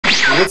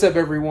What's up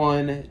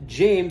everyone,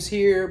 James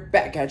here,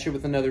 back at you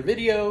with another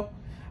video.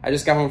 I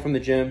just got home from the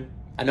gym.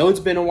 I know it's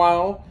been a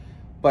while,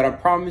 but I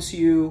promise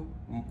you,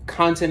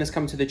 content has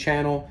come to the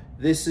channel.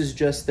 This is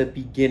just the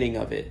beginning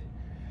of it.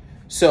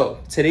 So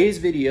today's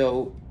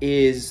video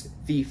is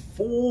the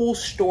full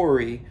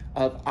story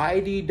of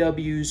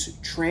IDW's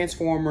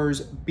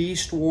Transformers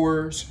Beast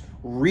Wars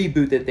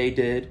reboot that they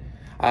did.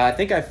 I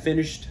think I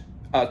finished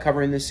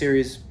covering this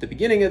series the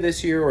beginning of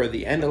this year or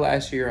the end of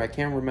last year, I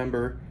can't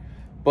remember.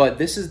 But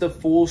this is the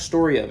full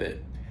story of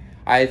it.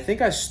 I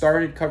think I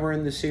started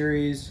covering the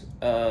series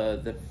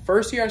the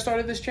first year I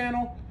started this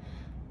channel.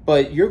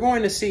 But you're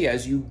going to see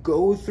as you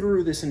go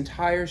through this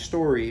entire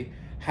story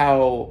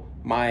how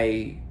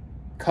my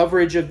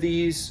coverage of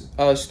these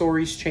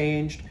stories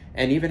changed,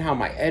 and even how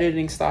my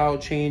editing style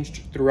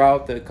changed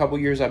throughout the couple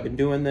years I've been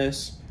doing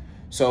this.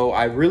 So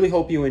I really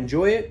hope you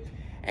enjoy it.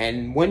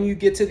 And when you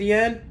get to the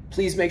end,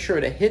 please make sure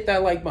to hit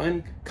that like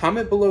button,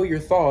 comment below your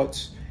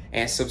thoughts,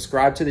 and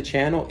subscribe to the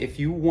channel if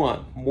you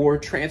want more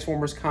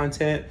Transformers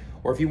content,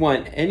 or if you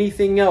want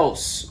anything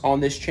else on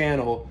this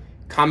channel.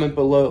 Comment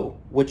below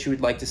what you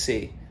would like to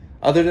see.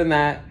 Other than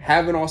that,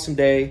 have an awesome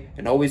day,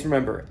 and always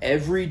remember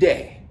every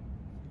day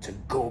to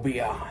go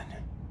beyond.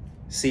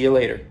 See you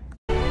later.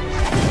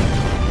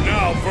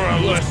 Now for a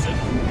lesson.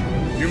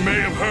 You may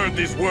have heard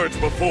these words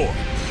before,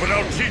 but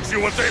I'll teach you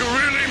what they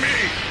really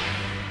mean.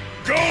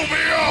 Go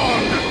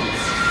beyond!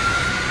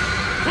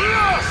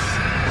 Plus!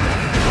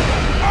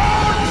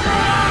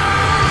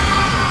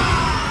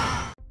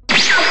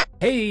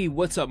 Hey,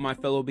 what's up my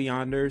fellow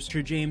Beyonders?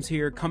 Mr. James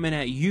here, coming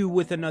at you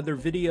with another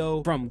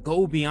video from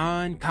Go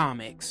Beyond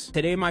Comics.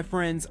 Today, my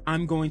friends,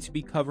 I'm going to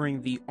be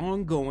covering the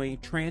ongoing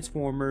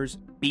Transformers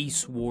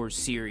Beast Wars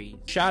series.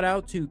 Shout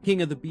out to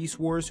King of the Beast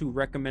Wars who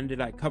recommended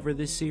I cover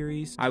this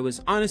series. I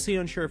was honestly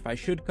unsure if I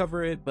should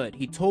cover it, but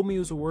he told me it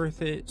was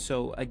worth it.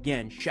 So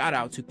again, shout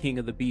out to King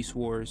of the Beast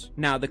Wars.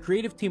 Now, the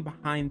creative team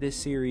behind this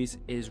series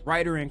is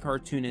writer and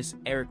cartoonist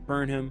Erik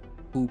Burnham,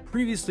 who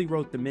previously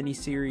wrote the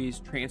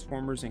miniseries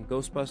Transformers and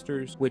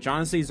Ghostbusters, which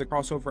honestly is a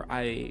crossover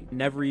I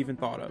never even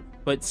thought of,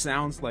 but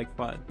sounds like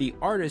fun. The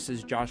artist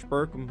is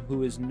Burcham,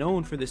 who is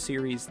known for the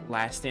series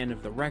Last Stand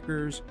of the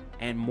Wreckers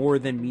and More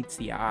Than Meets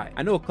the Eye.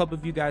 I know a couple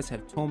of you guys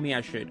have told me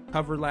I should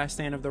cover Last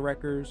Stand of the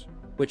Wreckers,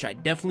 which I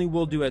definitely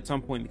will do at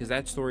some point because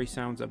that story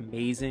sounds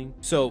amazing.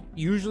 So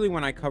usually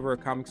when I cover a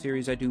comic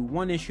series, I do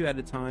one issue at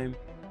a time.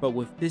 But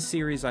with this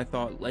series, I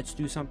thought, let's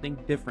do something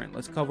different.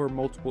 Let's cover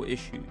multiple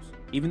issues.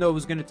 Even though it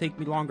was going to take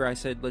me longer, I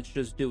said, let's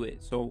just do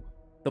it. So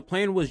the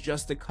plan was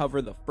just to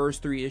cover the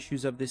first 3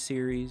 issues of this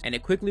series. And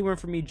it quickly went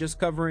from me just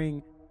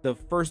covering the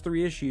first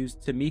 3 issues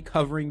to me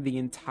covering the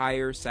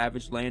entire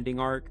Savage Landing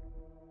arc.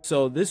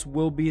 So this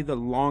will be the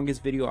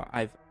longest video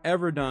I've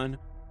ever done.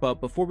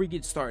 But before we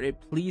get started,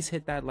 please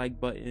hit that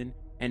like button.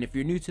 And if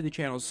you're new to the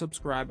channel,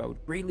 subscribe. I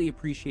would greatly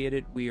appreciate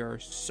it. We are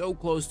so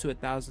close to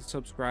 1,000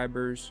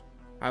 subscribers.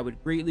 I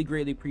would greatly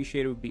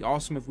appreciate it. It would be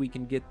awesome if we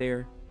can get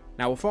there.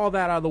 Now, with all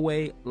that out of the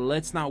way,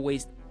 let's not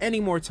waste any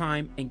more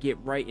time and get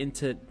right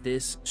into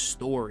this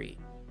story.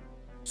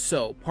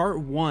 So,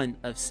 part 1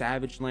 of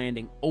Savage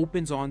Landing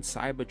opens on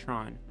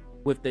Cybertron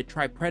with the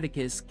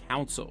Predacons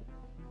Council,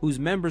 whose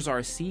members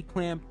are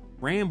C-Clamp,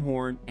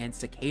 Ramhorn, and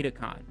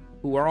Cicadacon,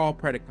 who are all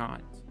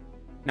Predacons.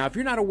 Now, if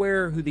you're not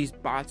aware who these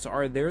bots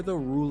are, they're the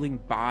ruling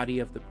body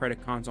of the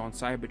Predacons on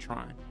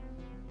Cybertron.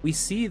 We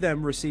see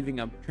them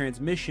receiving a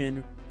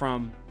transmission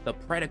from the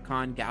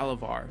Predacon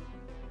Galavar,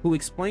 who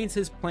explains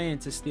his plan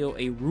to steal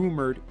a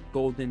rumored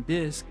golden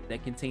disc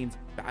that contains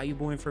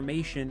valuable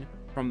information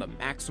from the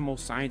Maximal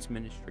Science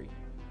Ministry.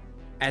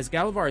 As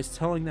Galavar is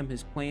telling them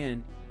his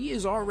plan, he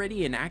is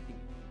already enacting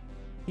it.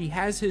 He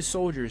has his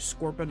soldiers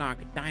Scorponok,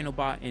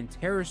 Dinobot, and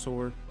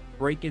Pterosaur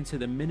break into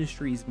the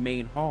Ministry's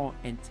main hall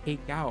and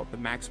take out the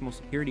Maximal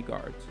security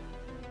guards.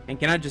 And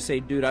can I just say,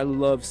 dude, I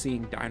love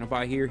seeing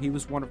Dinobot here. He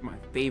was one of my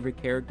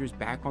favorite characters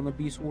back on the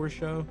Beast Wars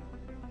show.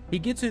 He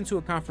gets into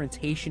a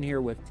confrontation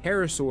here with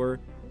Pterosaur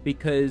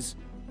because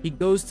he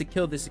goes to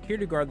kill the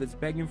security guard that's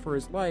begging for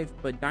his life,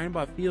 but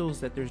Dinobot feels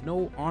that there's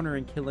no honor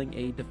in killing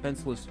a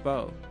defenseless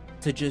foe,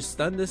 to just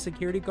stun the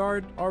security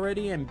guard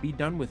already and be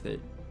done with it.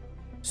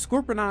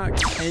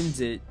 Scorponok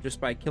ends it just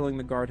by killing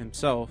the guard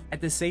himself.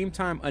 At the same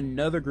time,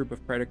 another group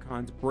of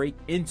Predacons break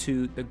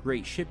into the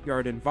Great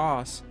Shipyard in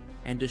Voss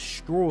and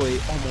destroy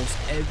almost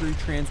every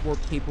transwarp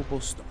capable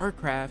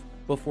starcraft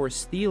before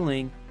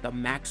stealing the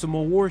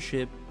Maximal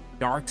warship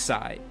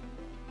Darkseid.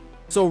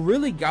 So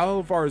really,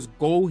 Galavar's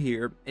goal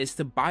here is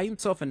to buy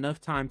himself enough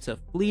time to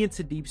flee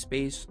into deep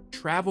space,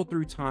 travel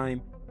through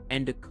time,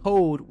 and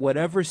decode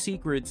whatever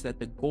secrets that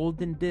the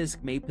golden disc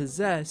may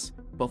possess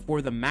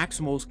before the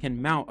Maximals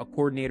can mount a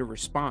coordinated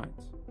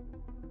response.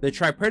 The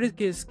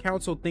Predacons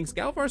Council thinks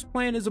Galavar's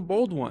plan is a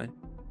bold one,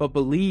 but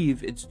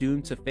believe it's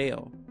doomed to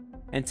fail,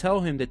 and tell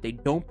him that they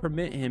don't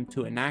permit him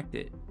to enact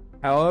it.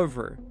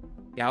 However,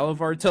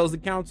 Galavar tells the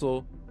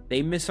council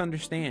they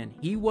misunderstand.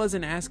 He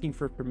wasn't asking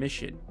for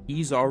permission.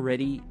 He's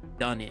already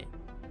done it.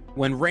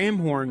 When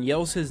Ramhorn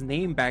yells his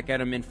name back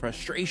at him in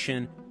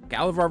frustration,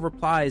 Galavar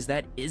replies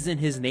that isn't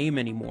his name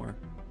anymore.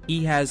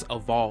 he has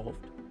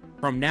evolved.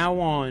 From now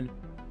on,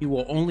 he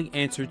will only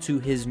answer to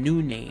his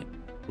new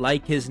name,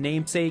 like his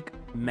namesake,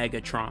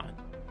 Megatron.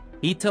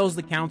 He tells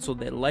the council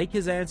that like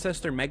his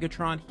ancestor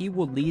Megatron, he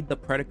will lead the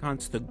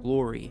Predacons to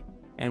glory,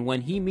 and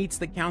when he meets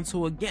the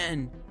council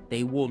again,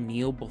 they will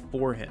kneel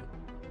before him.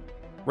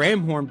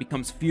 Ramhorn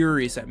becomes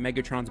furious at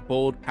Megatron's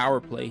bold power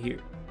play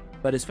here,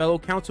 but his fellow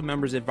council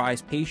members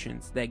advise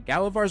patience that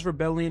Galavar's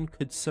rebellion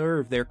could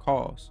serve their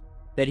cause,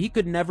 that he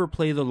could never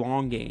play the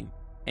long game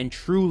and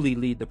truly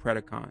lead the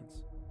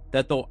Predacons,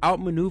 that they'll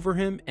outmaneuver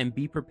him and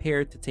be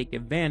prepared to take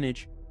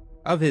advantage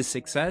of his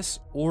success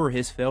or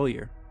his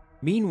failure.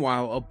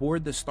 Meanwhile,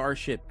 aboard the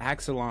starship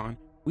Axelon,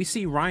 we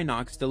see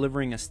Rhinox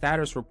delivering a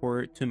status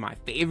report to my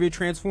favorite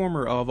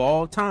Transformer of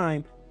all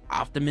time,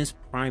 Optimus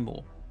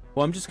Primal.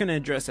 Well, I'm just going to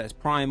address as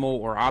Primal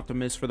or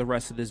Optimus for the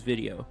rest of this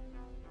video.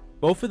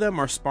 Both of them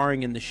are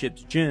sparring in the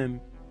ship's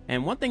gym,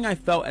 and one thing I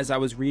felt as I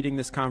was reading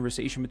this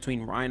conversation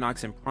between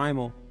Rhinox and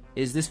Primal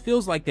is this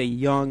feels like a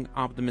young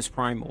Optimus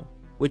Primal,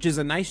 which is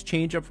a nice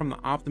change up from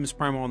the Optimus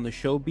Primal on the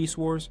show Beast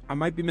Wars. I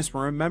might be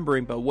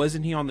misremembering, but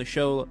wasn't he on the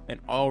show an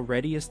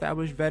already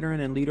established veteran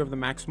and leader of the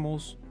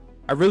Maximals?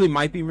 I really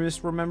might be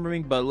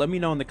misremembering, but let me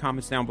know in the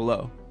comments down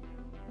below.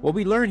 What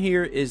we learn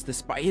here is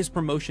despite his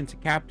promotion to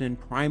captain,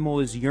 Primal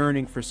is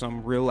yearning for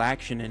some real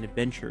action and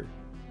adventure.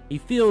 He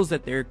feels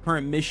that their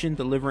current mission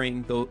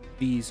delivering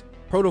these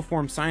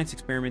protoform science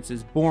experiments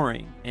is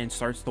boring and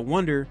starts to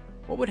wonder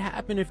what would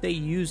happen if they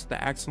used the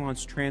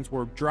Axelon's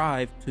transwarp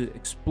drive to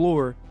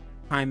explore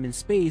time and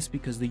space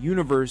because the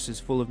universe is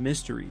full of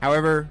mystery.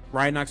 However,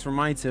 Rhinox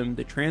reminds him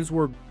the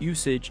transwarp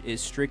usage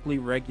is strictly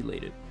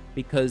regulated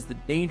because the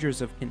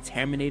dangers of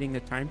contaminating the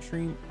time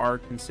stream are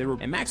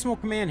considerable, and Maximal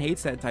Command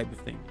hates that type of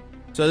thing.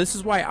 So this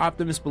is why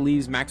Optimus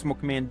believes Maximal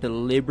Command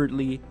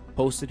deliberately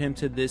posted him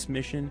to this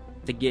mission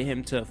to get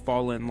him to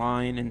fall in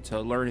line and to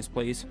learn his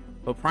place,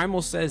 but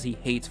Primal says he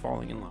hates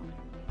falling in line.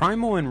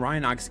 Primal and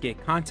Rhinox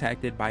get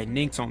contacted by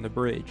Nynx on the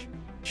bridge.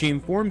 She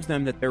informs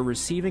them that they're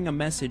receiving a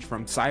message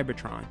from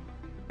Cybertron.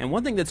 And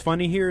one thing that's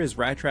funny here is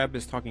Rattrap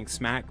is talking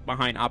smack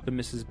behind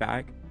Optimus's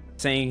back,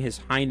 saying his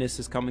highness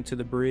is coming to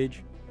the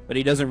bridge, but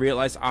he doesn't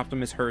realize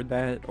Optimus heard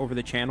that over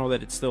the channel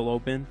that it's still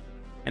open.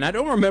 And I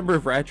don't remember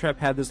if Rattrap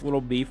had this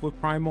little beef with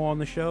Primal on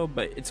the show,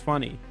 but it's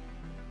funny.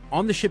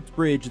 On the ship's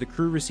bridge, the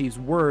crew receives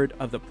word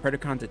of the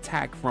Predacons'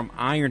 attack from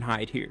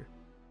Ironhide here.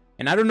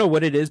 And I don't know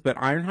what it is, but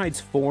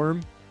Ironhide's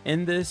form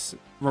in this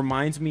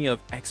reminds me of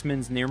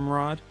X-Men's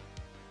Nimrod.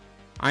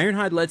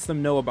 Ironhide lets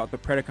them know about the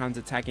Predacons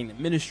attacking the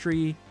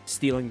Ministry,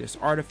 stealing this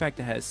artifact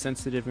that has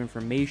sensitive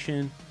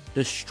information,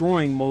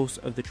 destroying most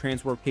of the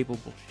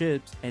transwarp-capable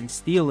ships, and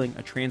stealing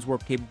a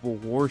transwarp-capable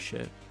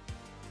warship.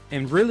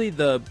 And really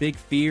the big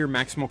fear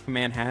Maximal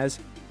Command has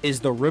is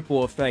the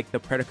ripple effect the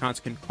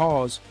Predacons can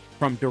cause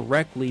from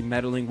directly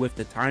meddling with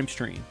the time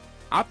stream.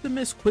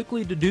 Optimus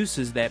quickly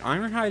deduces that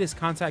Ironhide is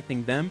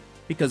contacting them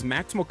because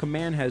Maximal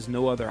Command has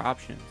no other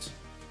options.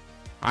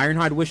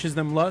 Ironhide wishes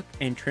them luck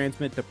and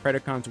transmits the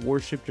Predacons'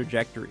 warship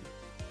trajectory.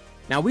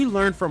 Now we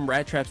learn from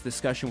Rattrap's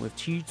discussion with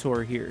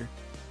Cheetor here,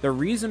 the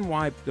reason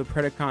why the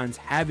Predacons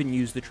haven't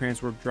used the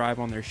transwarp drive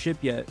on their ship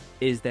yet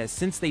is that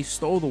since they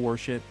stole the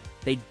warship,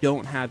 they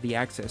don't have the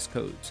access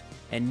codes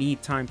and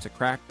need time to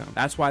crack them.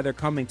 That's why they're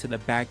coming to the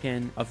back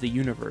end of the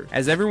universe.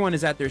 As everyone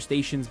is at their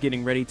stations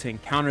getting ready to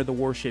encounter the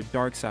warship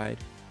Darkseid,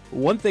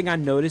 one thing I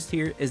noticed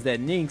here is that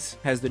Nynx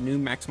has the new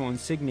Maximal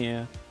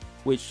insignia,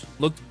 which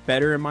looked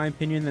better in my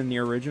opinion than the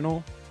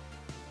original.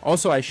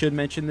 Also, I should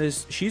mention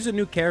this, she's a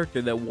new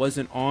character that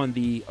wasn't on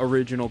the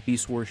original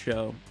Beast Wars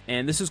show.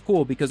 And this is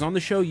cool because on the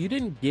show, you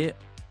didn't get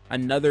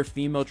another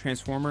female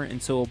Transformer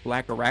until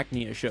Black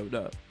Arachnia showed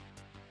up.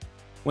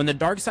 When the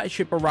Darkseid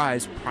ship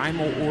arrives,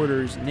 Primal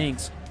orders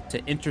Nynx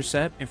to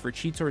intercept and for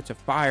Cheetor to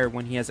fire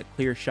when he has a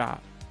clear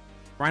shot.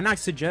 Rhinox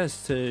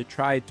suggests to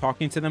try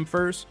talking to them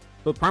first,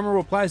 but Primal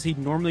replies he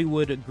normally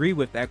would agree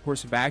with that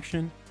course of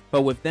action,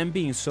 but with them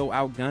being so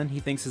outgunned, he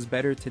thinks it's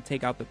better to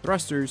take out the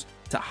thrusters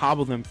to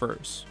hobble them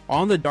first.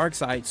 On the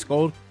Darkseid,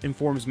 Skull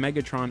informs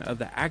Megatron of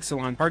the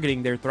Axelon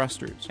targeting their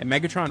thrusters, and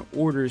Megatron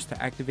orders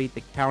to activate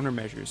the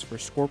countermeasures for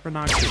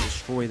Scorponok to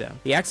destroy them.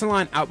 The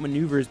Axelon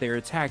outmaneuvers their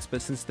attacks,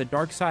 but since the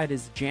Darkseid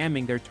is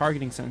jamming their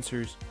targeting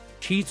sensors,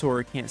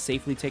 Cheetor can't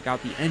safely take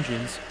out the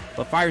engines,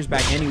 but fires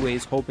back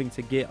anyways, hoping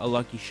to get a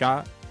lucky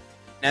shot.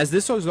 As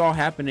this was all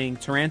happening,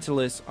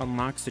 Tarantulas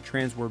unlocks the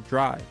transwarp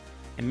drive,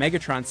 and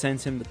Megatron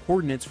sends him the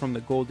coordinates from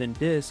the golden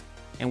disc,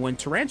 and when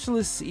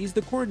Tarantulas sees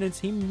the coordinates,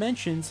 he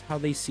mentions how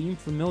they seem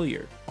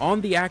familiar. On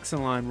the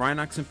Axelon,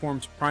 Rhinox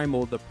informs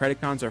Primal the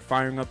Predacons are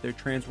firing up their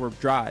transwarp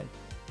drive,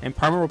 and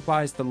Primal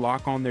replies to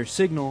lock on their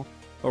signal,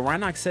 but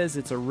Rhinox says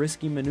it's a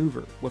risky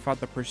maneuver. Without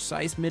the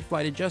precise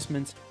mid-flight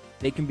adjustments,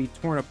 they can be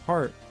torn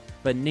apart,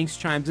 but Nynx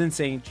chimes in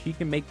saying she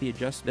can make the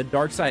adjustment. The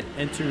Darkseid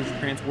enters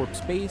transwarp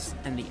space,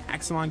 and the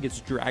Axelon gets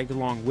dragged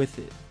along with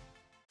it.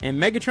 And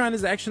Megatron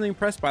is actually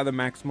impressed by the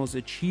Maximals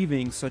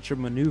achieving such a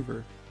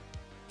maneuver.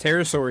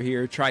 Pterosaur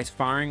here tries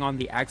firing on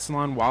the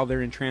Axelon while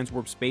they're in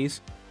transwarp space,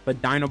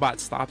 but Dinobot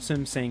stops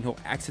him, saying he'll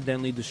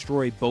accidentally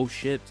destroy both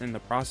ships in the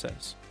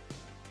process.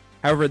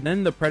 However,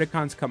 then the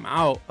Predacons come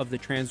out of the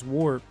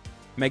transwarp.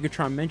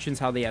 Megatron mentions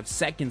how they have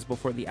seconds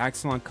before the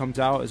Axelon comes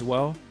out as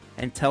well,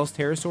 and tells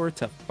Pterosaur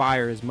to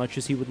fire as much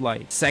as he would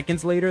like.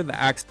 Seconds later, the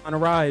Axelon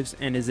arrives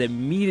and is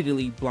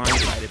immediately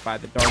blindsided by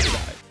the dark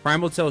side.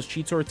 Primal tells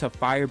Cheetor to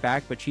fire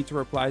back, but Cheetor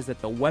replies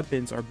that the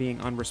weapons are being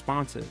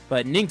unresponsive.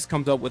 But Nynx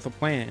comes up with a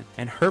plan,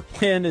 and her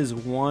plan is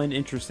one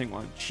interesting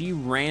one. She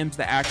rams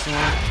the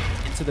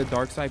Axelon into the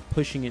dark side,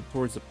 pushing it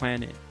towards the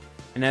planet.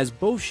 And as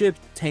both ships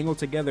tangle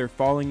together,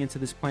 falling into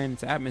this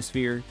planet's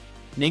atmosphere,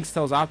 Nynx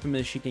tells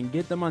Optimus she can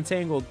get them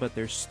untangled, but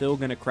they're still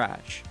gonna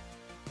crash.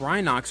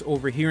 Rhinox,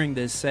 overhearing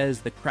this,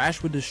 says the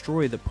crash would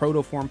destroy the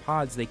protoform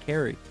pods they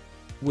carry.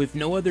 With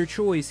no other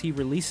choice, he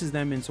releases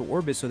them into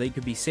orbit so they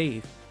could be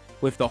safe,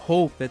 with the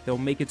hope that they'll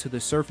make it to the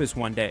surface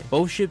one day.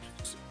 Both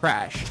ships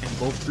crash, and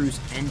both crews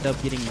end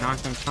up getting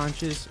knocked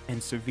unconscious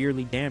and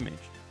severely damaged.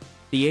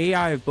 The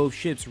AI of both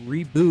ships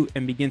reboot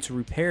and begin to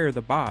repair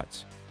the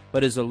bots,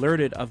 but is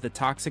alerted of the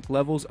toxic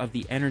levels of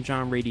the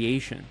energon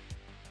radiation.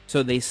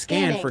 So they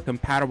scan for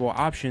compatible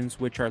options,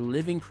 which are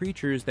living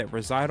creatures that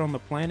reside on the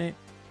planet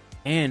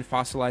and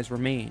fossilized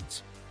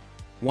remains.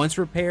 Once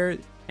repaired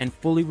and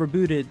fully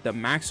rebooted, the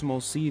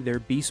Maximals see their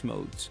beast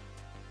modes.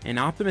 And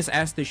Optimus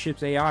asks the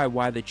ship's AI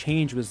why the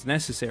change was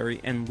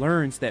necessary, and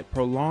learns that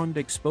prolonged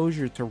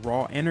exposure to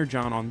raw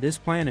energon on this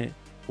planet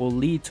will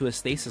lead to a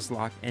stasis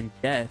lock and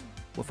death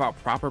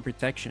without proper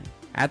protection.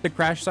 At the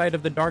crash site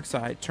of the dark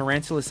side,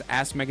 Tarantulas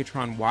asks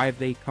Megatron why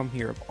they come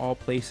here of all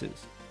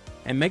places.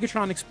 And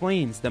Megatron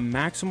explains the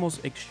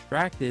Maximals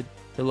extracted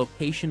the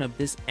location of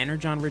this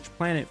energon-rich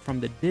planet from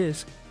the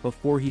disk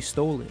before he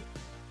stole it.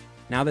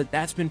 Now that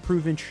that's been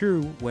proven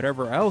true,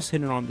 whatever else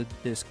hidden on the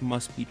disk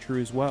must be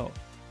true as well.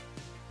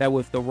 That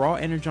with the raw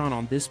energon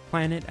on this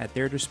planet at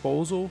their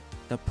disposal,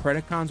 the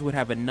Predacons would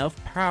have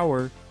enough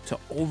power to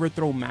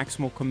overthrow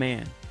Maximal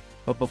Command.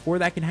 But before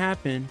that can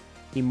happen,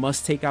 he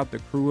must take out the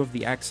crew of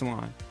the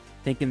Axelon,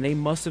 thinking they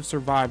must have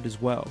survived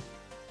as well.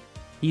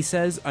 He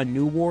says a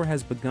new war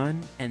has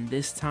begun, and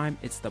this time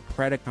it's the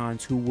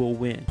Predacons who will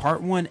win.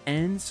 Part 1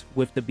 ends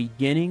with the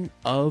beginning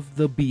of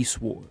the Beast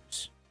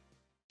Wars.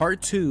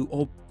 Part 2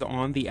 opens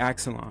on the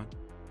Axelon.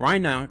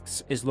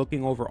 Rhinox is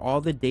looking over all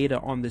the data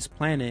on this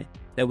planet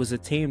that was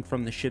obtained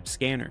from the ship's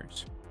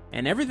scanners.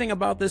 And everything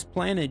about this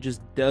planet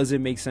just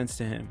doesn't make sense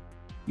to him.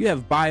 You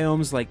have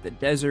biomes like the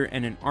desert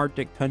and an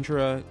Arctic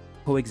tundra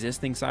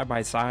coexisting side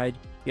by side.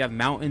 You have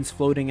mountains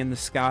floating in the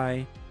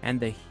sky, and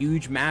the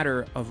huge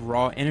matter of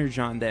raw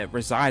energon that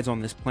resides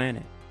on this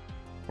planet.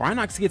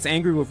 Rhinox gets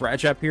angry with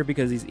Rattrap here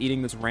because he's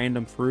eating this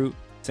random fruit,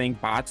 saying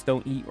bots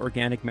don't eat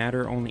organic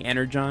matter, only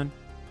energon.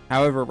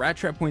 However,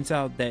 Rattrap points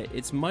out that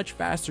it's much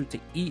faster to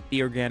eat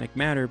the organic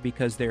matter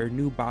because their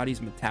new bodies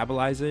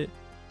metabolize it,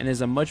 and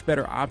is a much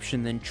better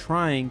option than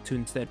trying to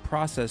instead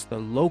process the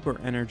local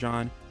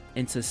energon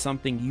into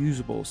something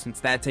usable, since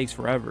that takes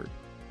forever.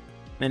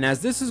 And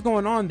as this is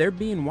going on, they're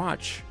being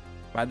watched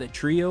by the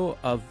trio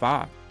of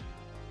Vok.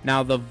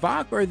 Now, the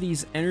Vok are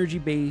these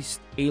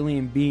energy-based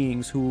alien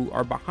beings who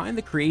are behind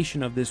the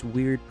creation of this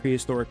weird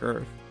prehistoric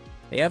Earth.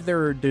 They have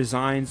their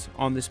designs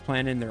on this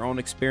planet and their own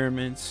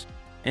experiments,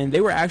 and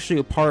they were actually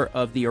a part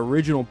of the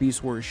original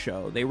Beast Wars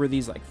show. They were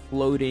these like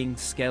floating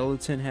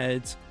skeleton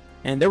heads,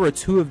 and there were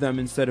 2 of them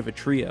instead of a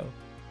trio.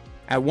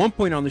 At one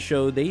point on the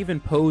show, they even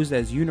posed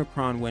as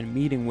Unicron when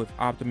meeting with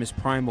Optimus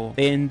Primal,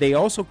 and they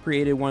also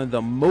created one of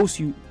the most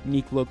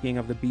unique looking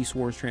of the Beast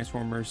Wars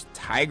Transformers,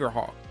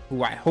 Tigerhawk,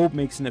 who I hope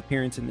makes an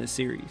appearance in this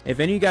series.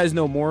 If any of you guys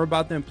know more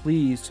about them,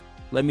 please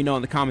let me know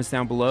in the comments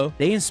down below.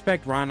 They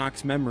inspect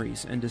Rhinox's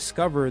memories and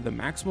discover the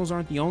Maximals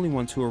aren't the only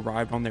ones who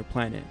arrived on their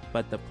planet,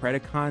 but the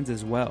Predacons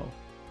as well.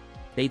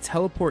 They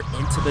teleport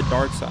into the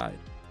dark side,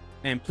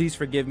 and please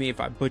forgive me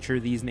if I butcher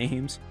these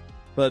names,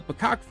 but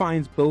Bakak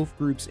finds both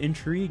groups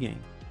intriguing,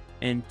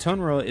 and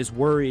Tunra is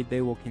worried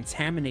they will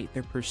contaminate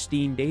their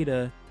pristine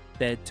data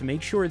that, to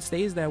make sure it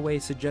stays that way,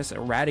 suggests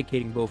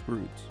eradicating both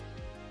groups.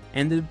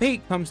 And the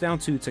debate comes down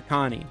to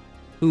Takani,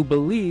 who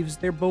believes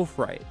they're both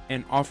right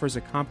and offers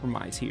a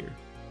compromise here,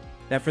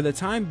 that for the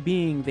time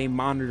being they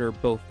monitor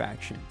both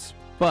factions,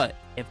 but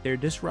if their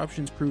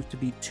disruptions prove to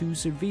be too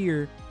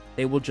severe,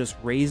 they will just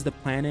raise the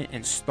planet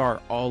and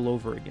start all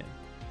over again.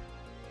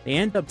 They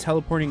end up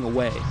teleporting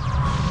away.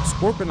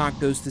 Scorponok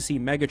goes to see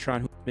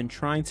Megatron, who's been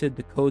trying to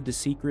decode the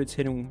secrets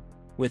hidden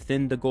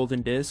within the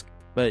golden disc,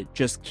 but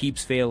just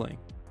keeps failing.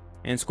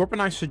 And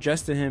Scorponok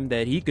suggests to him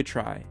that he could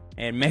try,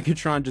 and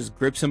Megatron just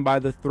grips him by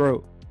the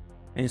throat.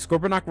 And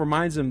Scorponok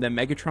reminds him that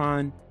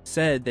Megatron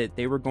said that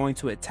they were going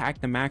to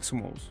attack the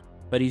Maximals,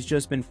 but he's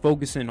just been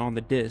focusing on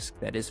the disc,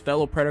 that his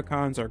fellow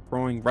Predacons are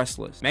growing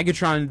restless.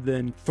 Megatron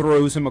then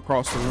throws him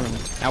across the room.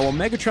 Now, what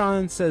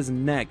Megatron says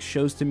next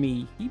shows to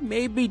me he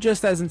may be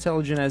just as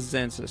intelligent as his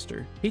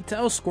ancestor. He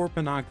tells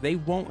Scorponok they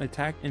won't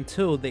attack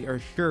until they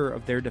are sure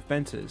of their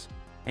defenses,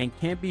 and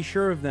can't be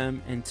sure of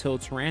them until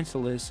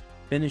Tarantulas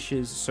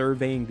finishes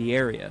surveying the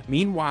area.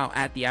 Meanwhile,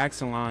 at the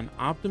Axelon,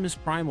 Optimus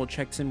Primal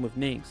checks in with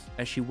Nynx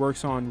as she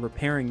works on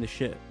repairing the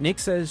ship.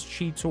 Nynx says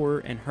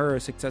Cheetor and her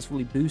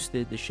successfully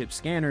boosted the ship's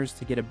scanners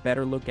to get a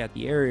better look at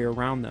the area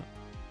around them.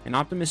 and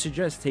Optimus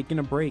suggests taking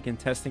a break and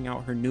testing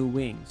out her new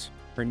wings,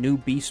 her new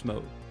beast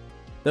mode.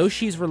 Though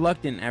she's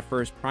reluctant at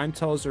first, Prime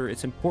tells her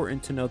it's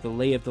important to know the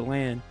lay of the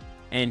land,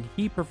 and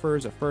he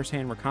prefers a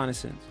first-hand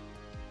reconnaissance.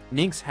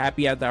 Nynx,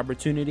 happy at the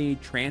opportunity,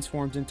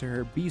 transforms into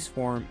her beast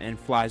form and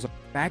flies off.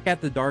 Back at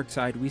the dark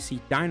side, we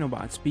see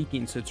Dinobot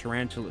speaking to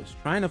Tarantulas,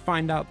 trying to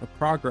find out the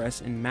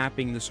progress in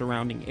mapping the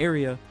surrounding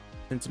area,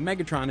 since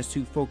Megatron is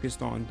too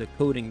focused on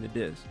decoding the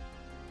disc.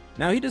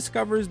 Now he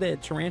discovers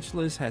that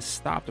Tarantulas has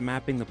stopped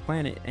mapping the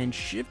planet and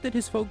shifted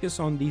his focus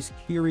on these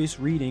curious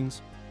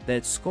readings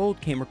that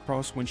Scold came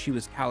across when she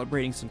was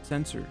calibrating some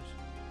sensors.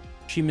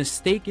 She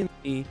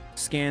mistakenly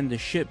scanned the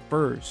ship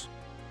first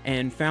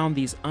and found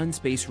these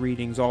unspaced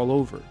readings all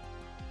over.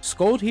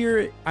 Scold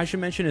here, I should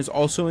mention, is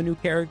also a new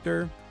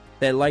character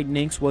that, like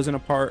Nynx, wasn't a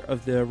part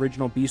of the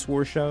original Beast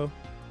Wars show.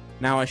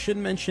 Now I should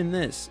mention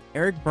this,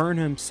 Erik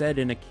Burnham said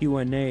in a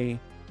Q&A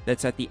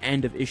that's at the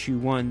end of issue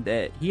 1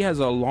 that he has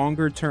a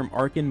longer term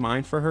arc in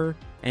mind for her,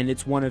 and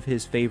it's one of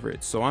his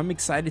favorites, so I'm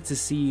excited to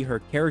see her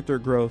character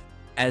growth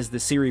as the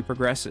series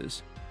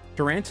progresses.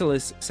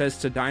 Tarantulas says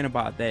to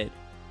Dinobot that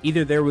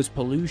either there was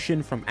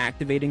pollution from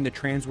activating the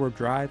transwarp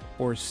drive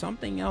or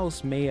something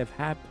else may have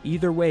happened.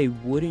 Either way,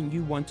 wouldn't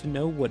you want to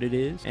know what it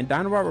is? And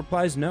Dinobot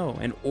replies no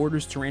and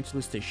orders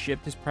Tarantulas to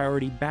shift his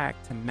priority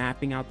back to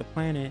mapping out the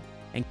planet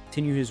and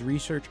continue his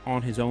research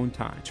on his own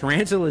time.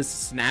 Tarantulas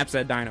snaps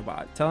at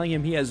Dinobot, telling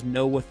him he has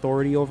no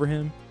authority over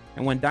him,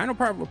 and when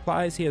Dinobot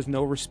replies he has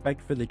no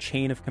respect for the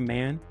chain of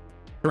command,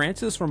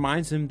 Tarantulas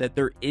reminds him that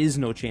there is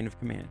no chain of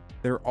command.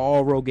 They're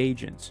all rogue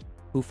agents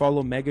who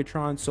follow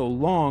Megatron so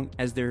long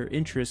as their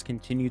interests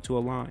continue to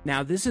align.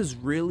 Now this is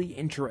really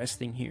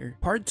interesting here.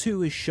 Part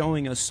 2 is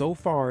showing us so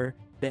far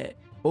that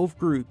both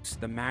groups,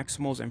 the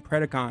Maximals and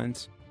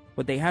Predacons,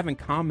 what they have in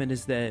common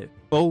is that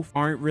both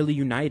aren't really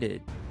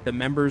united. The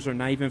members are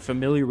not even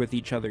familiar with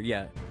each other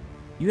yet.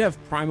 You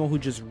have Primal, who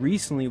just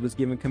recently was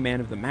given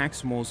command of the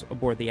Maximals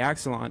aboard the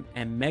Axelon,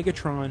 and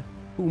Megatron,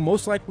 who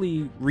most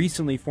likely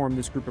recently formed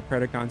this group of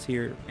Predacons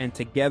here and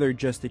together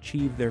just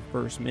achieved their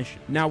first mission.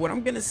 Now what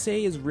I'm gonna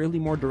say is really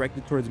more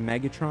directed towards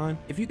Megatron.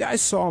 If you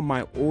guys saw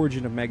my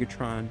Origin of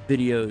Megatron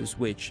videos,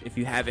 which if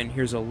you haven't,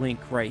 here's a link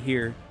right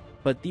here,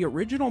 but the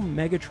original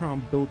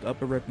Megatron built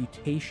up a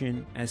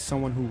reputation as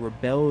someone who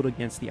rebelled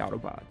against the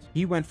Autobots.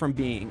 He went from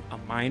being a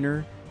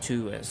miner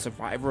to a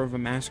survivor of a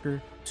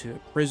massacre to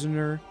a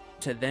prisoner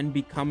to then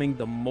becoming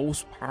the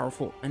most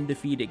powerful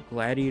undefeated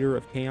gladiator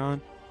of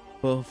Kaon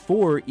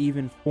before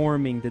even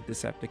forming the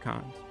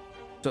Decepticons.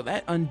 So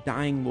that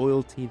undying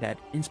loyalty, that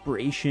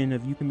inspiration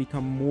of you can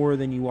become more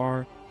than you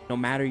are no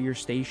matter your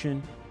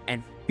station,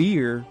 and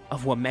fear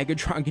of what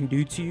Megatron can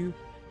do to you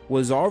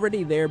was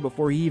already there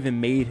before he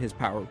even made his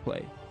power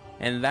play.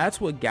 And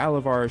that's what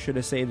Galavar, should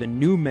I say, the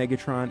new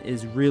Megatron,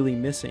 is really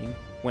missing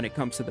when it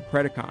comes to the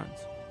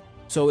Predacons.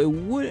 So it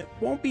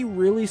won't be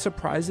really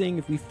surprising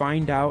if we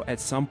find out at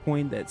some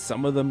point that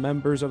some of the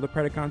members of the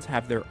Predacons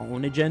have their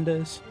own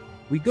agendas.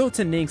 We go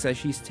to Nynx as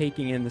she's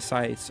taking in the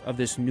sights of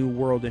this new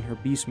world in her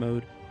beast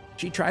mode.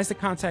 She tries to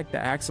contact the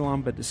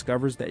Axelon but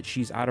discovers that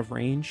she's out of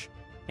range.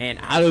 And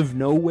out of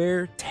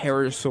nowhere,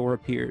 Pterosaur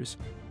appears.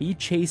 He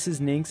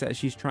chases Nynx as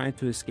she's trying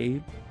to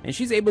escape, and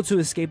she's able to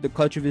escape the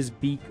clutch of his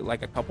beak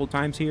like a couple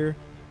times here,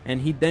 and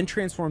he then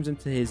transforms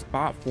into his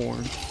bot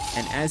form,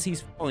 and as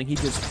he's falling he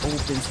just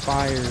opens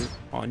fire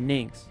on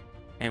Nynx,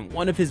 and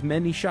one of his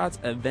many shots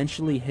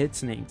eventually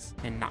hits Nynx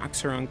and knocks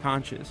her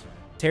unconscious.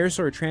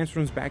 Pterosaur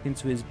transforms back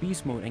into his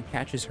beast mode and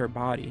catches her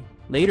body.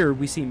 Later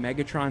we see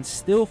Megatron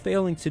still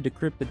failing to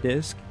decrypt the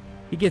disc.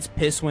 He gets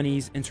pissed when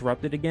he's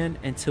interrupted again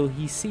until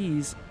he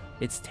sees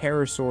it's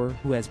Pterosaur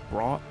who has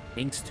brought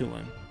Nynx to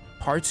him.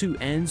 Part 2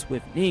 ends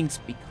with Nynx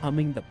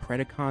becoming the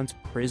Predacons'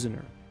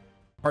 prisoner.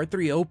 Part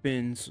 3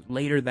 opens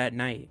later that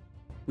night.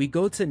 We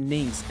go to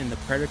Nynx in the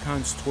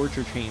Predacons'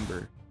 torture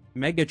chamber.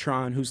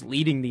 Megatron, who's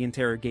leading the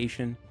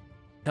interrogation,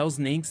 tells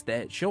Nynx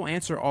that she'll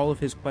answer all of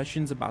his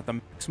questions about the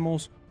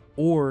Maximals,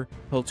 or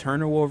he'll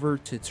turn her over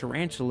to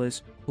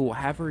Tarantulas, who will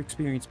have her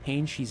experience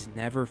pain she's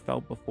never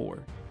felt before.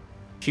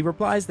 She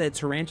replies that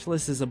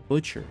Tarantulas is a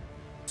butcher,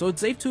 so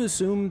it's safe to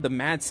assume the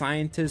mad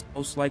scientist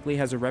most likely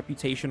has a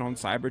reputation on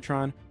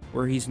Cybertron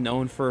where he's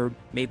known for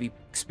maybe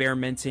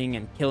experimenting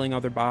and killing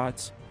other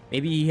bots.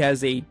 Maybe he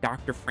has a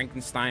Dr.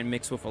 Frankenstein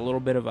mixed with a little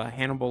bit of a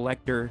Hannibal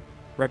Lecter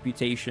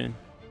reputation.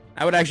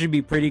 That would actually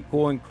be pretty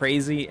cool and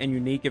crazy and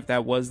unique if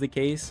that was the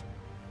case.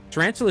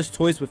 Tarantulas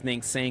toys with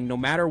Nynx, saying no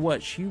matter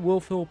what, she will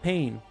feel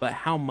pain, but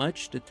how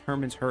much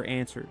determines her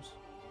answers.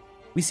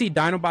 We see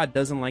Dinobot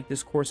doesn't like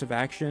this course of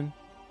action.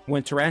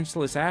 When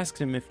Tarantulas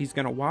asks him if he's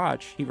gonna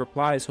watch, he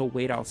replies he'll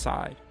wait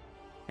outside.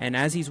 And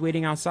as he's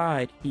waiting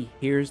outside, he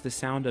hears the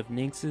sound of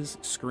Nynx's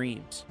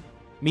screams.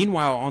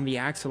 Meanwhile, on the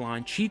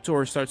Axelon,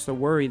 Cheetor starts to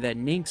worry that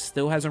Nynx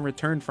still hasn't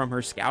returned from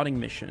her scouting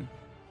mission.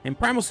 And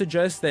Primal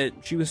suggests that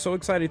she was so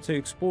excited to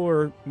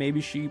explore,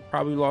 maybe she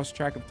probably lost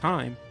track of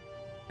time.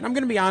 And I'm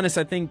gonna be honest,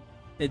 I think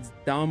it's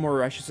dumb,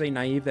 or I should say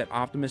naive, that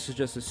Optimus is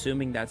just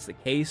assuming that's the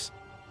case,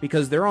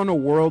 because they're on a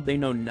world they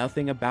know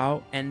nothing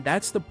about, and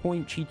that's the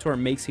point Cheetor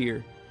makes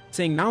here.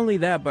 saying not only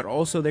that, but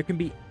also there can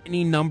be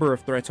any number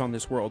of threats on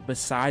this world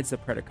besides the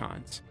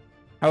Predacons.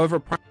 However,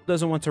 Primal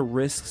doesn't want to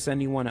risk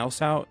anyone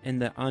else out in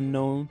the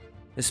unknown,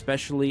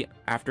 especially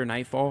after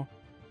nightfall.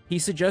 He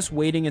suggests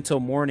waiting until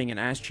morning and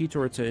asks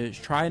Cheetor to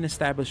try and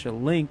establish a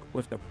link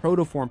with the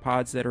protoform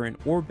pods that are in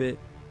orbit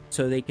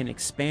so they can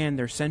expand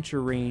their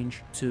sensor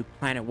range to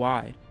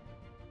planet-wide.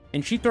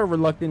 And Cheetor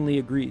reluctantly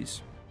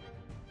agrees.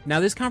 Now,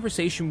 this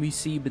conversation we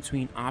see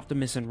between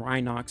Optimus and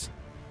Rhinox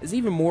is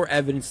even more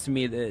evidence to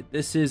me that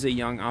this is a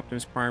young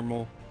Optimus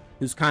Primal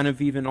who's kind of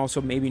even also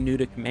maybe new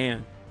to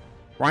command.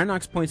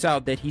 Rhinox points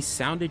out that he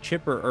sounded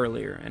chipper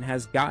earlier and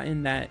has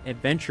gotten that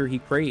adventure he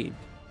craved.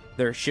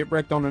 They're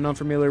shipwrecked on an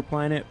unfamiliar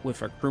planet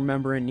with a crew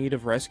member in need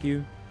of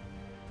rescue.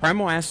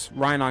 Primal asks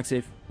Rhinox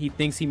if he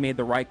thinks he made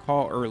the right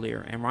call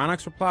earlier, and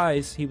Rhinox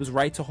replies he was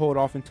right to hold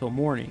off until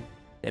morning,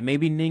 that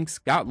maybe Nynx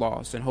got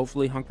lost and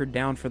hopefully hunkered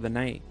down for the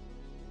night.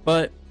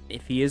 But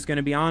if he is going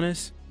to be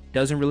honest, he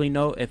doesn't really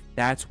know if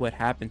that's what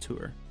happened to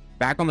her.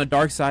 Back on the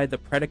dark side, the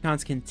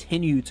Predacons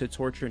continue to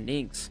torture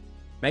Nynx.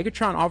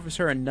 Megatron offers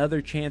her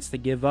another chance to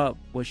give up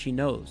what she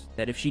knows,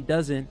 that if she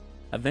doesn't,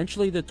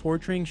 eventually the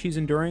torturing she's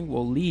enduring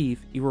will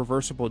leave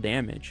irreversible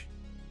damage.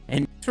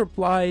 And Nynx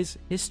replies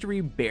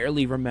history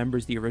barely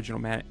remembers the original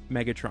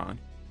Megatron,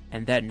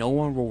 and that no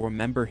one will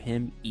remember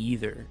him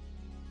either.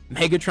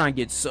 Megatron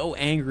gets so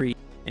angry,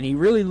 and he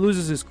really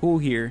loses his cool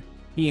here.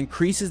 He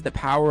increases the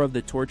power of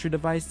the torture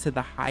device to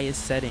the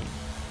highest setting.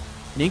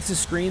 Nynx's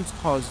screams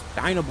cause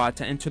Dinobot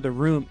to enter the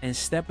room and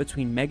step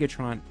between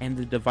Megatron and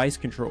the device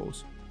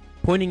controls,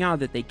 pointing out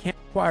that they can't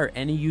acquire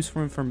any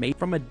useful information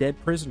from a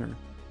dead prisoner.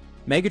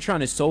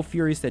 Megatron is so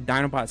furious that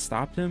Dinobot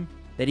stopped him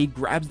that he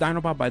grabs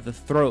Dinobot by the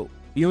throat,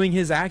 viewing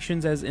his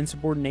actions as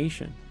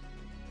insubordination.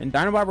 And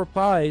Dinobot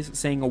replies,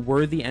 saying a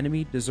worthy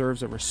enemy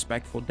deserves a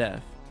respectful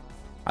death.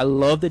 I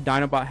love that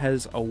Dinobot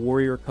has a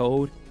warrior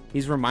code.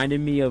 He's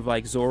reminding me of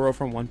like Zoro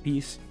from One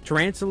Piece.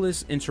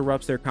 Tarantulas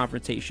interrupts their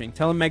confrontation,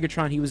 telling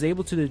Megatron he was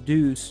able to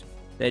deduce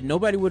that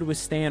nobody would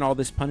withstand all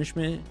this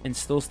punishment and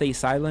still stay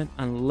silent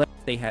unless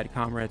they had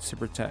comrades to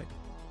protect.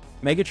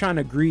 Megatron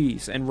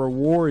agrees and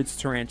rewards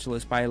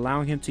Tarantulas by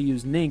allowing him to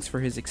use Nynx for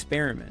his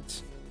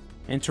experiments.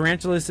 And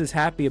Tarantulas is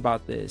happy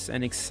about this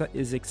and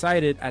is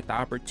excited at the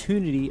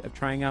opportunity of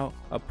trying out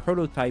a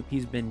prototype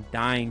he's been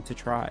dying to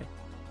try.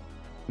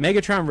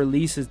 Megatron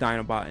releases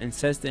Dinobot and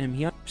says to him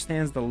he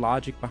understands the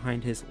logic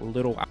behind his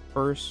little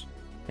outbursts,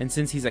 and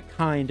since he's a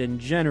kind and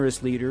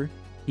generous leader,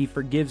 he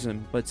forgives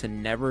him, but to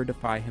never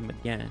defy him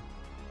again.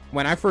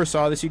 When I first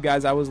saw this, you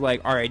guys, I was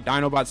like, alright,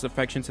 Dinobot's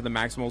defection to the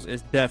Maximals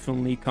is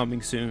definitely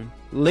coming soon.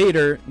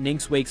 Later,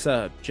 Nynx wakes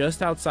up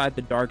just outside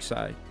the dark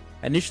side,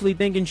 initially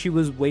thinking she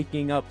was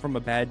waking up from a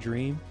bad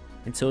dream,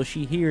 until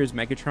she hears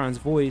Megatron's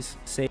voice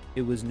say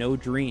it was no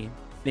dream.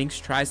 Nynx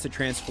tries to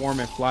transform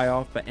and fly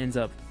off, but ends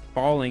up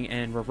falling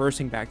and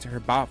reversing back to her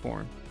bot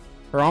form.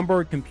 Her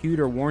onboard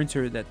computer warns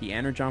her that the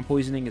energon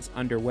poisoning is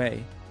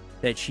underway,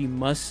 that she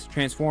must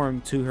transform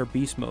to her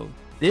beast mode.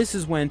 This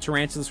is when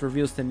Tarantulas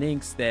reveals to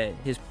Nynx that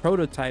his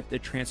prototype, the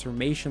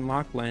transformation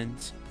lock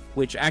lens,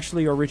 which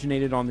actually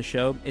originated on the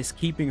show, is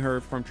keeping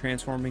her from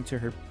transforming to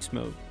her beast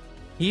mode.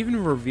 He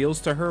even reveals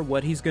to her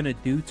what he's gonna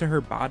do to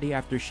her body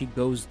after she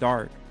goes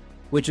dark,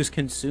 which is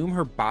consume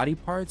her body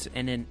parts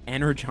in an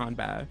energon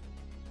bath.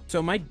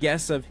 So my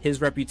guess of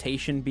his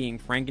reputation being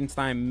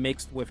Frankenstein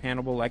mixed with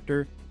Hannibal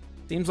Lecter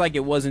seems like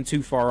it wasn't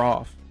too far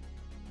off.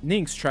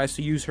 Nynx tries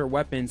to use her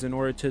weapons in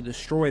order to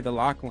destroy the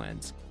lock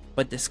lens,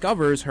 but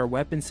discovers her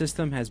weapon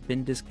system has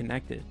been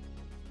disconnected.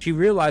 She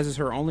realizes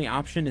her only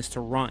option is to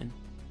run,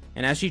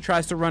 and as she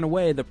tries to run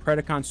away, the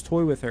Predacons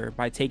toy with her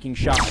by taking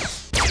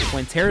shots.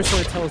 When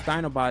Pterosaur tells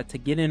Dinobot to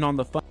get in on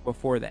the fun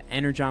before the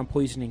energon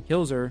poisoning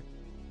kills her,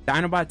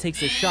 Dinobot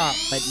takes a shot,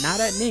 but not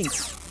at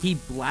Nynx. He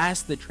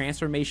blasts the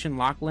transformation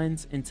lock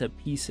lens into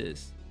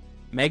pieces.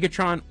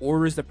 Megatron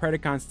orders the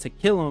Predacons to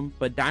kill him,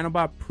 but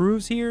Dinobot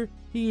proves here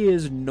he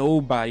is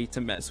nobody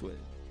to mess with.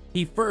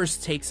 He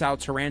first takes out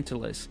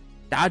Tarantulas,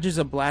 dodges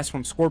a blast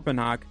from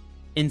Scorponok,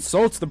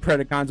 insults the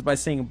Predacons by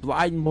saying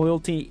blind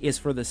loyalty is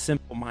for the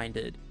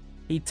simple-minded.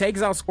 He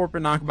takes out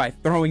Scorponok by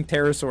throwing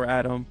Pterosaur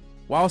at him,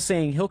 while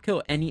saying he'll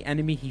kill any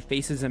enemy he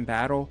faces in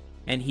battle,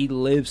 and he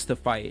lives to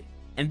fight.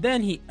 And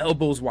then he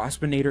elbows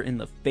Waspinator in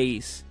the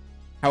face.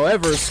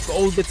 However,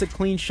 Skull gets a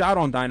clean shot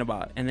on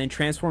Dinobot and then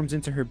transforms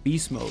into her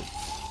beast mode.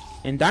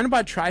 And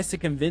Dinobot tries to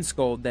convince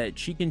Skull that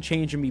she can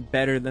change and be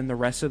better than the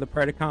rest of the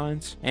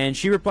Predacons, and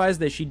she replies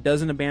that she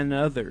doesn't abandon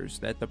others,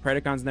 that the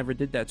Predacons never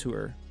did that to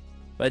her.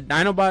 But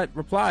Dinobot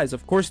replies,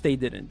 of course they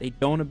didn't, they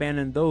don't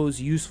abandon those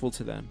useful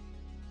to them.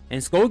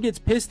 And Skull gets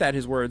pissed at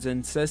his words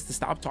and says to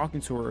stop talking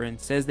to her and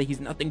says that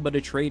he's nothing but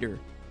a traitor.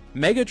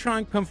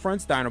 Megatron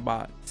confronts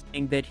Dinobot,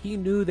 saying that he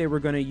knew they were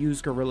going to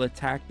use guerrilla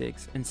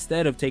tactics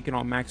instead of taking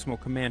on Maximal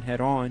Command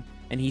head on,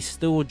 and he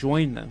still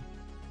joined them.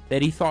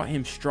 That he thought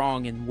him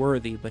strong and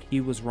worthy, but he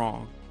was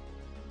wrong.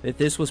 That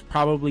this was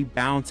probably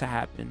bound to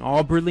happen.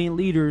 All brilliant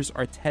leaders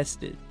are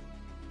tested.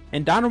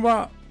 And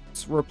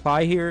Dinobot's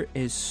reply here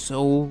is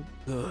so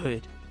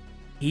good.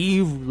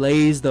 He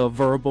lays the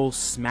verbal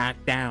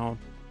smack down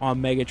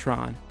on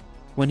Megatron,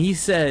 when he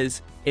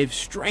says if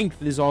strength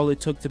is all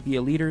it took to be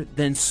a leader,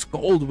 then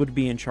Scold would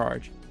be in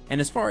charge. And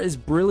as far as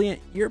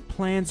brilliant, your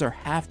plans are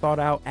half thought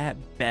out at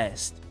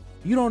best.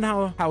 You don't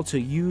know how to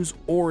use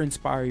or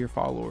inspire your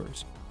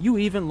followers. You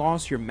even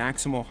lost your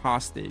Maximal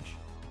hostage.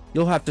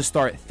 You'll have to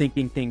start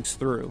thinking things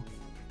through.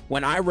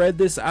 When I read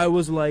this, I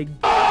was like,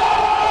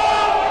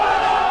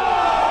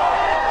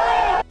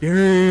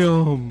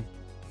 damn.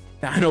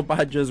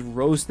 Dinobot just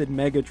roasted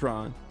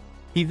Megatron.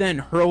 He then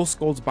hurls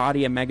Scold's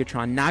body at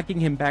Megatron, knocking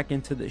him back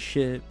into the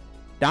ship.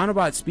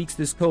 Dinobot speaks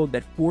this code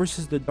that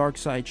forces the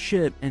Darkseid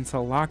ship into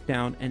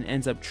lockdown and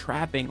ends up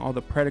trapping all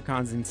the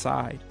Predacons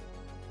inside.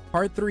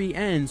 Part 3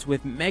 ends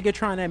with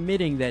Megatron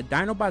admitting that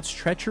Dinobot's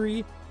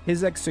treachery,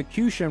 his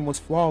execution was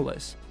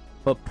flawless,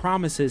 but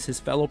promises his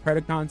fellow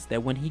Predacons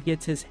that when he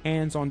gets his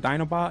hands on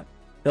Dinobot,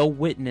 they'll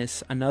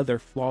witness another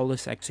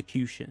flawless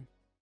execution.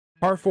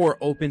 Part 4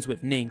 opens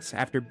with Nynx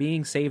after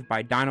being saved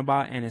by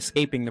Dinobot and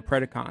escaping the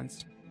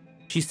Predacons.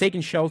 She's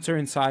taken shelter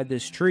inside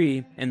this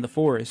tree in the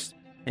forest,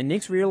 and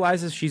Nynx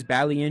realizes she's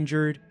badly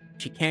injured,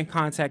 she can't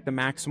contact the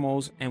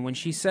Maximals, and when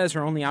she says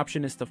her only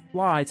option is to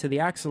fly to the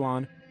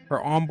Axalon,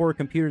 her onboard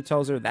computer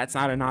tells her that's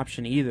not an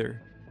option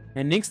either.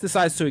 And Nynx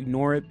decides to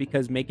ignore it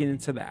because making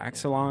it to the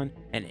Axalon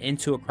and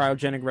into a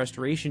cryogenic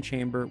restoration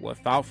chamber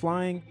without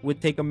flying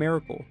would take a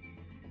miracle.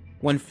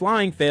 When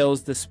flying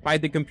fails,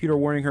 despite the computer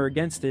warning her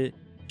against it,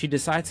 she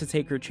decides to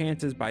take her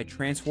chances by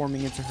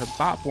transforming into her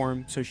bot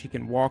form so she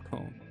can walk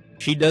home.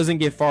 She doesn't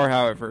get far,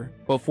 however,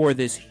 before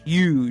this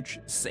huge,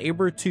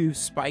 saber-toothed,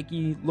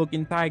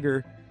 spiky-looking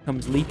tiger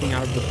comes leaping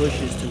out of the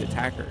bushes to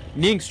attack her.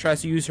 Nynx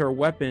tries to use her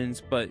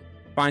weapons, but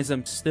finds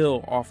them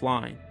still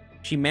offline.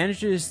 She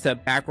manages to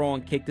backroll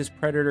and kick this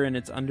predator in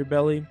its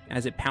underbelly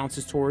as it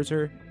pounces towards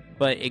her,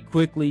 but it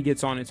quickly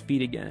gets on its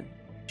feet again.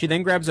 She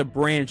then grabs a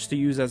branch to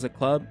use as a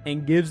club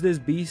and gives this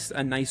beast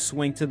a nice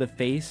swing to the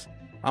face.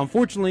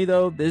 Unfortunately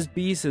though, this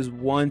beast is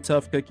one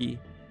tough cookie.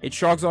 It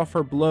shrugs off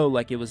her blow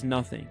like it was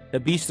nothing. The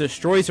beast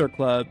destroys her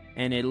club,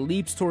 and it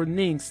leaps toward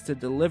Nynx to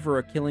deliver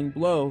a killing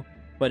blow,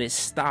 but is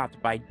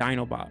stopped by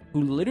Dinobot,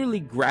 who literally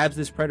grabs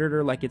this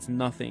predator like it's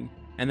nothing,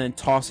 and then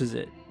tosses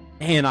it.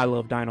 And I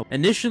love Dinobot.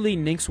 Initially,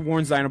 Nynx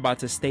warns Dinobot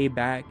to stay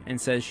back and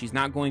says she's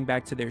not going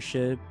back to their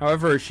ship.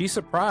 However, she's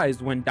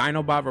surprised when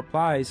Dinobot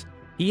replies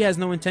he has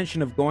no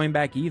intention of going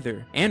back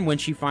either, and when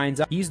she finds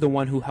out he's the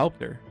one who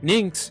helped her.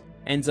 Nynx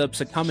ends up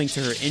succumbing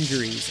to her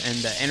injuries and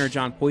the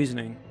energon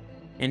poisoning.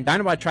 And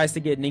Dinobot tries to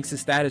get Nynx's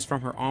status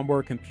from her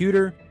onboard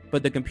computer,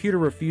 but the computer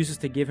refuses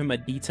to give him a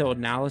detailed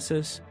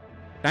analysis.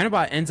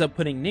 Dinobot ends up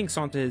putting Nynx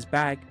onto his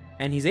back,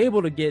 and he's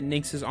able to get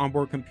Nynx's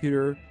onboard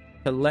computer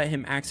to let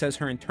him access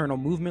her internal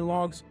movement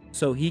logs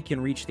so he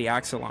can reach the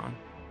Axalon.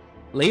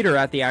 Later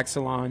at the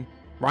Axalon,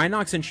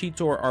 Rhinox and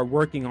Cheetor are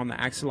working on the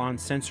Axalon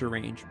sensor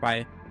range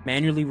by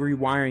manually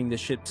rewiring the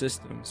ship's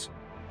systems.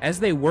 As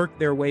they work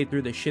their way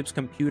through the ship's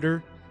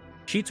computer,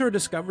 Cheetor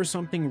discovers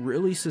something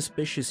really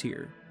suspicious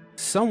here.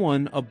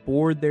 Someone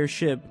aboard their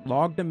ship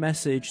logged a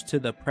message to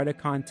the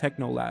Predacon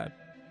Technolab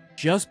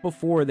just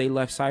before they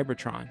left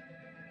Cybertron.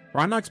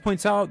 Rhinox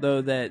points out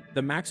though that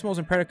the Maximals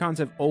and Predacons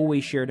have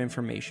always shared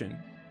information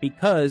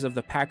because of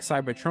the Pax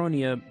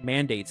Cybertronia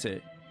mandates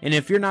it. And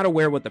if you're not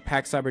aware what the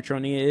Pax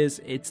Cybertronia is,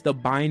 it's the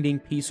binding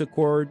peace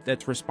accord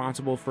that's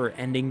responsible for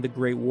ending the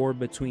Great War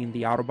between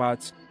the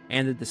Autobots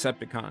and the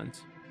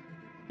Decepticons.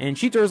 And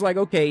Cheetor's like,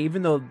 okay,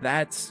 even though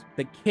that's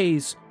the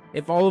case,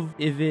 if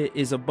it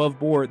is above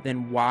board,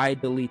 then why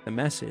delete the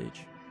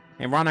message?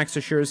 And Rhinox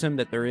assures him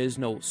that there is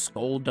no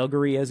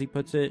skullduggery, as he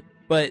puts it.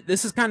 But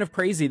this is kind of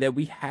crazy that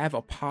we have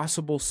a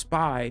possible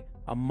spy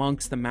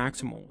amongst the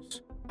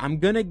Maximals. I'm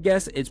gonna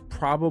guess it's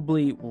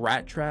probably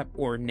Rattrap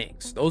or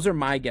Nynx. Those are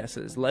my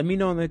guesses. Let me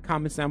know in the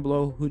comments down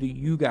below, who do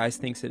you guys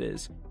think it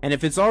is? And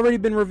if it's already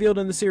been revealed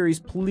in the series,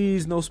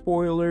 please no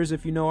spoilers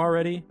if you know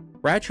already.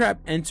 Rattrap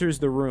enters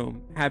the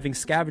room, having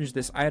scavenged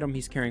this item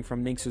he's carrying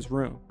from Nynx's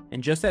room.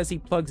 And just as he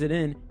plugs it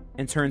in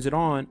and turns it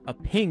on, a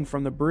ping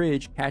from the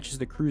bridge catches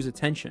the crew's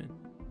attention.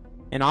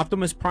 And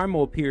Optimus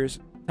Primal appears,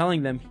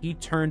 telling them he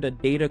turned a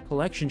data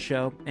collection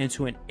shell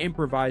into an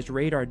improvised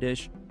radar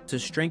dish to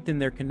strengthen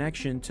their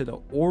connection to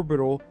the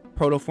orbital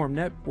protoform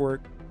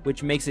network,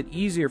 which makes it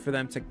easier for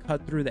them to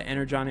cut through the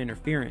energon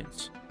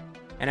interference.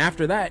 And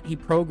after that, he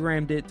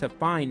programmed it to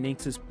find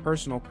Nynx's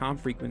personal comm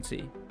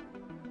frequency.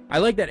 I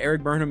like that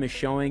Erik Burnham is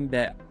showing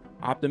that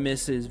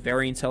Optimus is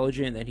very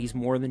intelligent, that he's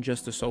more than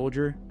just a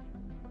soldier.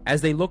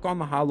 As they look on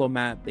the holo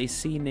map, they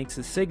see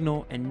Nynx's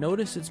signal and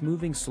notice it's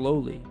moving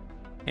slowly.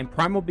 And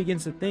Primal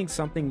begins to think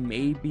something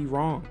may be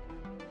wrong,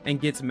 and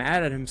gets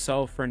mad at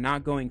himself for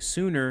not going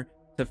sooner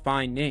to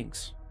find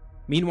Nynx.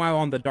 Meanwhile,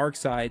 on the dark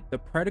side, the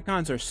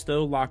Predacons are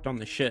still locked on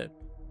the ship,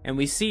 and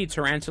we see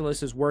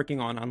Tarantulas is working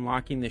on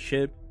unlocking the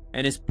ship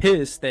and is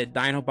pissed that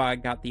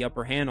Dinobot got the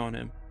upper hand on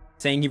him,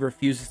 saying he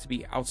refuses to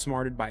be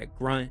outsmarted by a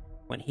grunt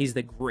when he's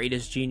the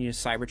greatest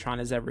genius Cybertron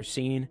has ever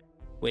seen,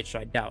 which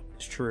I doubt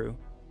is true.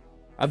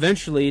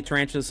 Eventually,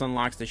 Tarantulas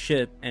unlocks the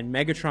ship, and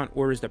Megatron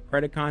orders the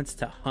Predacons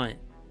to hunt.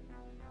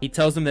 He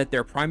tells them that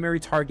their primary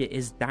target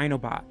is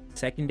Dinobot,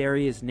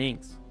 secondary is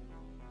Nynx.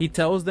 He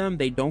tells them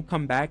they don't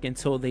come back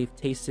until they've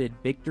tasted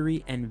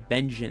victory and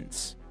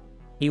vengeance.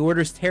 He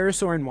orders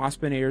Pterosaur and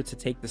Waspinator to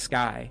take the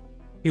sky.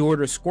 He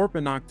orders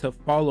Scorponok to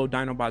follow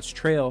Dinobot's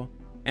trail,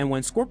 and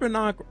when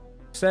Scorponok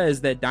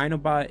says that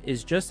Dinobot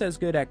is just as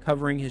good at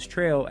covering his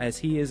trail as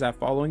he is at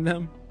following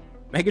them,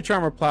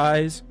 Megatron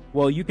replies,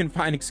 well, you can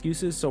find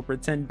excuses, so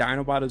pretend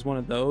Dinobot is one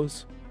of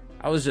those.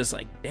 I was just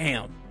like,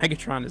 damn,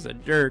 Megatron is a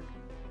jerk.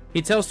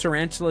 He tells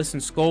Tarantulas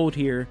and Scold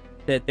here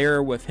that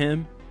they're with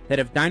him, that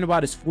if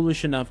Dinobot is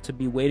foolish enough to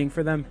be waiting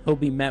for them, he'll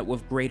be met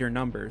with greater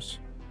numbers.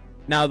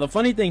 Now, the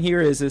funny thing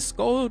here is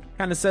Scold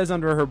kind of says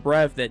under her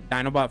breath that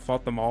Dinobot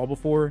fought them all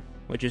before,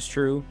 which is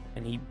true,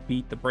 and he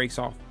beat the brakes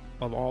off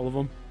of all of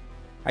them.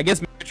 I guess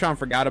Megatron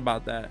forgot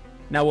about that.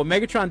 Now, what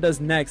Megatron does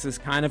next is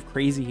kind of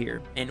crazy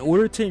here. In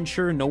order to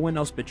ensure no one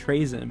else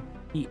betrays him,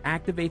 he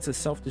activates a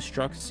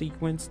self-destruct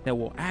sequence that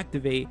will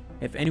activate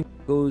if anyone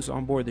goes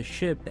on board the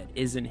ship that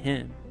isn't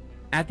him.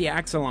 At the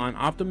Axelon,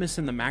 Optimus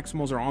and the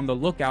Maximals are on the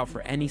lookout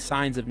for any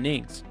signs of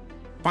Nynx.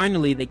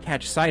 Finally, they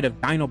catch sight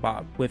of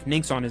Dinobot with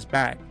Nynx on his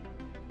back.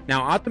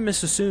 Now,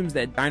 Optimus assumes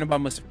that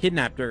Dinobot must have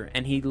kidnapped her,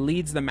 and he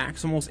leads the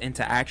Maximals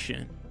into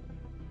action.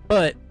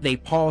 But they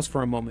pause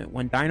for a moment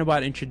when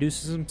Dinobot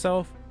introduces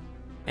himself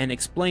and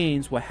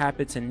explains what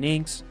happened to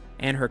Nynx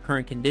and her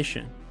current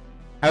condition.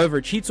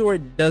 However,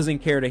 Cheetor doesn't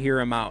care to hear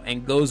him out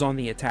and goes on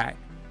the attack.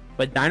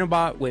 But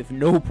Dinobot, with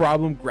no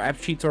problem,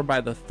 grabs Cheetor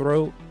by the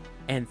throat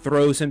and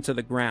throws him to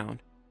the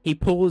ground. He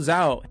pulls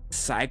out his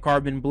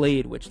Psy-Carbon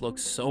blade, which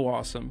looks so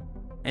awesome,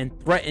 and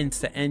threatens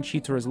to end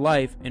Cheetor's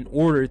life in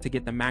order to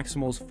get the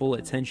Maximals' full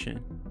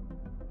attention.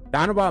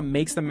 Dinobot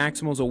makes the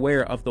Maximals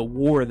aware of the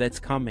war that's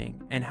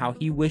coming and how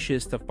he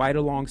wishes to fight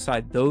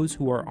alongside those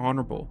who are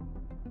honorable.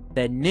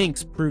 That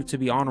Nynx proved to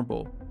be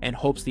honorable and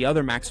hopes the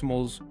other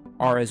Maximals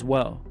are as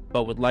well,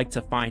 but would like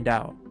to find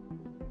out.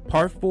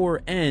 Part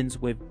 4 ends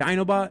with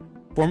Dinobot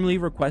formally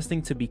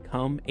requesting to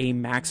become a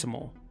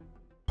Maximal.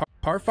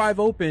 Part 5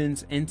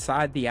 opens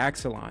inside the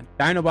Axelon.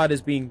 Dinobot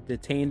is being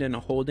detained in a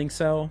holding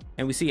cell,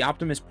 and we see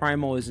Optimus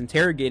Primal is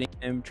interrogating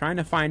him, trying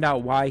to find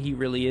out why he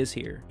really is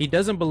here. He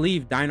doesn't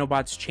believe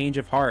Dinobot's change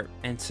of heart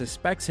and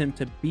suspects him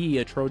to be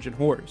a Trojan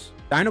horse.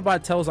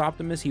 Dinobot tells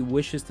Optimus he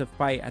wishes to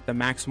fight at the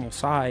Maximal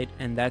side,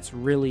 and that's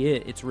really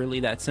it. It's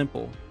really that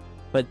simple.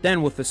 But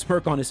then, with a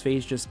smirk on his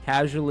face, just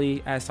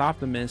casually asks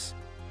Optimus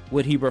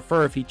would he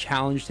prefer if he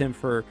challenged him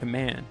for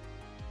command.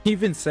 He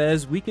even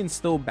says, we can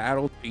still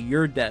battle to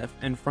your death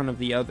in front of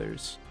the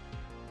others.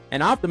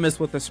 And Optimus,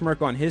 with a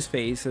smirk on his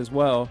face as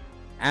well,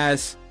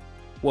 asks,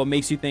 what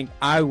makes you think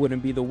I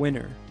wouldn't be the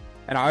winner?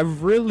 And I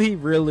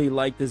really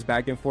like this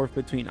back and forth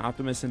between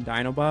Optimus and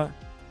Dinobot.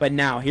 But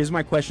now, here's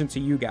my question to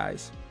you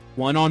guys.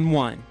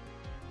 One-on-one,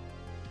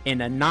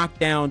 in a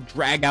knockdown,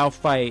 drag-out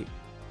fight,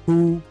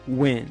 who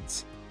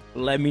wins?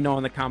 Let me know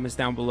in the comments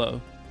down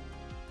below.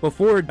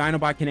 Before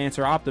Dinobot can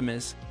answer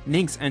Optimus,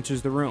 Nynx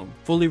enters the room,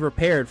 fully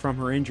repaired from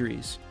her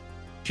injuries.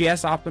 She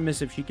asks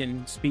Optimus if she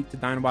can speak to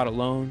Dinobot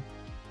alone,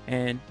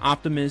 and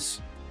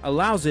Optimus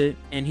allows it,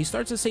 and he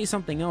starts to say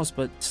something else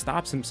but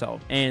stops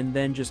himself and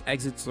then just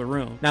exits the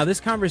room. Now, this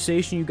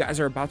conversation you guys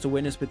are about to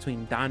witness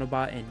between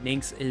Dinobot and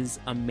Nynx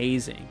is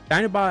amazing.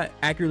 Dinobot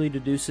accurately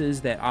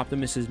deduces that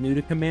Optimus is new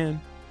to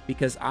command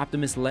because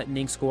Optimus let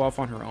Nynx go off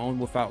on her own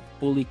without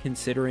fully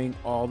considering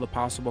all the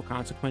possible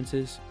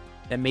consequences,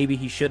 that maybe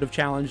he should have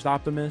challenged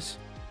Optimus.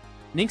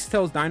 Nynx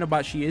tells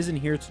Dinobot she isn't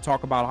here to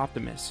talk about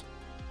Optimus.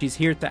 She's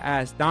here to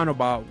ask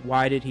Dinobot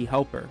why did he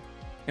help her.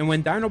 And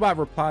when Dinobot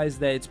replies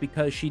that it's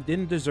because she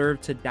didn't deserve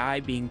to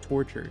die being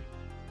tortured,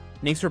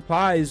 Nynx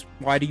replies,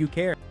 why do you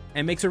care?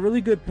 And makes a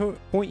really good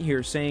point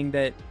here, saying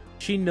that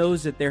she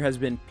knows that there has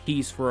been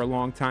peace for a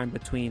long time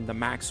between the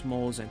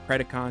Maximals and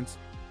Predacons,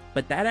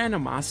 but that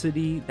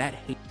animosity, that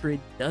hatred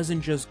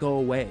doesn't just go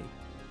away.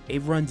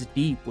 It runs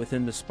deep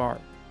within the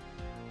spark.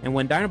 And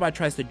when Dinobot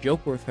tries to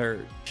joke with her,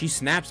 she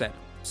snaps at him,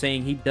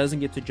 saying he doesn't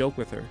get to joke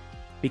with her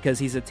because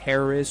he's a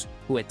terrorist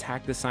who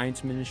attacked the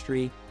science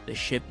ministry, the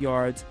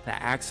shipyards, the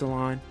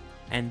Axelon,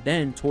 and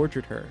then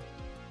tortured her.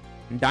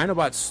 And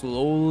Dinobot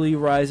slowly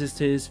rises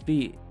to his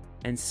feet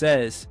and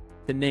says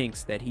to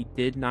Nynx that he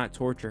did not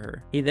torture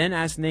her. He then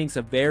asks Nynx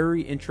a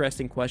very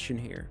interesting question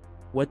here.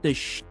 What does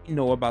she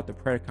know about the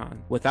Predacon?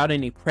 Without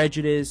any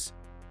prejudice,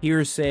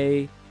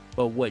 hearsay,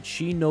 but what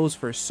she knows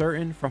for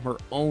certain from her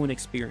own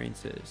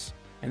experiences.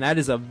 And that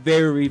is a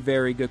very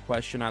good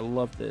question. I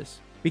love this.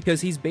 Because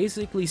he's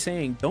basically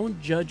saying, don't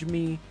judge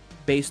me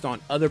based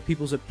on other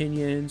people's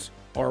opinions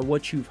or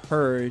what you've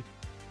heard.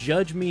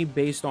 Judge me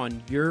based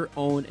on your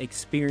own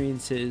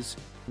experiences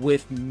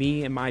with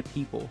me and my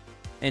people.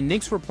 And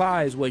Nynx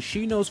replies, what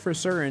she knows for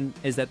certain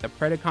is that the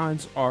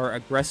Predacons are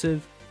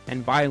aggressive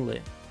and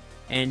violent.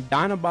 And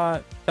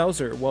Dinobot tells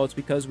her, well, it's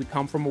because we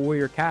come from a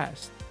warrior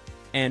caste.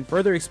 And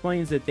further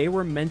explains that they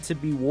were meant to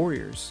be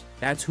warriors.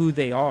 That's who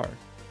they are.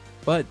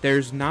 But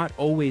there's not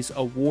always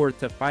a war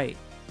to fight.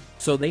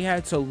 So they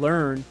had to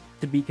learn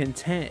to be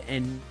content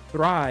and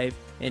thrive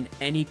in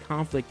any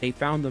conflict they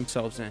found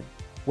themselves in,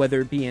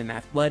 whether it be in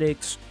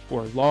athletics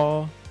or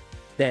law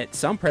that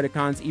some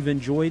Predacons even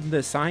joined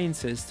the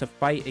sciences to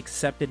fight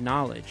accepted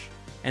knowledge,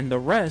 and the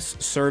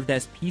rest served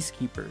as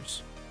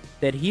peacekeepers.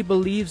 That he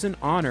believes in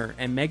honor,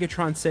 and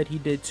Megatron said he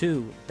did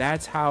too.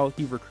 That's how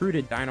he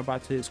recruited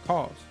Dinobot to his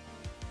cause.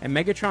 And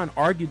Megatron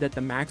argued that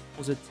the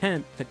Maximals'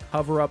 attempt to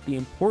cover up the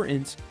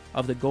importance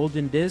of the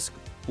Golden Disc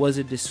was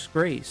a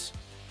disgrace.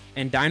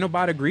 And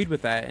Dinobot agreed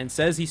with that and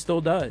says he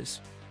still does.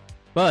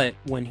 But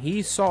when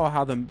he saw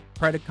how the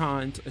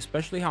Predacons,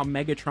 especially how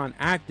Megatron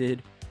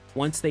acted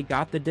once they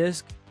got the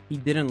disc, he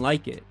didn't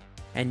like it.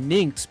 And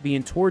Nynx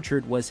being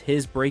tortured was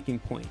his breaking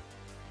point.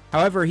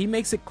 However, he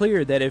makes it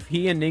clear that if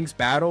he and Nynx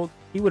battled,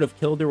 he would have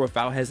killed her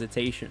without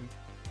hesitation.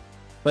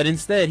 But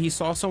instead, he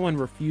saw someone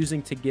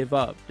refusing to give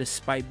up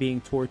despite being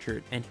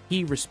tortured, and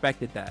he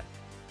respected that,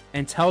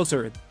 and tells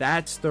her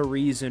that's the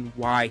reason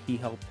why he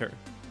helped her.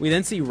 We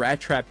then see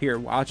Rattrap here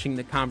watching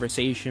the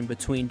conversation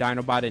between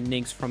Dinobot and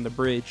Nynx from the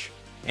bridge,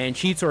 and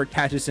Cheetor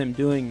catches him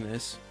doing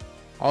this.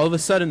 All of a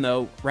sudden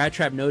though,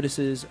 Rattrap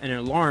notices an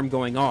alarm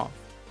going off.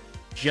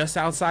 Just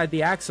outside the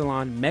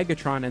Axalon,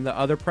 Megatron and the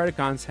other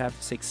Predacons have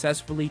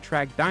successfully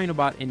tracked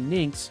Dinobot and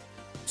Nynx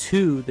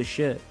to the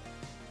ship.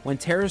 When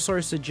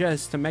Pterosaur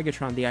suggests to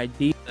Megatron the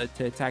idea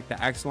to attack the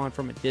Axalon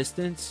from a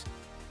distance,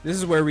 this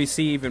is where we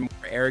see even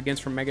more arrogance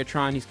from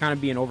Megatron. He's kind of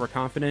being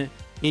overconfident.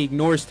 He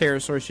ignores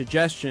Pterosaur's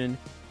suggestion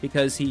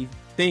because he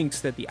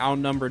thinks that the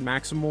outnumbered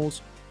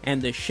Maximals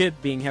and the ship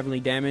being heavily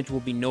damaged will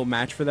be no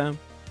match for them.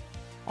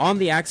 On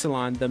the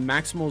Axalon, the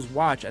Maximals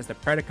watch as the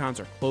Predacons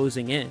are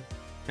closing in,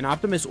 and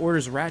Optimus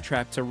orders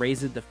Rattrap to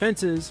raise the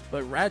defenses,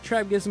 but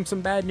Rattrap gives him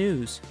some bad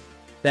news.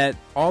 That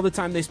all the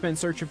time they spent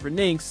searching for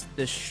Nynx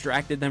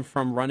distracted them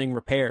from running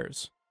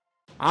repairs.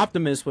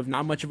 Optimus, with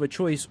not much of a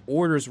choice,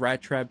 orders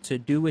Rattrap to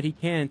do what he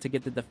can to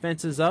get the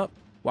defenses up,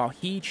 while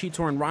he,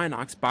 Cheetor, and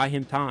Rhinox buy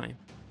him time.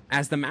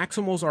 As the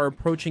Maximals are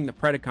approaching the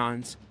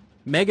Predacons,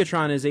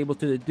 Megatron is able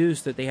to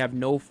deduce that they have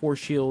no force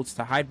shields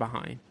to hide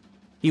behind.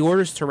 He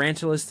orders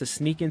Tarantulas to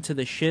sneak into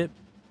the ship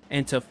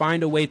and to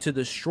find a way to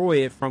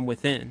destroy it from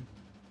within.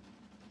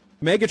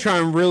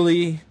 Megatron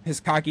really, his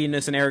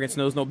cockiness and arrogance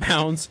knows no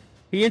bounds.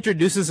 He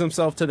introduces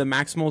himself to the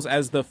Maximals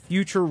as the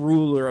future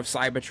ruler of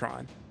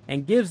Cybertron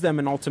and gives them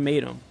an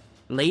ultimatum: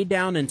 lay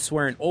down and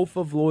swear an oath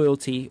of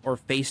loyalty or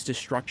face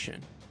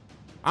destruction.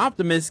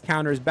 Optimus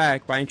counters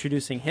back by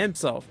introducing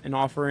himself and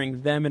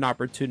offering them an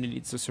opportunity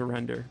to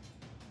surrender.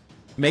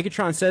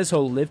 Megatron says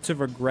he'll live to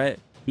regret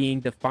being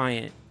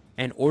defiant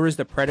and orders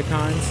the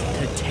Predacons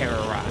to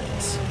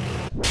terrorize.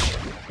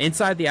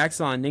 Inside the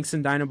Axalon, Nynx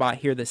and Dinobot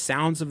hear the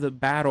sounds of the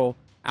battle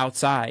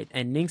outside,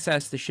 and Nynx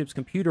asks the ship's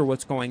computer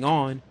what's going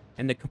on,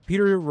 and the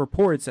computer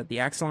reports that the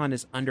Axalon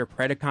is under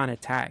Predacon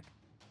attack.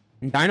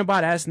 And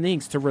Dinobot asks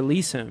Nynx to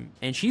release him,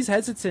 and she's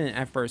hesitant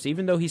at first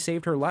even though he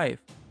saved her life.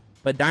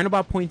 But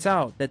Dinobot points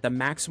out that the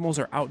Maximals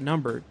are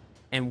outnumbered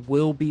and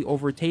will be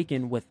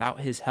overtaken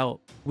without his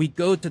help. We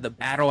go to the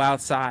battle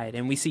outside,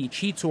 and we see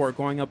Cheetor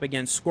going up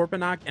against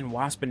Scorponok and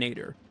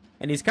Waspinator.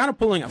 And he's kind of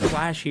pulling a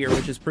Flash here,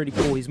 which is pretty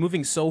cool. He's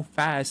moving so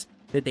fast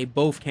that they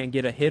both can't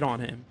get a hit on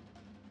him.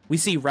 We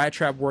see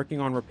Rattrap working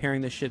on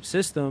repairing the ship's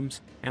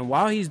systems, and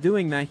while he's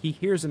doing that, he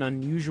hears an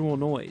unusual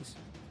noise.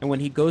 And when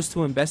he goes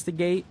to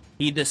investigate,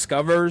 he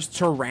discovers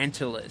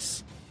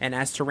Tarantulas. And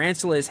as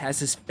Tarantulas has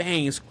his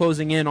fangs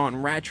closing in on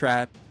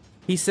Rattrap,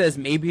 he says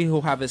maybe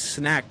he'll have a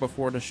snack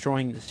before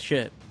destroying the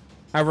ship.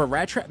 However,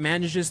 Rattrap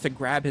manages to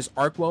grab his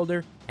arc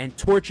welder and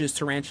torches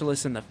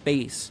Tarantulas in the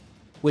face,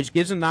 which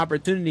gives him the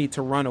opportunity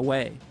to run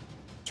away.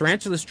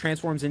 Tarantulas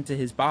transforms into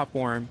his bot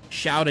form,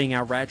 shouting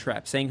at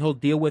Rattrap, saying he'll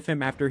deal with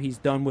him after he's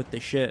done with the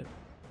ship.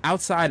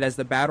 Outside, as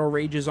the battle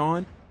rages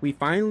on, we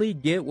finally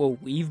get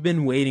what we've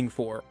been waiting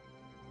for: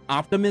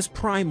 Optimus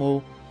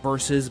Primal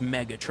versus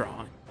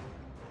Megatron.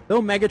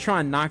 Though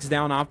Megatron knocks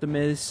down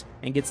Optimus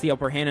and gets the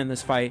upper hand in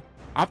this fight,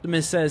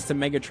 Optimus says to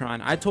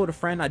Megatron, "I told a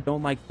friend I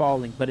don't like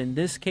falling, but in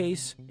this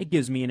case, it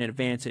gives me an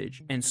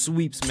advantage," and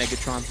sweeps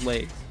Megatron's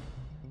legs.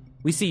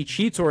 We see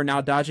Cheetor now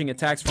dodging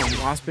attacks from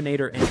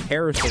Waspinator and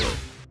Pterosaur.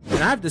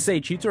 And I have to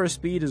say, Cheetor's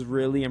speed is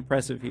really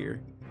impressive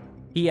here.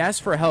 He asks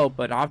for help,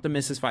 but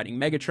Optimus is fighting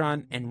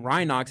Megatron, and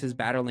Rhinox is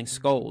battling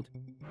Scold.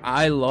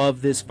 I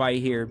love this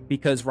fight here,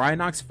 because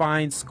Rhinox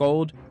finds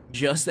Scold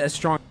just as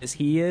strong as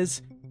he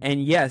is,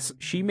 and yes,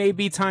 she may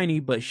be tiny,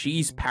 but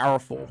she's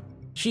powerful.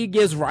 She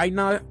gives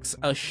Rhinox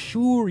a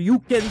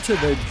Shoryuken to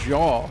the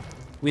jaw.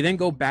 We then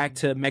go back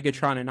to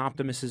Megatron and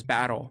Optimus's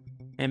battle,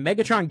 and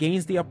Megatron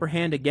gains the upper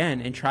hand again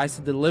and tries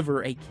to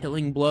deliver a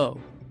killing blow.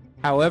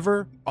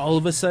 However, all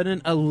of a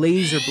sudden, a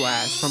laser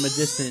blast from a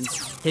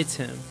distance hits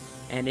him,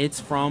 and it's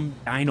from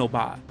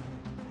Dinobot.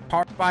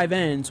 Part 5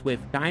 ends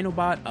with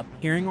Dinobot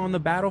appearing on the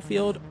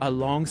battlefield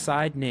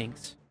alongside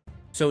Nynx.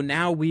 So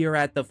now we are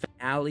at the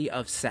finale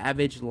of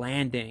Savage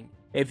Landing.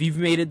 If you've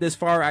made it this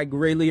far, I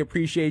greatly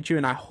appreciate you,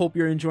 and I hope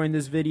you're enjoying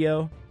this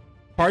video.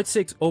 Part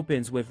 6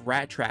 opens with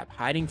Rattrap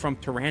hiding from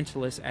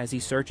Tarantulas as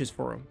he searches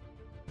for him.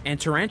 And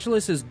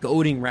Tarantulas is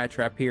goading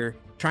Rattrap here,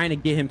 trying to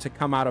get him to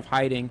come out of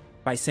hiding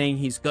by saying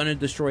he's gonna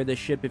destroy the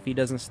ship if he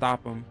doesn't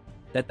stop him,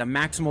 that the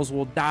Maximals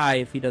will die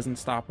if he doesn't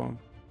stop him.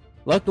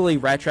 Luckily,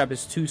 Rattrap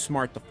is too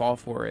smart to fall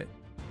for it.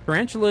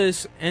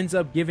 Tarantulas ends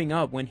up giving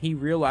up when he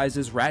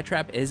realizes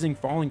Rattrap isn't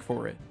falling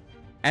for it.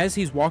 As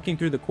he's walking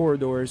through the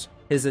corridors,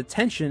 his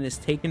attention is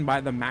taken by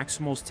the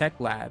Maximals tech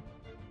lab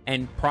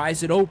and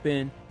pries it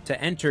open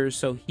to enter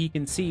so he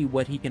can see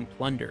what he can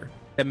plunder.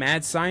 The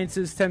mad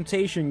scientist's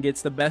temptation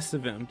gets the best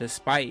of him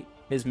despite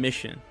his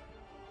mission.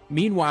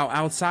 Meanwhile,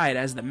 outside,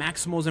 as the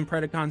Maximals and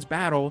Predacons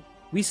battle,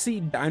 we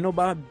see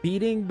Dinobot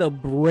beating the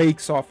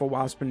brakes off of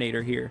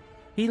Waspinator here.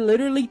 He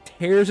literally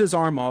tears his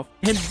arm off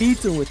and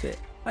beats him with it.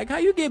 Like, how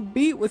you get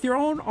beat with your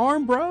own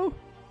arm, bro?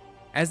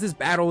 As this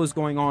battle is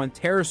going on,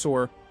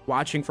 Pterosaur,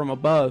 watching from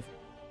above,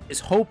 is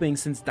hoping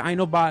since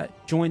Dinobot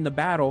joined the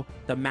battle,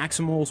 the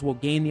Maximals will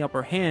gain the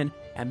upper hand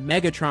and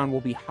Megatron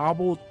will be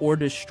hobbled or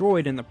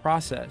destroyed in the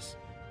process,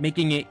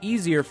 making it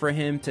easier for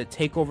him to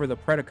take over the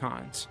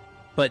Predacons.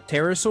 But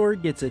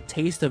Pterosaur gets a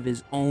taste of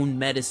his own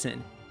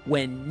medicine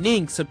when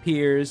Nynx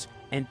appears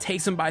and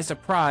takes him by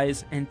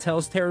surprise and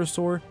tells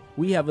Pterosaur,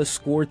 "We have a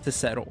score to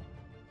settle,"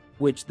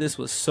 which this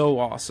was so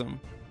awesome.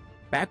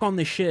 Back on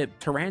the ship,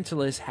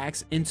 Tarantulas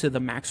hacks into the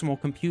Maximal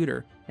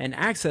computer and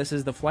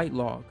accesses the flight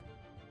log,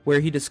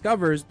 where he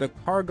discovers the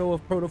cargo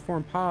of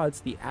protoform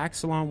pods the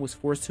Axalon was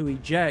forced to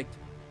eject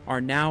are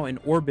now in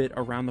orbit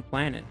around the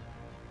planet.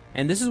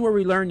 And this is where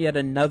we learn yet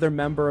another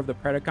member of the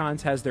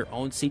Predacons has their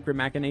own secret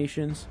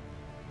machinations.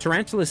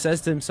 Tarantula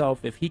says to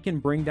himself if he can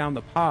bring down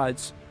the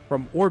pods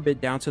from orbit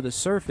down to the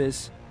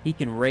surface, he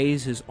can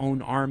raise his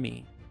own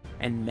army,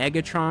 and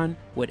Megatron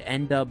would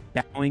end up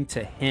bowing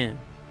to him.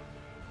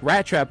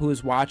 Rattrap, who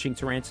is watching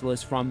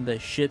Tarantulas from the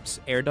ship's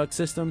air duct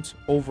systems,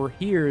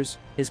 overhears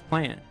his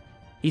plan.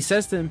 He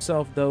says to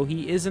himself, though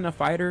he isn't a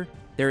fighter,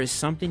 there is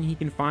something he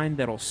can find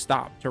that'll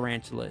stop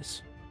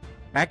Tarantulas.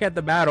 Back at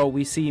the battle,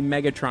 we see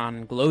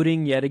Megatron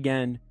gloating yet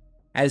again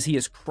as he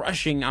is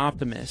crushing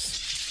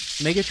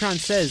Optimus. Megatron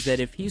says that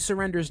if he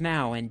surrenders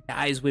now and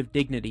dies with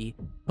dignity,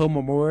 he'll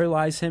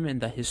memorialize him in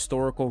the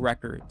historical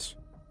records.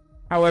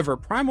 However,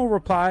 Primal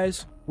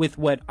replies with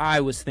what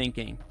I was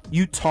thinking: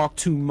 "You talk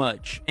too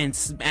much," and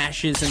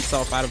smashes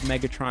himself out of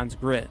Megatron's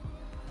grip.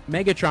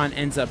 Megatron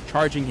ends up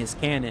charging his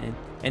cannon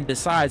and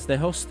decides that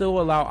he'll still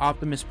allow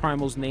Optimus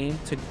Primal's name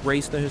to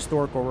grace the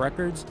historical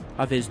records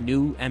of his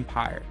new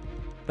empire.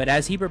 But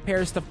as he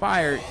prepares to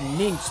fire,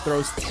 Nynx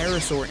throws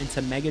Pterosaur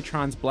into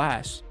Megatron's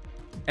blast.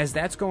 As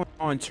that's going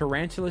on,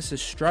 Tarantulas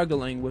is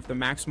struggling with the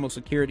Maximal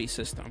security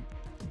system.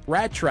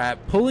 Rattrap,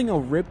 pulling a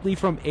Ripley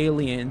from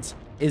Aliens,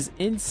 is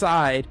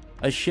inside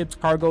a ship's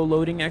cargo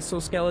loading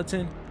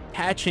exoskeleton,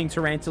 catching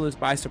Tarantulas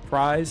by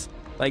surprise.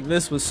 Like,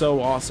 this was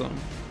so awesome.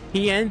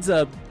 He ends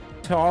up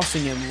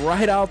tossing him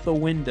right out the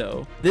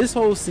window. This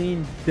whole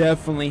scene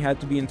definitely had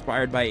to be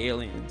inspired by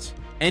Aliens.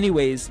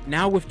 Anyways,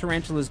 now with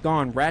Tarantulas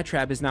gone,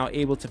 Rattrap is now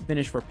able to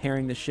finish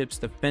repairing the ship's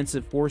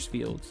defensive force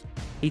fields.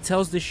 He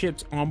tells the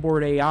ship's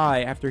onboard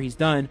AI after he's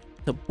done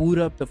to boot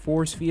up the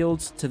force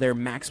fields to their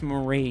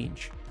maximum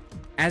range.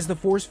 As the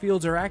force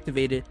fields are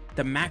activated,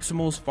 the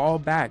Maximals fall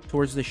back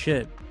towards the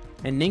ship,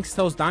 and Nynx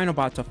tells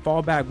Dinobot to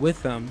fall back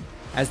with them,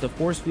 as the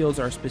force fields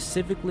are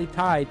specifically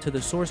tied to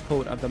the source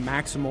code of the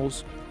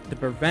Maximals to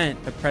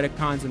prevent the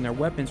Predacons and their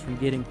weapons from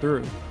getting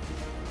through.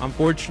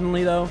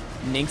 Unfortunately though,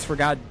 Nynx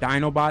forgot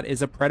Dinobot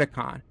is a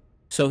Predacon,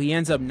 so he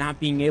ends up not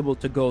being able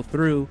to go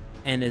through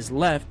and is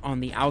left on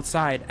the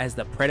outside as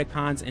the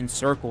Predacons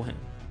encircle him.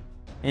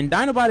 And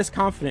Dinobot is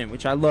confident,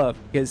 which I love,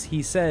 because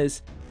he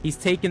says he's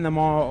taken them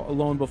all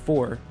alone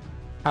before.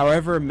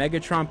 However,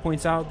 Megatron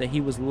points out that he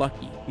was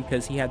lucky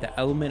because he had the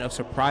element of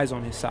surprise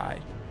on his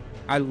side.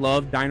 I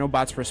love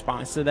Dinobot's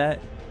response to that.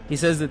 He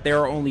says that there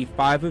are only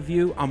 5 of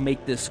you, I'll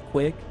make this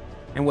quick.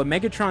 And when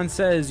Megatron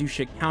says you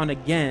should count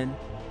again,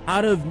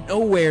 out of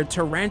nowhere,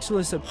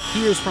 Tarantulas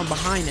appears from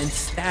behind and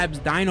stabs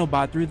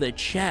Dinobot through the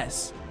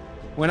chest.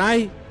 When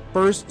I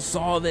first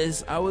saw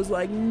this, I was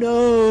like,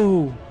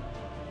 no!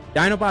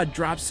 Dinobot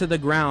drops to the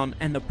ground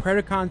and the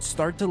Predacons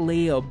start to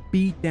lay a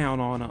beat down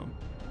on him.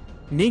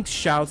 Nynx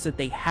shouts that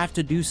they have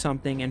to do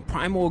something, and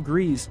Primal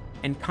agrees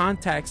and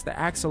contacts the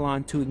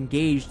Axalon to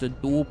engage the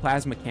dual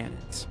plasma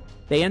cannons.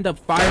 They end up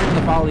firing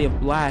a volley of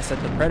blasts at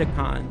the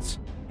Predacons,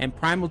 and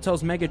Primal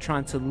tells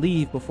Megatron to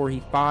leave before he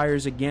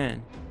fires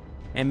again.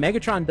 And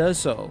Megatron does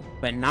so,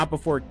 but not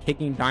before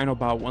kicking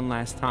Dinobot one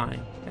last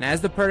time. And as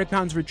the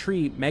Predacons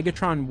retreat,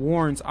 Megatron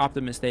warns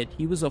Optimus that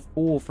he was a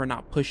fool for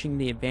not pushing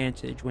the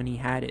advantage when he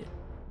had it.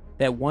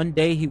 That one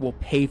day he will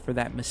pay for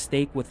that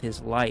mistake with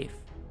his life.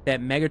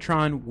 That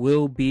Megatron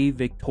will be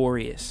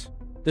victorious.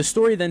 The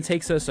story then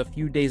takes us a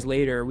few days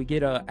later. We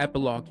get an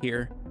epilogue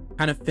here,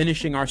 kind of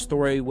finishing our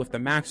story with the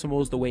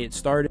Maximals the way it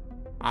started.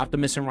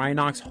 Optimus and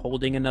Rhinox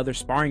holding another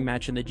sparring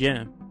match in the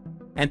gym.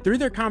 And through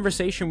their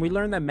conversation, we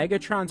learn that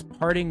Megatron's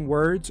parting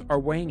words are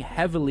weighing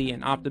heavily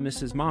in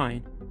Optimus's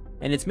mind,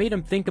 and it's made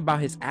him think about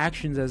his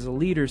actions as a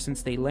leader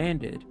since they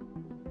landed.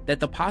 That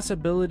the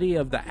possibility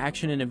of the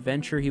action and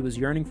adventure he was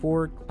yearning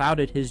for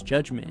clouded his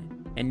judgment,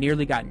 and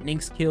nearly got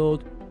Nynx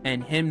killed,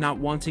 and him not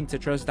wanting to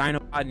trust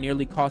Dinobot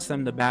nearly cost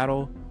them the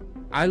battle.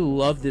 I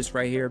love this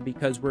right here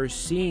because we're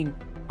seeing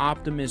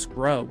Optimus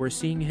grow. We're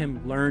seeing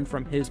him learn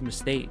from his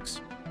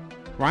mistakes.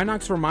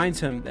 Rhinox reminds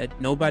him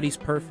that nobody's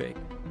perfect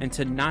and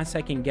to not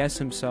second guess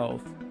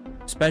himself,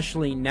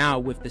 especially now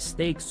with the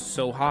stakes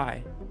so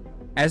high.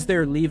 As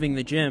they're leaving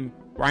the gym,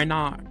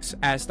 Rhinox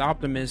asked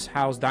Optimus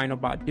how's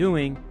Dinobot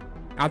doing.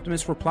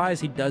 Optimus replies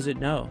he doesn't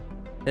know,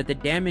 that the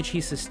damage he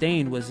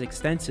sustained was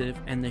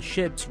extensive and the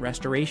ship's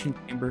restoration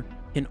chamber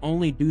can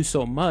only do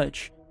so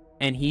much,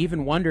 and he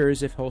even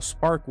wonders if his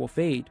spark will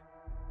fade.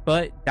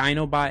 But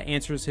Dinobot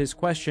answers his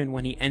question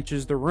when he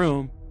enters the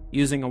room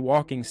using a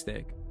walking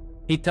stick.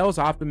 He tells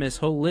Optimus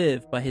he'll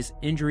live, but his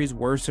injuries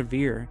were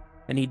severe,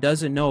 and he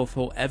doesn't know if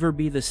he'll ever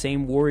be the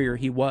same warrior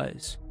he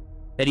was.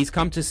 That he's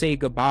come to say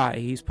goodbye,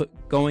 he's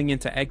going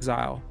into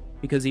exile,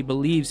 because he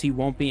believes he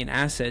won't be an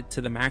asset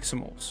to the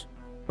Maximals.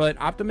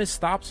 But Optimus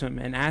stops him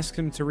and asks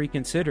him to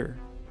reconsider.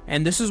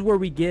 And this is where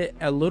we get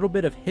a little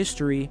bit of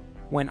history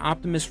when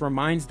Optimus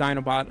reminds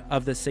Dinobot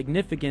of the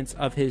significance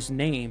of his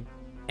name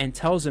and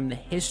tells him the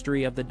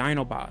history of the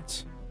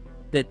Dinobots.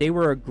 That they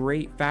were a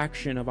great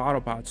faction of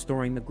Autobots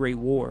during the Great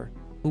War,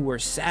 who were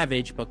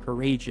savage but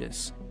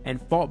courageous,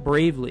 and fought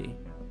bravely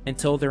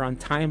until their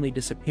untimely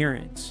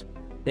disappearance.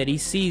 That he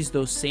sees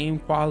those same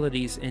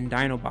qualities in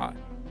Dinobot,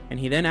 and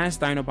he then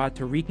asks Dinobot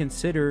to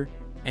reconsider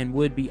and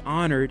would be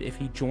honored if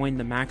he joined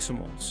the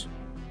Maximals.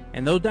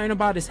 And though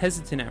Dinobot is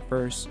hesitant at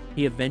first,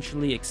 he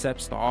eventually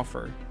accepts the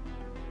offer.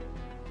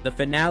 The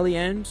finale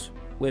ends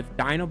with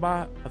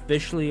Dinobot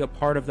officially a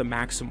part of the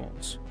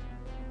Maximals.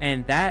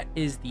 And that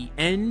is the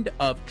end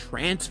of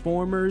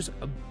Transformers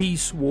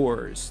Beast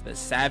Wars, the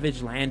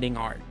Savage Landing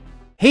arc.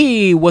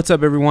 Hey, what's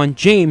up everyone,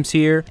 James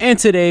here, and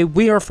today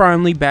we are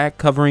finally back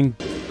covering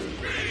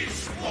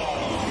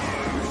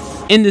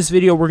In this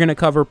video, we're going to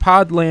cover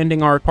Pod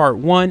Landing Arc Part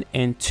 1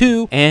 and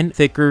 2 and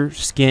Thicker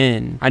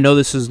Skin. I know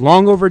this is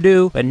long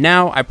overdue, but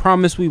now I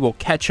promise we will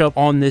catch up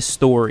on this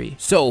story.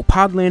 So,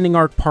 Pod Landing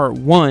Arc Part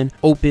 1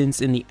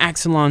 opens in the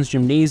Axelon's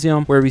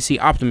Gymnasium, where we see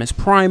Optimus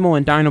Primal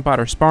and Dinobot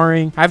are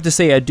sparring. I have to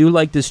say, I do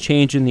like this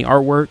change in the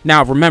artwork.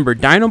 Now, remember,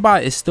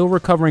 Dinobot is still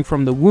recovering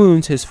from the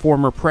wounds his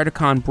former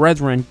Predacon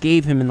brethren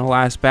gave him in the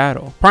last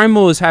battle.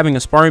 Primal is having a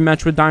sparring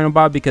match with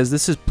Dinobot because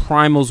this is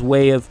Primal's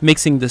way of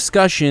mixing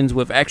discussions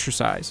with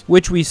exercise,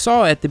 which we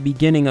saw at the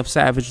beginning of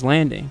Savage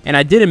Landing. And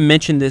I didn't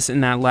mention this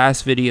in that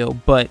last video,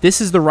 but this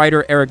is the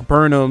writer Erik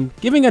Burnham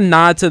giving a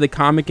nod to the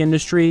comic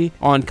industry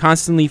on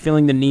constantly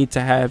feeling the need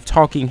to have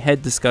talking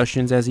head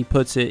discussions, as he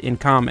puts it in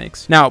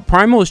comics. Now,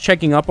 Primal is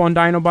checking up on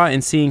Dinobot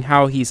and seeing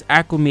how he's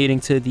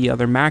acclimating to the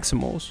other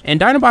Maximals.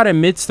 And Dinobot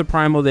admits to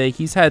Primal that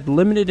he's had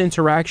limited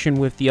interaction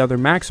with the other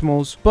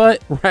Maximals,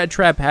 but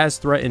Rattrap has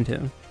threatened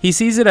him. He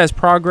sees it as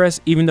progress,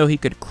 even though he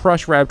could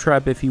crush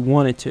Rattrap if he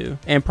wanted to.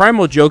 And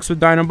Primal jokes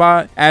with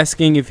Dinobot,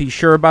 asking if he's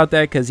sure about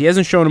that because he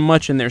hasn't shown him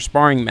much in their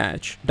sparring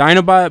match.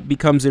 Dinobot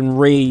becomes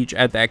enraged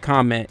at that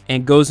comment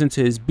and goes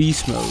into his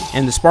beast mode,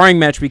 and the sparring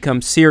match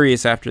becomes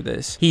serious after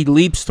this. He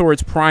leaps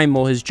towards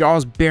Primal, his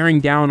jaws bearing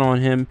down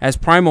on him as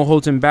Primal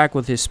holds him back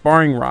with his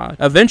sparring rod.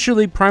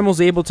 Eventually, Primal's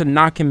able to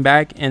knock him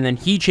back, and then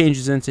he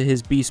changes into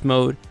his beast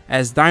mode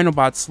as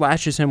Dinobot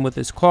slashes him with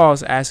his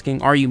claws,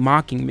 asking, "Are you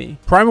mocking me?"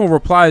 Primal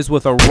replies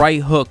with a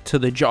right hook to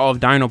the jaw of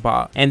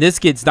Dinobot, and this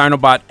gets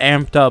Dinobot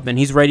amped up and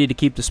he's ready to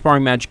keep the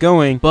sparring match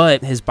going,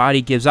 but his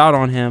body gives out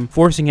on him,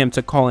 forcing him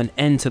to call an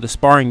end to the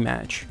sparring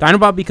match.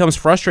 Dinobot becomes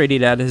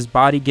frustrated at his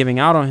body giving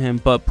out on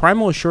him, but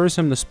Primal assures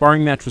him the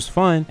sparring match was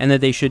fun and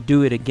that they should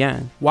do it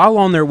again. While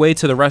on their way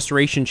to the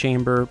restoration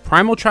chamber,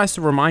 Primal tries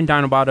to remind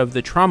Dinobot of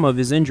the trauma of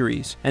his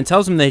injuries and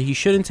tells him that he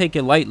shouldn't take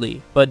it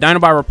lightly, but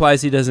Dinobot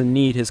replies he doesn't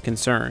need his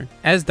concern.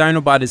 As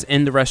Dinobot is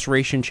in the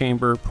restoration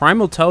chamber,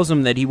 Primal tells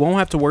him that he won't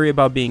have to worry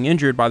about being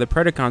injured by the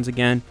Predacons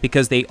again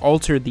because they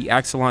altered the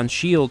Axelon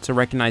shield to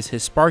recognize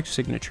his spark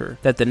signature,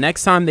 that the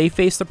next time they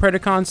face the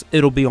Predacons,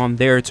 it'll be on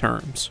their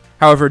terms.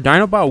 However,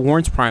 Dinobot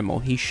warns Primal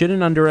he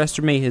shouldn't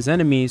underestimate his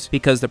enemies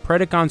because the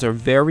Predacons are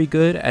very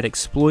good at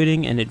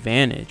exploiting an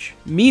advantage.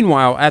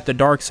 Meanwhile, at the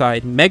dark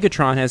side,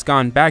 Megatron has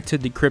gone back to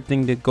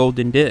decrypting the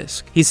golden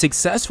disc. He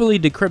successfully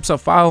decrypts a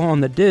file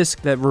on the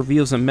disc that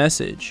reveals a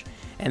message.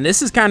 And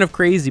this is kind of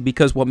crazy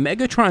because what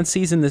Megatron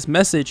sees in this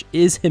message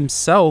is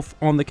himself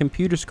on the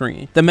computer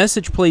screen. The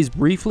message plays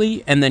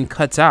briefly and then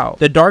cuts out.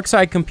 The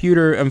Darkseid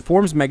computer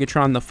informs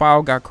Megatron the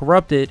file got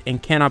corrupted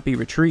and cannot be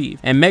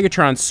retrieved. And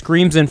Megatron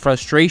screams in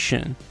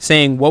frustration,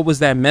 saying, "What was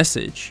that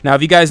message?" Now,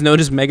 if you guys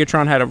noticed,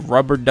 Megatron had a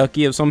rubber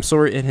ducky of some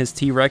sort in his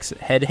T-Rex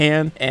head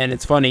hand, and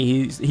it's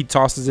funny, he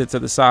tosses it to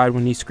the side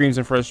when he screams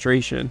in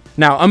frustration.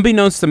 Now,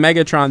 unbeknownst to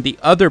Megatron, the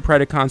other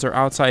Predacons are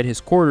outside his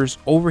quarters,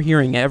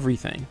 overhearing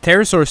everything.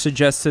 Pterosaur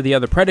suggests to the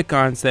other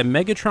Predacons that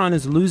Megatron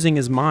is losing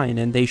his mind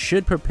and they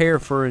should prepare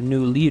for a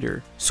new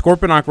leader.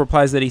 Scorponok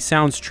replies that he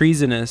sounds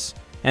treasonous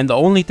and the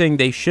only thing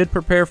they should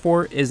prepare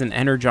for is an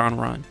Energon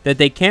run, that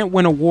they can't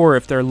win a war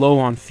if they're low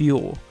on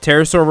fuel.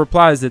 Pterosaur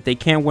replies that they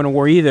can't win a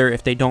war either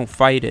if they don't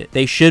fight it.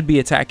 They should be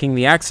attacking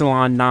the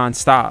Axelon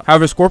non-stop.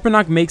 However,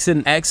 Scorponok makes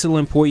an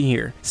excellent point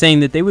here, saying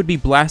that they would be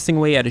blasting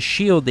away at a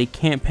shield they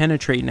can't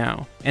penetrate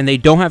now, and they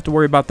don't have to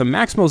worry about the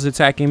Maximals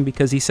attacking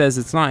because he says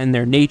it's not in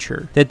their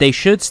nature, that they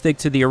should stick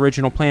to the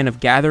original plan of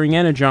gathering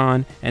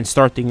Energon and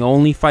start the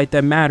only fight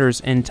that matters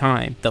in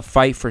time, the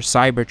fight for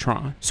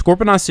Cybertron.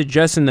 Scorponok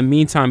suggests in the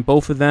meantime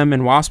both of them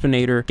and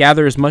Waspinator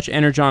gather as much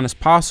Energon as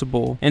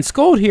possible, and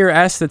Scold here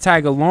asks to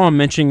tag along,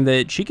 mentioning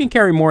that she can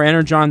carry more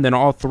Energon than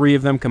all three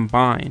of them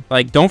combined.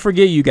 Like, don't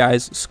forget you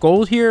guys,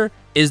 Scold here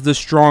is the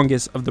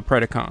strongest of the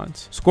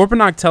Predacons.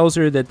 Scorponok tells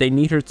her that they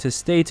need her to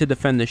stay to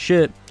defend the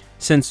ship,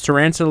 since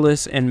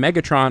Tarantulas and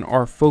Megatron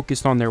are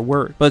focused on their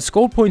work. But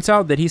Scold points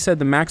out that he said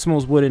the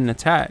Maximals wouldn't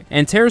attack,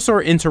 and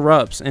Pterosaur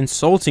interrupts,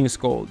 insulting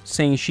Scold,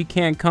 saying she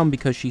can't come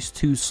because she's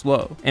too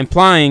slow,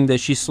 implying that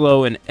she's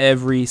slow in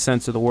every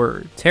sense of the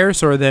word.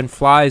 Pterosaur then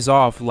flies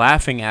off,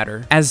 laughing at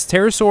her. As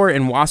Pterosaur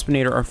and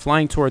Waspinator are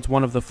flying towards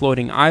one of the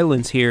floating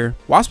islands here,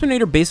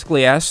 Waspinator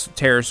basically asks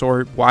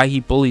Pterosaur why he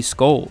bullies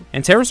Scold,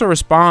 and Pterosaur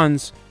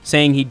responds,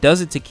 saying he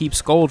does it to keep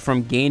Scold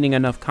from gaining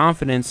enough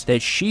confidence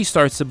that she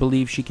starts to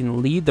believe she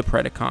can lead the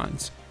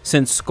Predacons,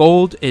 since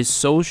Scold is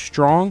so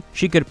strong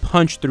she could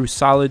punch through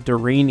solid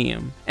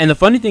duranium. And the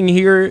funny thing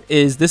here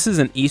is this is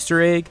an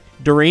Easter egg.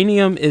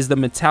 Duranium is the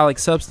metallic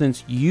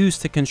substance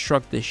used to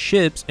construct the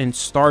ships in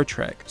Star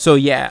Trek. So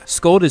yeah,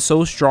 Scold is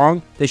so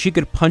strong that she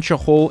could punch a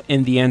hole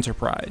in the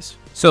Enterprise.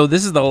 So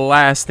this is the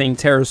last thing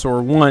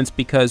Pterosaur wants,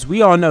 because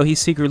we all know he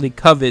secretly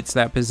covets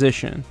that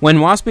position. When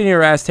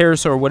Waspinator asks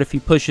Pterosaur what if he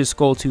pushes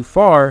Scold too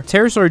far,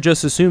 Pterosaur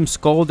just assumes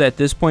Scold at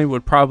this point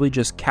would probably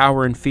just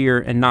cower in fear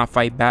and not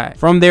fight back.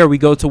 From there we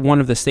go to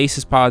one of the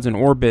stasis pods in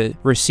orbit,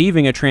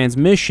 receiving a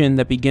transmission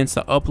that begins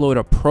to upload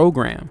a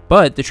program,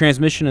 but the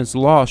transmission is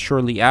lost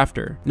shortly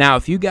after. Now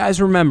if you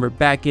guys remember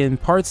back in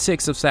part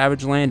 6 of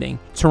Savage Landing,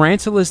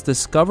 Tarantulas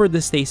discovered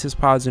the stasis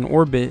pods in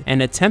orbit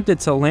and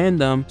attempted to land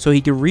them so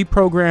he could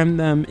reprogram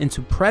them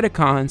into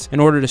Predacons in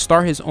order to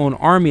start his own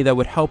army that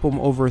would help him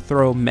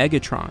overthrow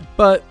Megatron.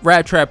 But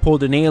Rattrap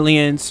pulled in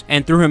aliens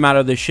and threw him out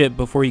of the ship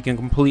before he can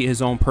complete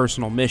his own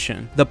personal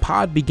mission. The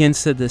pod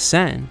begins to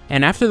descend,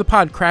 and after the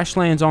pod crash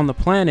lands on the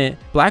planet,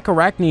 Black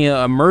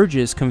Arachnia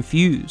emerges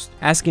confused,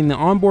 asking the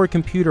onboard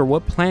computer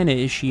what planet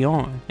is she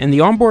on. And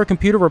the onboard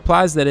computer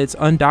replies that it's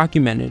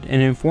undocumented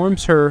and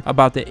informs her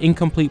about the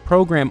incomplete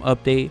program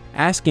update,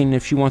 asking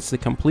if she wants to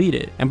complete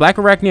it. And Black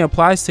Arachnia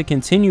applies to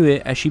continue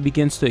it as she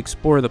begins to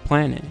explore the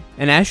planet.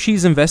 And as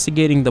she's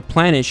investigating the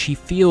planet, she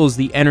feels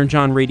the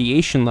energon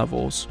radiation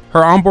levels.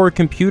 Her onboard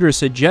computer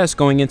suggests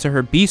going into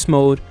her beast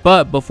mode,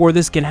 but before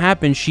this can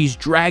happen, she's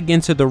dragged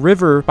into the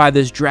river by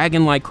this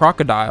dragon-like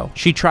crocodile.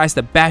 She tries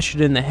to bash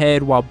it in the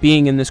head while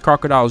being in this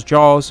crocodile's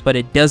jaws, but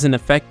it doesn't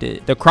affect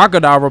it. The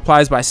crocodile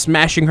replies by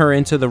smashing her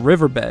into the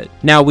riverbed.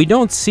 Now we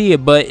don't see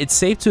it, but it's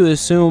safe to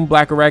assume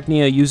Black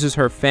Arachnia uses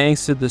her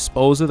fangs to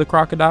dispose of the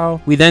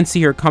crocodile. We then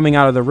see her coming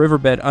out of the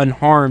riverbed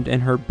unharmed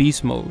in her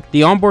beast mode.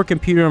 The onboard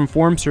computer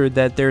informs her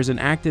that there's an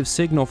active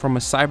signal from a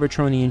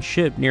Cybertronian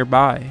ship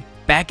nearby.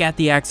 Back at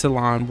the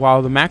Axelon,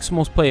 while the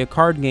Maximals play a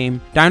card game,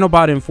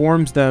 Dinobot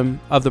informs them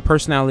of the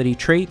personality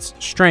traits,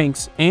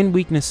 strengths, and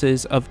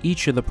weaknesses of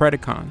each of the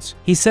Predacons.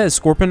 He says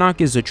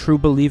Scorponok is a true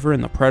believer in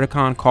the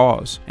Predacon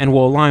cause, and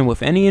will align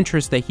with any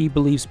interest that he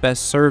believes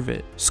best serve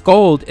it.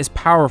 Scold is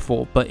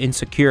powerful but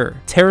insecure.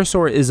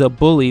 Pterosaur is a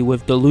bully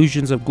with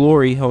delusions of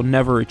glory he'll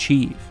never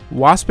achieve.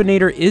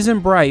 Waspinator isn't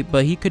bright,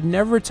 but he could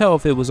never tell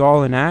if it was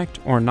all an act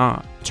or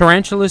not.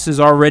 Tarantulas is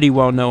already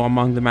well known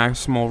among the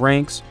Maximal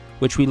ranks,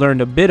 which we learned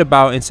a bit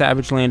about in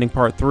Savage Landing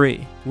Part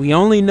 3. We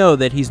only know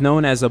that he's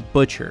known as a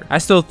butcher. I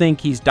still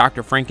think he's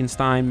Dr.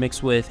 Frankenstein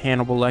mixed with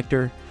Hannibal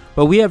Lecter,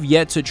 but we have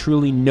yet to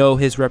truly know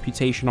his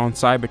reputation on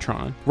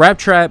Cybertron.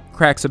 Rattrap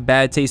cracks a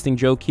bad tasting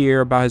joke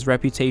here about his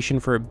reputation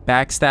for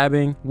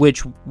backstabbing,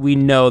 which we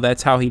know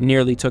that's how he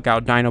nearly took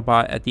out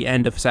Dinobot at the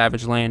end of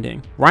Savage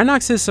Landing.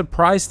 Rhinox is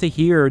surprised to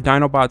hear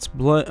Dinobot's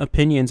blunt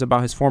opinions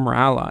about his former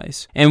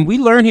allies. And we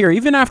learn here,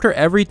 even after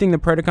everything the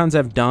Predacons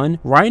have done,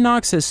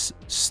 Rhinox is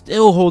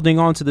still holding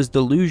on to this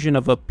delusion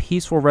of a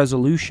peaceful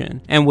resolution,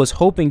 and was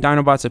hoping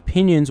Dinobot's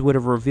opinions would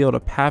have revealed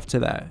a path to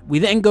that. We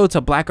then go to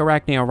Black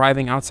Arachnia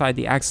arriving outside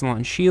the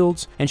Axelon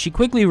shields, and she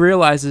quickly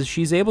realizes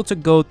she's able to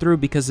go through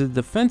because the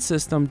defense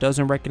system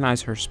doesn't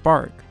recognize her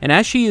spark. And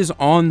as she is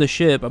on the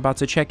ship about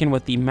to check in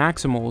with the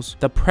Maximals,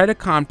 the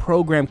Predacon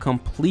program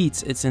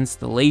completes its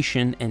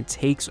installation and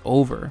takes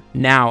over.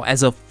 Now,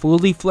 as a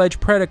fully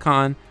fledged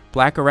Predacon,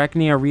 Black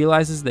Arachnia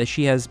realizes that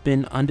she has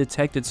been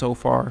undetected so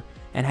far,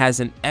 and has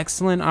an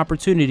excellent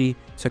opportunity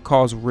to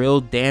cause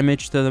real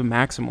damage to the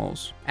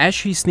Maximals. As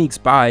she sneaks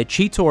by,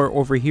 Cheetor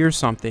overhears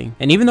something,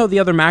 and even though the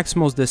other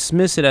Maximals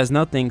dismiss it as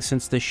nothing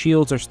since the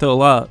shields are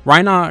still up,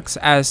 Rhinox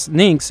asks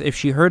Nyx if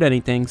she heard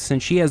anything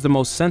since she has the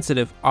most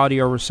sensitive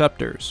audio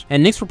receptors.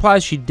 And Nyx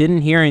replies she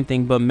didn't hear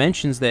anything but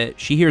mentions that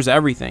she hears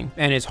everything,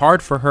 and it's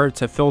hard for her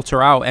to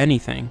filter out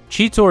anything.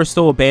 Cheetor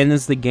still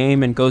abandons the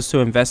game and goes to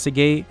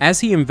investigate.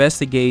 As he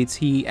investigates,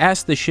 he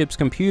asks the ship's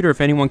computer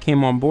if anyone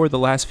came on board the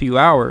last few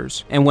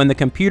hours, and when the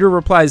computer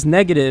replies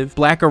negative,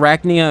 Black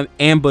Arachnia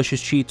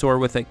ambushes Cheetor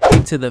with a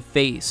kick to the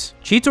face.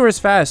 Cheetor is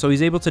fast, so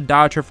he's able to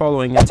dodge her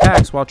following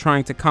attacks while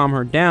trying to calm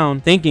her down,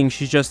 thinking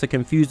she's just a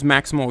confused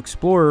Maximal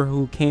explorer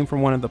who came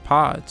from one of the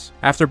pods.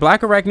 After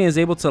Black Arachnia is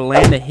able to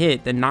land a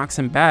hit that knocks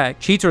him back,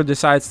 Cheetor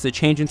decides to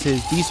change into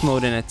his beast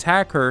mode and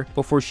attack her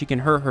before she can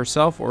hurt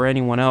herself or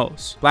anyone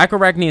else. Black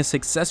Arachnia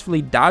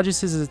successfully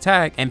dodges his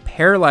attack and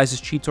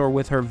paralyzes Cheetor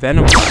with her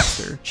Venom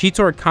Blaster.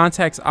 Cheetor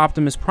contacts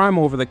Optimus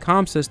Primal over the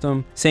comm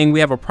system, saying we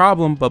have a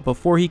problem, but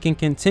before he can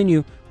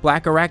continue,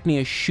 Black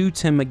Arachnia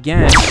shoots him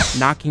again,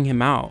 knocking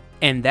him out.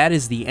 And that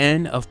is the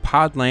end of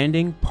Pod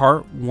Landing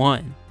Part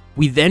 1.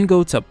 We then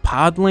go to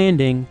Pod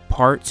Landing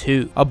Part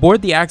 2.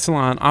 Aboard the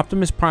Axelon,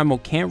 Optimus Primal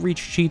can't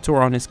reach Cheetor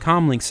on his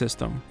comlink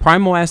system.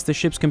 Primal asks the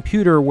ship's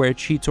computer where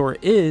Cheetor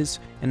is,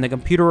 and the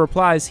computer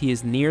replies he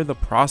is near the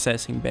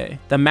processing bay.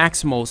 The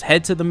Maximals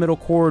head to the middle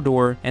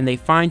corridor, and they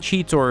find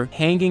Cheetor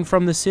hanging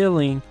from the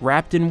ceiling,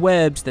 wrapped in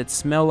webs that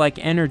smell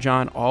like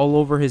Energon all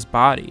over his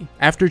body.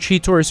 After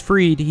Cheetor is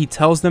freed, he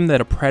tells them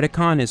that a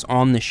Predacon is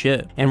on the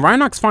ship. And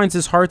Rhinox finds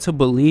this hard to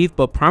believe,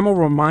 but Primal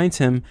reminds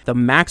him the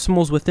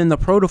Maximals within the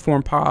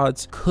protoform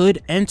pods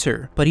could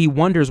enter, but he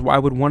wonders why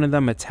would one of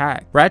them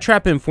attack.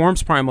 Rattrap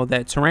informs Primal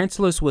that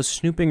Tarantulas was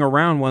snooping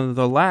around one of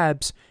the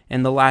labs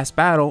in the last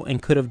battle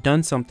and could have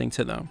done something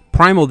to them.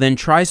 Primal then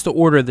tries to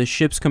order the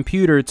ship's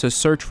computer to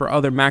search for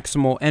other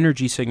Maximal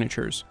energy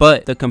signatures,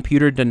 but the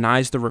computer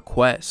denies the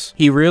request.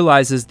 He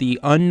realizes the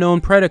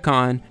unknown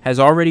Predacon has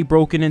already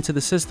broken into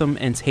the system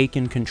and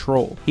taken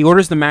control. He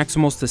orders the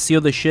Maximals to seal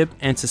the ship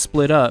and to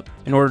split up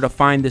in order to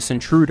find this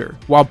intruder.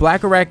 While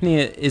Black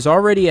Arachnia is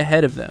already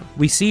ahead of them,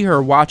 we see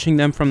her watching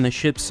them from the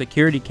ship's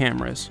security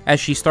cameras as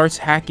she starts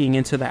hacking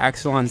into the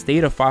Axelon's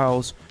data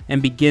files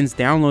and begins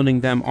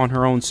downloading them on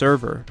her own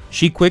server.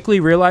 She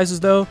quickly realizes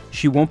though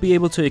she won't be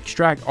able to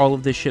extract all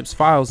of the ship's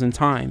files in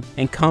time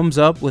and comes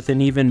up with an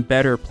even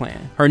better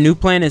plan. Her new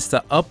plan is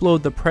to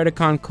upload the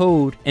Predacon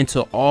code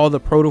into all the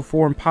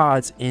protoform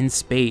pods in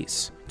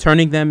space,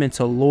 turning them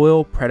into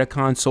loyal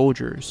Predacon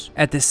soldiers.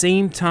 At the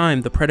same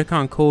time the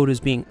Predacon code is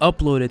being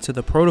uploaded to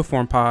the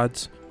protoform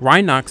pods,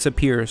 Rhinox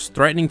appears,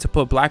 threatening to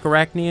put Black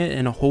Arachnia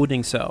in a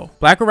holding cell.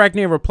 Black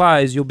Arachnia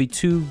replies you'll be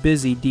too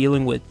busy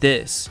dealing with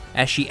this,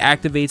 as she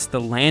activates the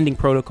landing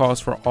protocols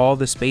for all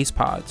the space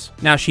pods.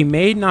 Now she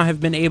may not have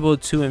been able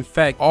to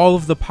infect all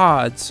of the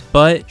pods,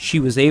 but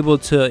she was able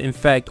to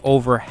infect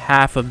over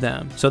half of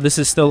them. So this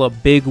is still a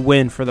big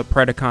win for the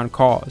Predacon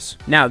cause.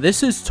 Now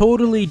this is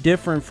totally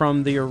different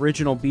from the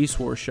original Beast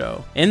Wars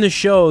show. In the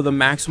show, the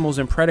Maximals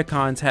and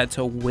Predacons had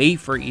to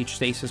wait for each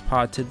stasis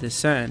pod to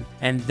descend,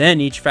 and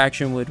then each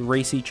faction would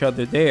race each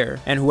other there,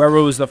 and whoever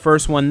was the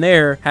first one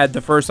there had the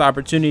first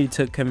opportunity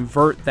to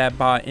convert that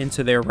bot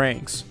into their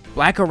ranks.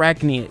 Black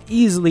Arachnia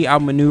easily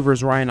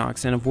outmaneuvers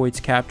Rhinox and avoids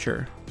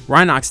capture.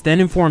 Rhinox then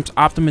informs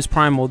Optimus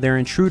Primal their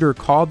intruder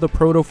called the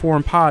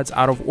protoform pods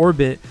out of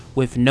orbit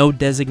with no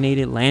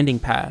designated landing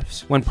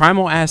paths. When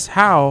Primal asks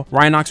how,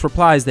 Rhinox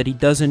replies that he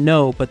doesn't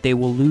know, but they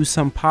will lose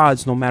some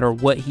pods no matter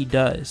what he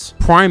does.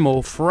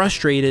 Primal,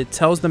 frustrated,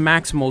 tells the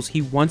Maximals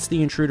he wants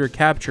the intruder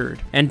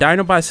captured, and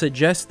Dinobot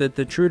suggests that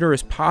the intruder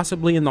is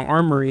possibly in the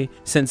armory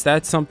since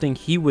that's something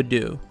he would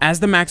do. As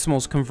the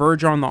Maximals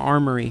converge on the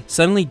armory,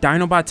 suddenly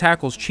Dinobot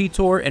tackles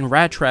Cheetor and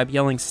Rattrap,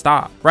 yelling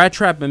stop.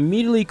 Rattrap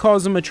immediately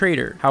calls him a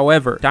traitor.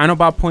 However,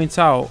 Dinobot points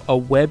out a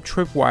web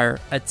tripwire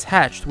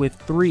attached with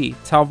 3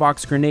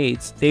 Talvox grenades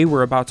they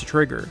were about to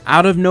trigger.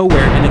 Out of nowhere,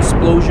 an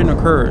explosion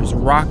occurs,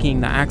 rocking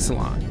the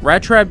Axelon.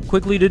 Rattrap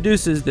quickly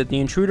deduces that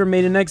the intruder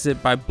made an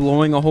exit by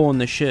blowing a hole in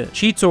the ship.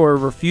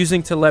 Cheetor,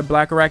 refusing to let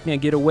Black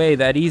Arachnia get away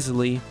that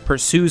easily,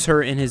 pursues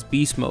her in his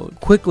beast mode,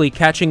 quickly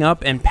catching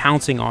up and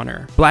pouncing on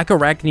her. Black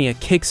Arachnia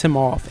kicks him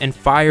off and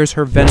fires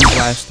her Venom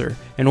Blaster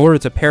in order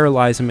to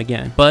paralyze him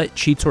again, but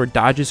Cheetor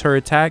dodges her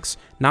attacks,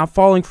 not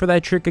falling for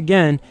that trick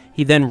again.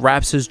 He then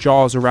wraps his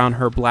jaws around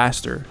her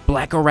blaster.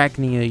 Black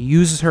Arachnia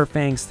uses her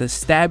fangs to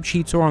stab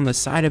Cheetor on the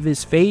side of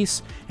his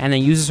face, and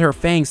then uses her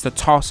fangs to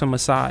toss him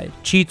aside.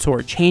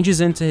 Cheetor changes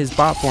into his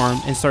bot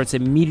form and starts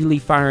immediately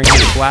firing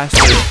his blaster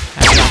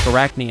at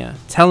Black Arachnia,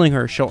 telling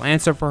her she'll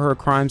answer for her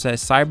crimes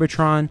as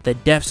Cybertron, the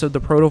deaths of the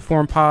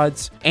protoform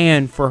pods,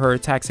 and for her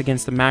attacks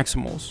against the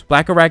Maximals.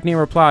 Black Arachnia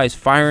replies,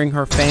 firing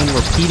her fang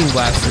repeating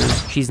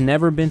blasters. She's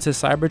never been to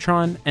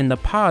Cybertron, and the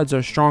pods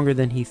are stronger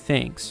than he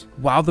thinks.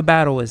 While the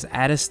battle is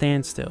at a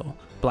standstill,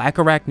 Black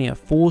Arachnia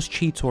fools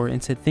Cheetor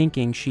into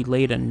thinking she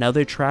laid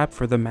another trap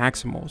for the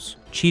Maximals.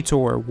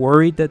 Cheetor,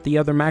 worried that the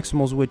other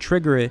Maximals would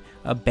trigger it,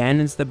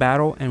 abandons the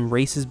battle and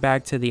races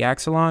back to the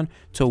Axelon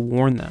to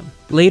warn them.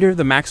 Later,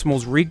 the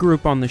Maximals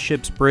regroup on the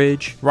ship's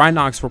bridge,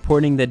 Rhinox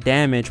reporting the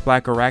damage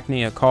Black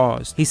Arachnia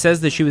caused. He says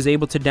that she was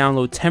able to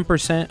download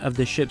 10% of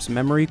the ship's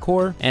memory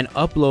core and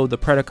upload the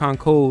Predacon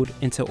code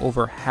into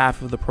over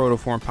half of the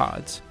protoform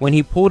pods. When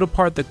he pulled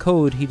apart the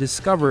code, he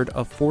discovered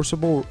a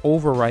forcible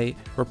overwrite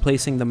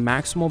replacing the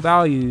maximal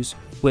values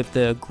with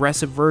the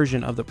aggressive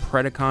version of the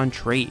Predacon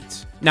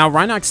traits. Now,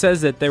 Rhinox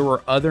says that there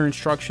were other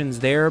instructions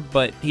there,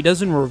 but he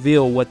doesn't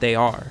reveal what they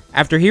are.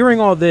 After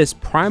hearing all this,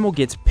 Primal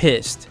gets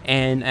pissed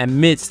and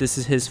admits this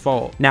is his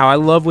fault. Now, I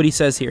love what he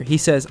says here. He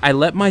says, "I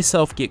let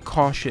myself get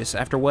cautious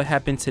after what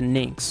happened to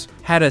Nynx.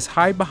 Had us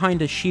hide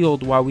behind a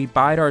shield while we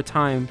bide our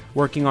time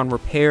working on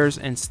repairs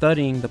and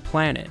studying the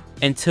planet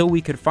until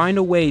we could find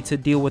a way to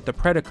deal with the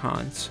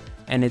Predacons.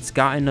 And it's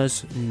gotten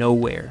us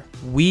nowhere.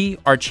 We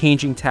are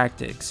changing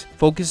tactics,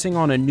 focusing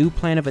on a new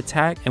plan of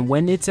attack, and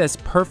when it's as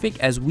perfect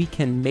as we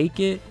can make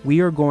it, we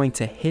are going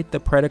to hit the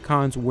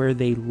Predacons where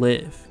they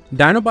live."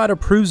 Dinobot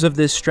approves of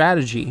this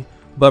strategy,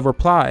 but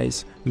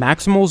replies,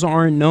 "Maximals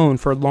aren't known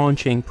for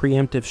launching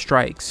preemptive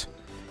strikes."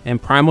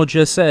 And Primal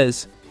just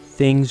says,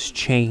 "Things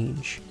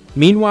change."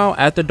 Meanwhile,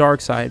 at the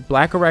dark side,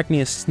 Black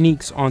Arachnia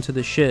sneaks onto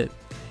the ship.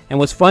 And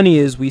what's funny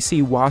is we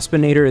see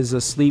Waspinator is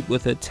asleep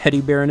with a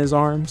teddy bear in his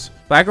arms.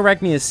 Black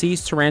Arachnia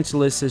sees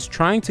Tarantulas is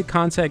trying to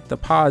contact the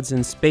pods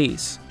in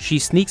space. She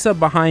sneaks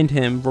up behind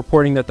him,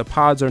 reporting that the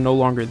pods are no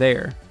longer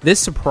there. This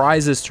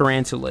surprises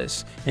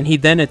Tarantulas, and he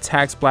then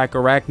attacks Black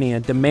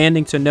Arachnia,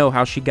 demanding to know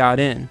how she got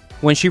in.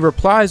 When she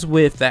replies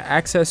with the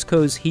access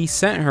codes he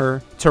sent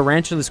her,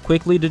 Tarantulas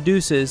quickly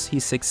deduces he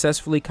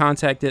successfully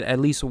contacted at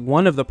least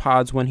one of the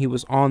pods when he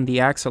was on the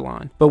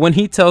Axelon. But when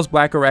he tells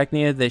Black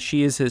Arachnia that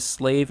she is his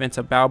slave and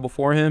to bow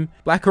before him,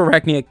 Black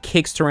Arachnia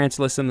kicks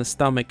Tarantulas in the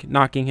stomach,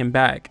 knocking him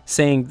back,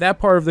 saying that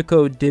part of the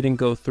code didn't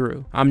go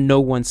through. I'm no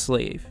one's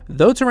slave.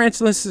 Though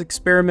Tarantulas'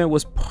 experiment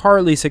was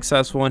partly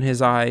successful in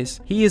his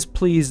eyes, he is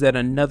pleased that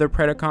another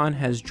Predacon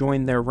has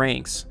joined their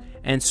ranks,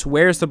 and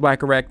swears to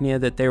Black Arachnia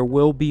that there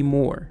will be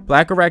more.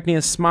 Black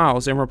Arachnia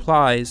smiles and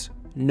replies,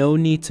 "No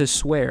need to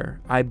swear,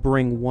 I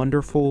bring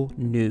wonderful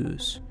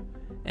news."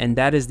 And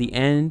that is the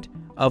end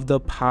of the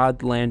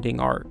pod landing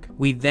arc.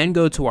 We then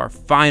go to our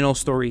final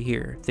story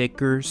here,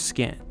 Thicker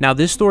Skin. Now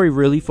this story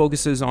really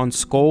focuses on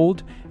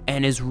Scold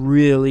and is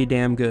really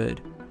damn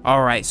good.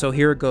 Alright, so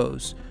here it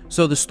goes.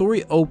 So the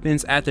story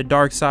opens at the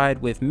dark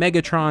side with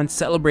Megatron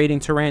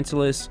celebrating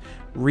Tarantulas,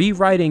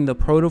 rewriting the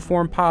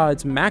protoform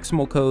pod's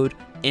maximal code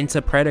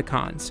into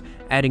Predacons,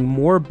 adding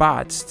more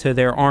bots to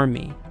their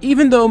army.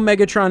 Even though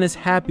Megatron is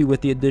happy with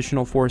the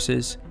additional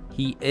forces,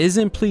 he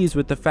isn't pleased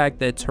with the fact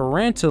that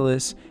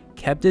Tarantulas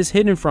kept this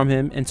hidden from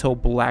him until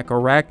Black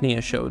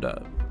Arachnia showed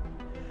up.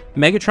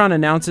 Megatron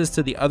announces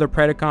to the other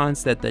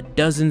Predacons that the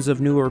dozens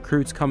of new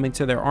recruits coming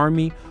to their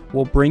army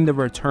will bring the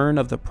return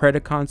of the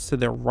Predacons to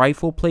their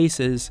rightful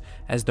places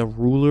as the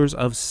rulers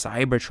of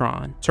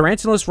Cybertron.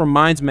 Tarantulas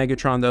reminds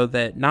Megatron though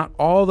that not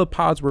all the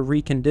pods were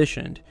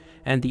reconditioned,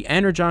 and the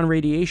energon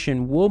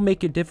radiation will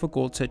make it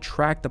difficult to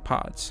track the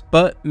pods.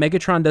 But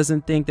Megatron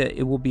doesn't think that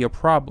it will be a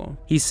problem.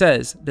 He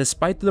says,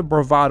 despite the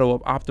bravado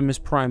of Optimus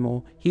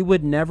Primal, he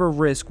would never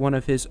risk one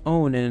of his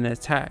own in an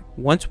attack.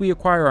 Once we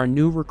acquire our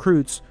new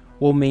recruits,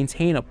 we'll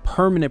maintain a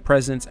permanent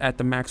presence at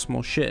the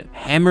Maximal ship,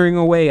 hammering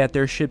away at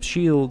their ship's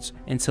shields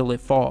until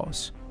it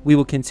falls. We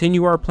will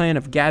continue our plan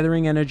of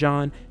gathering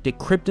energon,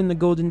 decrypting the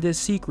Golden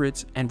Disc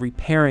secrets, and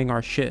repairing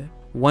our ship.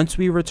 Once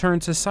we return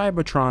to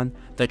Cybertron,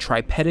 the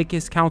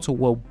Tripedicus Council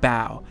will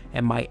bow,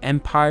 and my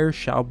empire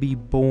shall be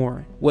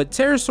born. What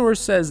Pterosaur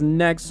says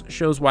next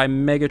shows why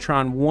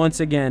Megatron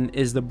once again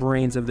is the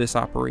brains of this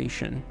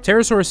operation.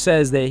 Pterosaur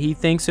says that he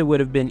thinks it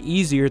would have been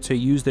easier to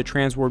use the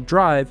transwarp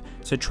drive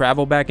to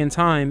travel back in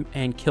time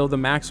and kill the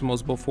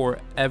Maximals before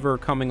ever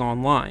coming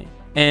online.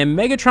 And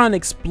Megatron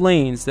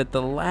explains that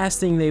the last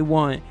thing they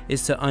want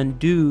is to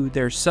undo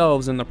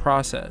themselves in the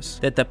process,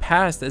 that the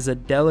past is a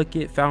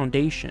delicate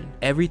foundation.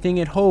 Everything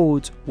it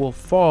holds will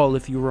fall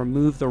if you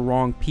remove the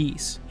wrong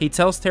piece. He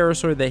tells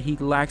Pterosaur that he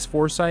lacks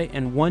foresight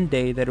and one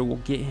day that it will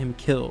get him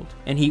killed,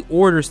 and he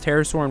orders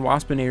Pterosaur and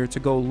Waspinator to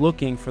go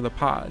looking for the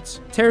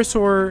pods.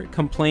 Pterosaur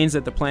complains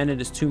that the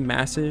planet is too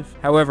massive.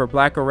 However,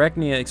 Black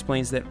Arachnia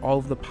explains that all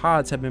of the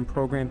pods have been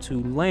programmed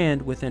to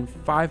land within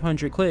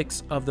 500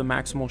 clicks of the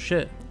Maximal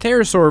ship.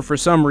 Pterosaur, for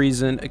some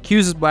reason,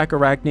 accuses Black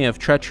Arachnia of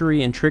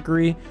treachery and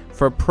trickery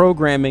for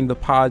programming the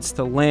pods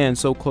to land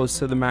so close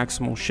to the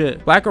Maximal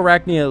ship. Black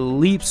Arachnia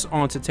leaps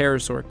onto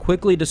Pterosaur,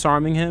 quickly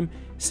disarming him,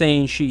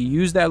 saying she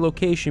used that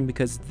location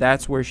because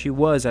that's where she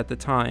was at the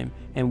time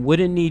and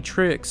wouldn't need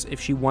tricks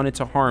if she wanted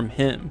to harm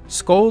him.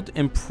 Scold,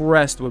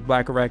 impressed with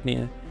Black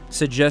Arachnia,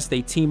 suggests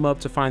they team up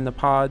to find the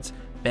pods,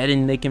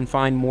 betting they can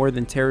find more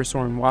than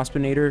Pterosaur and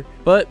Waspinator,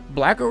 but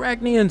Black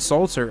Arachnia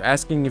insults her,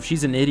 asking if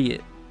she's an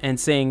idiot, and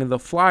saying the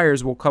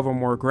flyers will cover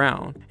more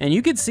ground. And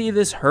you could see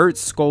this hurts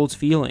Scold's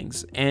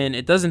feelings, and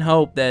it doesn't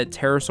help that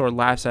Pterosaur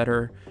laughs at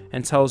her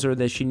and tells her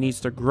that she needs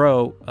to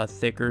grow a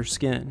thicker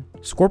skin.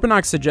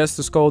 Scorponok suggests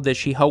to Scold that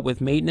she help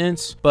with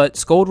maintenance, but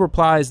Scold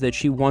replies that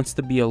she wants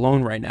to be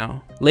alone right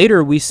now.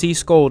 Later, we see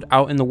Scold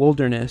out in the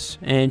wilderness,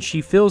 and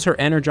she feels her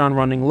energon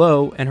running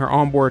low, and her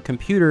onboard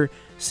computer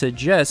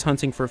suggests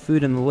hunting for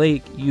food in the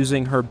lake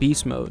using her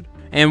beast mode.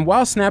 And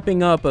while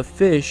snapping up a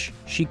fish,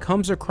 she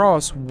comes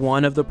across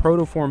one of the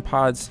protoform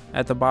pods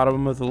at the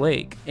bottom of the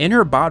lake. In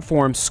her bot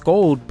form,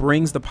 Scold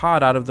brings the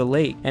pod out of the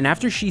lake, and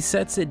after she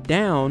sets it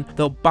down,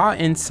 the bot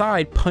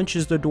inside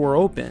punches the door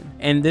open,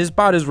 and this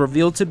bot is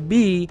revealed to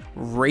be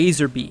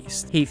Razor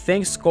Beast. He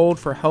thanks Scold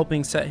for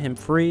helping set him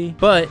free,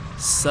 but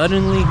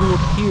suddenly who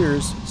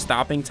appears,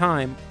 stopping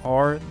time,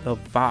 are the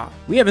Vok.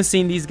 We haven't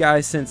seen these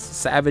guys since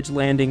Savage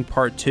Landing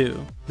Part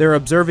 2. They're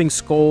observing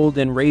Scold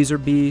and Razor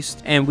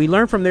Beast, and we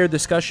learn from their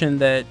discussion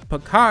that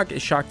Peacock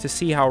is shocked to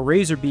see how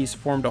Razor Beast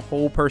formed a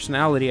whole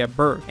personality at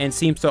birth and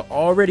seems to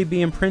already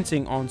be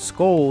imprinting on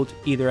Scold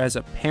either as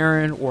a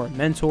parent or a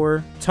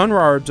mentor.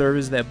 Tunrar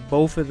observes that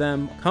both of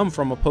them come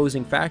from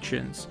opposing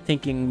factions,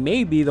 thinking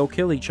maybe they'll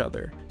kill each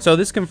other. So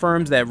this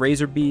confirms that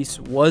Razor Beast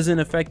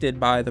wasn't affected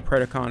by the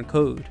Predacon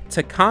code.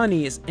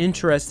 Takani is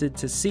interested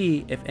to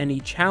see if any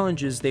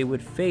challenges they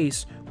would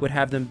face would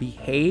have them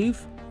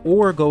behave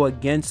or go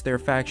against their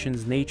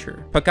faction's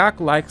nature. Peacock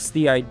likes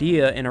the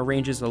idea and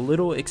arranges a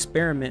little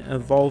experiment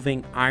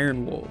involving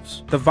Iron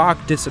Wolves. The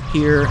Vok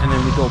disappear, and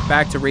then we go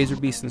back to Razor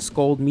Beast and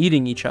Scold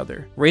meeting each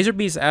other. Razor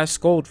Beast asks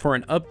Scold for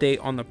an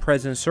update on the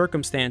present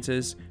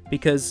circumstances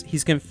because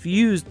he's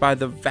confused by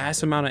the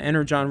vast amount of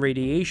energon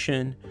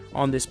radiation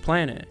on this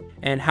planet,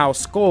 and how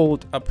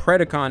Scold, a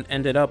Predacon,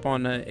 ended up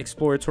on an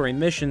exploratory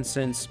mission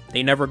since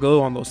they never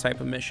go on those type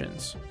of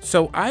missions.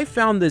 So I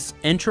found this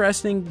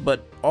interesting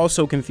but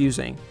also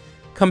confusing.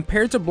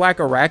 Compared to Black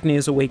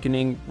Arachnea's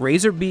awakening,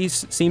 Razor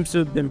Beast seems to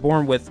have been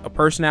born with a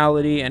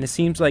personality, and it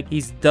seems like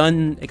he's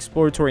done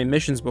exploratory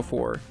missions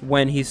before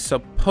when he's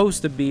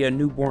supposed to be a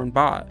newborn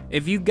bot.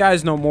 If you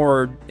guys know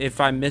more,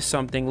 if I missed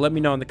something, let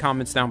me know in the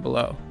comments down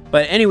below.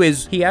 But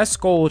anyways, he asks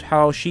Scold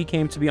how she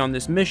came to be on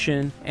this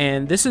mission,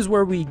 and this is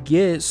where we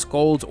get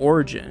Scold's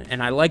origin,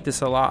 and I like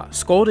this a lot.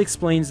 Scold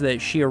explains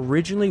that she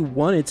originally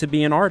wanted to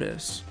be an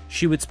artist.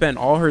 She would spend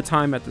all her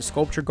time at the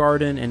sculpture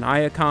garden in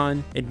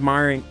Iacon,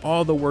 admiring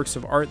all the works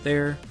of art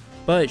there,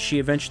 but she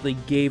eventually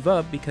gave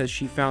up because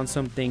she found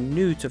something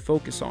new to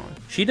focus on.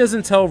 She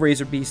doesn't tell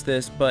Razor Beast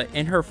this, but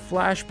in her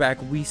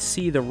flashback we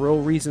see the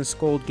real reason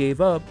Scold gave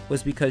up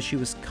was because she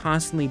was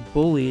constantly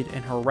bullied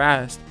and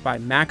harassed by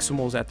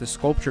Maximals at the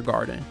sculpture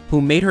garden, who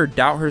made her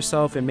doubt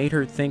herself and made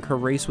her think her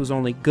race was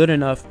only good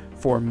enough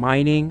for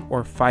mining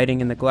or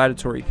fighting in the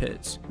gladiatory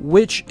pits,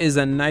 which is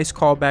a nice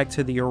callback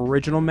to the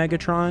original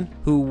Megatron,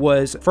 who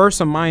was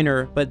first a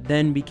miner but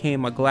then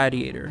became a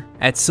gladiator.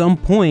 At some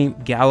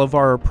point,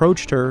 Galavar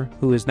approached her,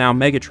 who is now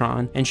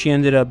Megatron, and she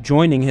ended up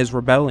joining his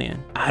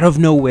rebellion. Out of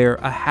nowhere,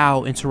 a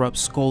howl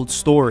interrupts Scold's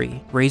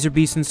story. Razor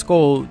Beast and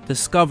Scold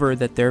discover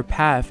that their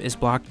path is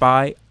blocked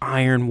by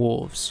Iron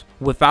Wolves.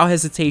 Without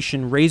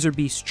hesitation, Razor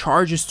Beast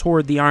charges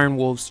toward the Iron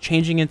Wolves,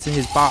 changing into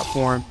his bot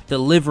form,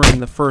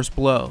 delivering the first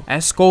blow.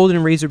 As Scold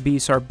and Razor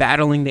Beast are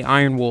battling the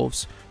Iron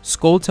Wolves,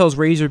 Scold tells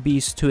Razor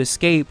Beast to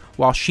escape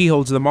while she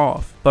holds them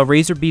off, but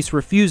Razor Beast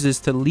refuses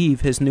to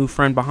leave his new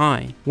friend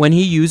behind. When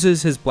he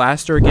uses his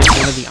blaster against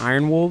one of the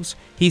Iron Wolves,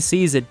 he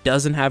sees it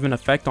doesn't have an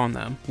effect on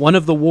them. One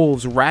of the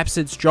wolves wraps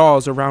its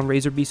jaws around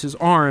Razor Beast's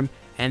arm,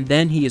 and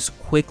then he is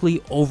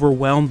quickly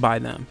overwhelmed by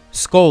them.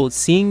 Scold,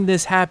 seeing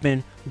this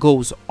happen,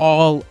 goes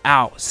all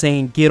out,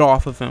 saying get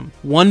off of him.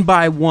 One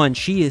by one,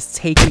 she is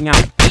taking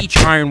out each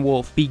Iron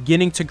Wolf,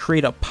 beginning to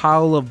create a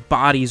pile of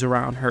bodies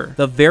around her.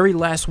 The very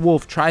last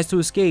wolf tries to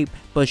escape,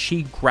 but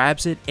she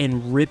grabs it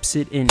and rips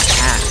it in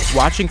half.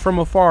 Watching from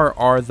afar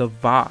are the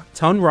Vok.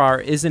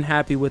 Tunrar isn't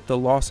happy with the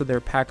loss of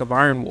their pack of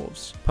Iron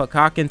Wolves.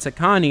 Peacock and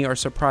Takani are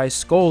surprised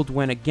Scold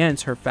went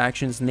against her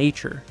faction's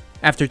nature.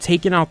 After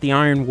taking out the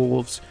Iron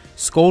Wolves,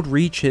 Scold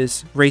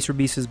reaches Razor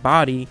Beast's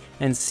body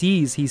and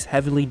sees he's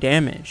heavily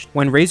damaged.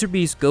 When Razor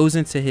Beast goes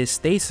into his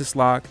stasis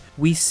lock,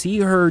 we see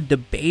her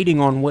debating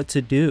on what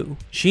to do.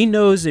 She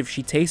knows if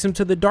she takes him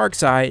to the dark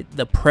side,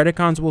 the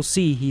Predacons will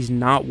see he's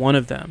not one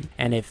of them.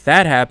 And if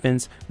that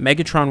happens,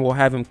 Megatron will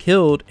have him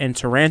killed and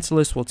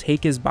Tarantulas will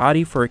take his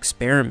body for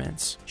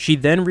experiments. She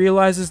then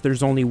realizes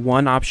there's only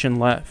one option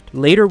left.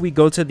 Later we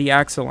go to the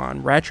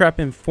Axelon. Rattrap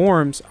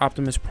informs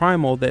Optimus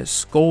Primal that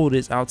Scold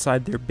is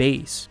outside their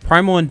base.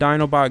 Primal and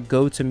Dinobot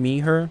go to meet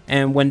her,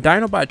 and when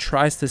Dinobot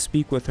tries to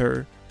speak with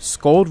her,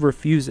 Scold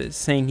refuses,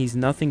 saying he's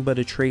nothing but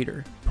a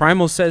traitor.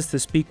 Primal says to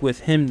speak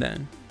with him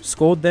then.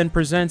 Scold then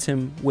presents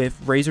him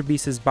with Razor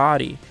Beast's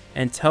body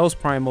and tells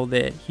Primal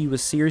that he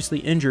was seriously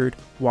injured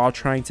while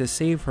trying to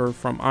save her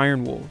from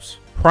Iron Wolves.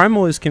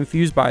 Primal is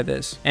confused by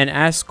this and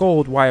asks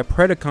Scold why a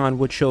Predacon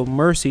would show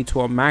mercy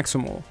to a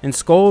Maximal, and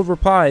Scold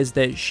replies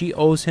that she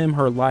owes him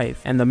her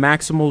life and the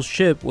Maximal's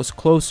ship was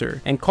closer,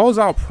 and calls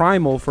out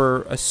Primal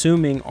for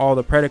assuming all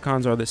the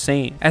Predacons are the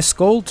same. As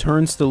Scold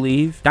turns to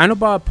leave,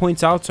 Dinobot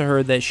points out to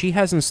her that she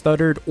hasn't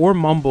stuttered or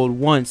mumbled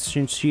once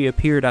since she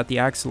appeared at the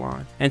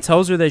Axelon, and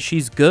tells her that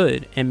she's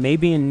good and may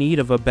be in need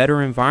of a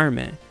better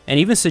environment,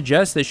 and even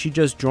suggests that she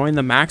just join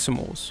the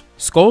Maximals.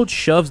 Scold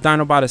shoves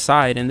Dinobot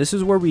aside, and this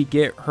is where we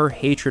get her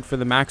hatred for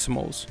the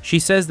Maximals. She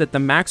says that the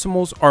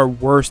Maximals are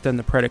worse than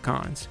the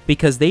Predacons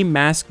because they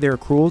mask their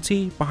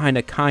cruelty behind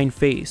a kind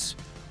face,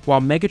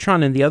 while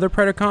Megatron and the other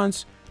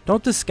Predacons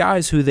don't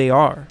disguise who they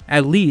are.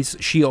 At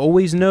least she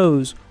always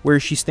knows where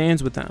she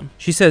stands with them.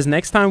 She says,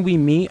 next time we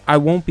meet, I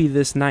won't be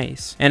this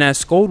nice. And as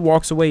Scold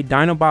walks away,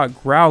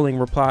 Dinobot growling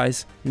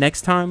replies,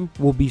 next time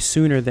will be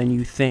sooner than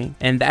you think.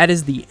 And that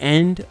is the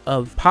end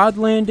of Pod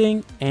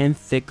Landing and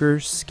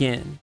Thicker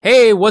Skin.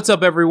 Hey, what's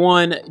up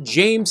everyone?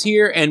 James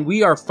here, and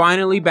we are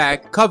finally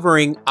back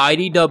covering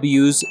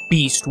IDW's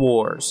Beast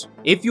Wars.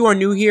 If you are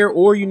new here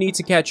or you need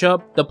to catch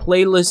up, the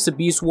playlist to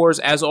Beast Wars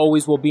as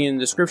always will be in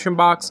the description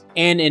box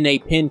and in a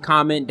pinned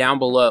comment down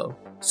below.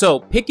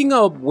 So, picking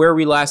up where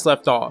we last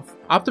left off,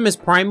 Optimus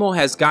Primal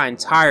has gotten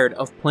tired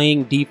of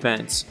playing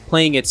defense,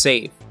 playing it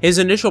safe. His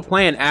initial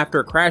plan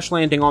after crash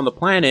landing on the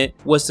planet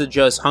was to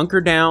just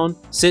hunker down,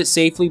 sit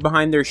safely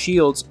behind their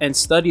shields, and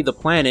study the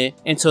planet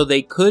until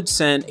they could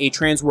send a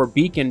transwarp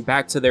beacon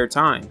back to their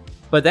time.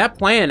 But that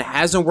plan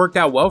hasn't worked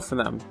out well for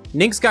them.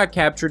 Nix got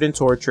captured and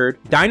tortured,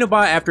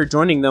 Dinobot after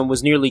joining them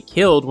was nearly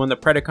killed when the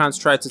Predacons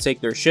tried to take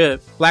their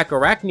ship, Black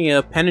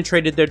Arachnia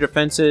penetrated their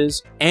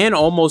defenses, and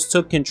almost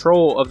took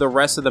control of the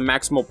rest of the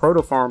Maximal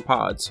protoform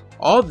pods.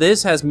 All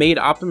this has made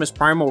Optimus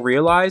Primal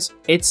realize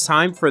it's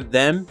time for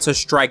them to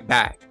strike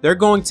back. They're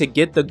going to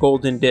get the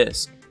golden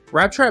disc.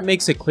 Rattrap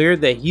makes it clear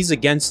that he's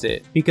against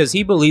it because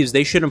he believes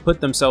they shouldn't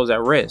put themselves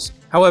at risk.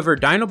 However,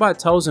 Dinobot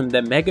tells him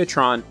that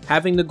Megatron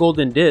having the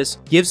golden disc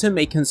gives him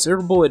a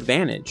considerable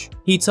advantage.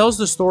 He tells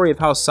the story of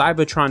how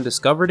Cybertron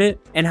discovered it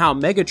and how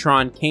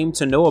Megatron came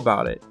to know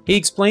about it. He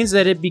explains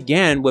that it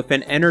began with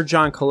an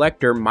Energon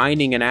collector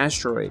mining an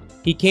asteroid.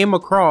 He came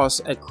across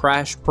a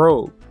crashed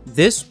probe.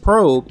 This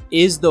probe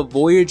is the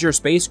Voyager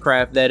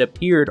spacecraft that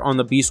appeared on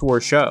the Beast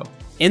Wars show.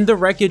 In the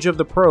wreckage of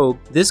the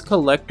probe, this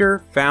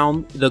collector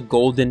found the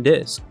golden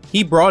disc.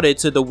 He brought it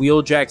to the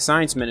Wheeljack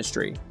Science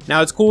Ministry.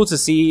 Now it's cool to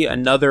see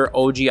another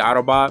OG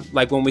Autobot,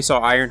 like when we saw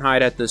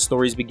Ironhide at the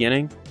story's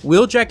beginning.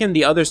 Wheeljack and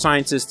the other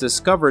scientists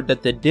discovered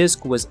that the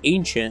disc was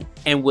ancient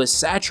and was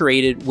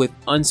saturated with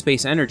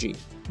unspace energy.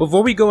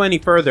 Before we go any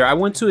further, I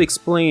want to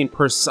explain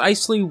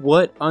precisely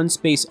what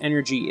unspace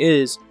energy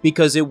is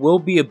because it will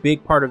be a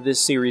big part of this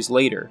series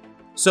later.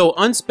 So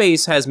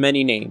unspace has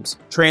many names: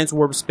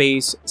 transwarp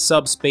space,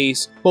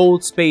 subspace,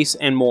 fold space,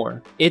 and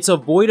more. It's a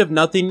void of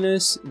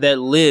nothingness that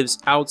lives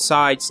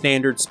outside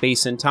standard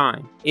space and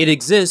time. It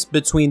exists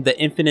between the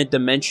infinite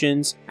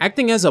dimensions,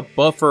 acting as a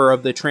buffer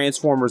of the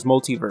Transformers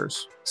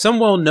multiverse. Some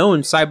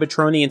well-known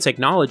Cybertronian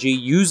technology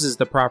uses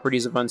the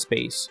properties of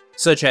unspace,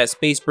 such as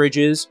space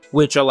bridges,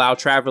 which allow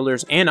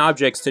travelers and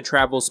objects to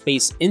travel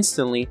space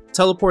instantly,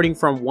 teleporting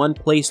from one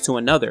place to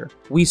another.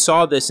 We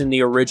saw this in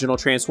the original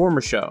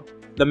Transformers show.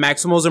 The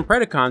Maximals and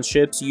Predacons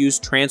ships use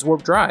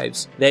transwarp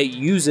drives that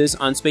uses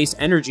unspace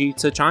energy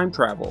to time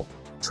travel.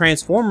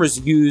 Transformers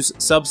use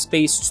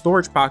subspace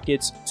storage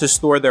pockets to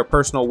store their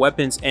personal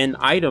weapons and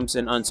items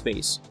in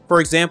unspace.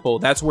 For example,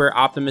 that's where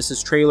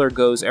Optimus's trailer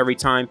goes every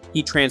time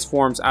he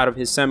transforms out of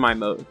his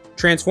semi-mode.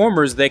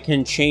 Transformers that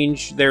can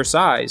change their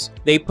size,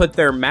 they put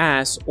their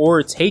mass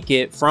or take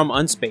it from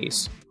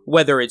unspace.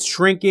 Whether it's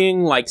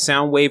shrinking like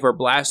Soundwave or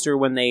Blaster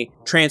when they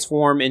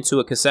transform into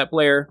a cassette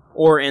player,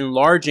 or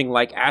enlarging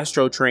like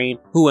Astrotrain,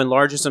 who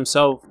enlarges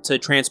himself to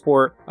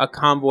transport a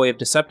convoy of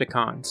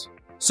Decepticons.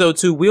 So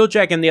to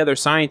Wheeljack and the other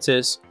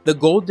scientists, the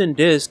golden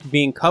disc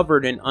being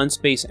covered in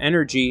unspace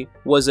energy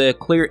was a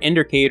clear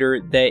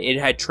indicator that it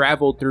had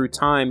traveled through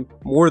time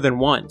more than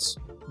once.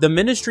 The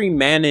Ministry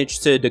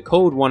managed to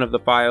decode one of the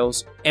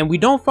files, and we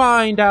don't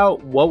find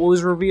out what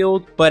was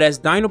revealed, but as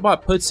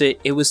Dinobot puts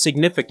it, it was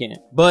significant.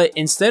 But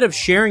instead of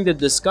sharing the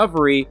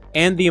discovery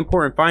and the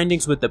important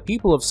findings with the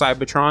people of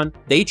Cybertron,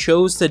 they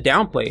chose to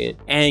downplay it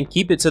and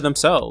keep it to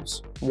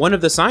themselves. One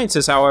of the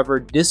scientists, however,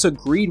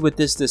 disagreed with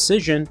this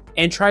decision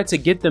and tried to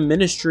get the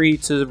Ministry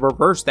to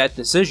reverse that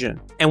decision.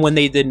 And when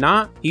they did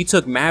not, he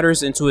took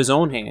matters into his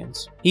own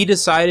hands. He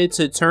decided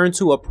to turn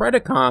to a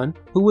Predacon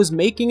who was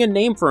making a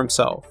name for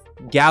himself: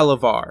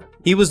 Galavar.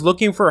 He was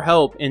looking for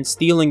help in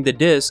stealing the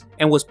disc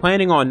and was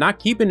planning on not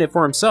keeping it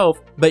for himself,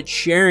 but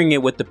sharing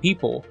it with the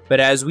people. But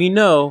as we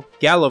know,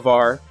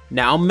 Galavar,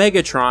 now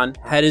Megatron,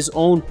 had his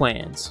own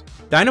plans.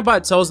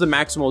 Dinobot tells the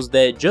Maximals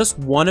that just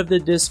one of the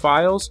disc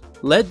files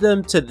led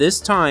them to this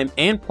time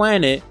and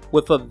planet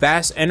with a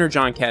vast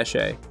Energon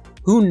cache.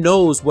 Who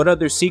knows what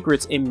other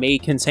secrets it may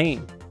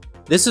contain?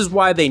 This is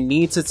why they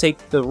need to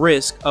take the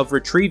risk of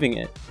retrieving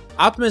it.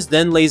 Optimus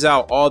then lays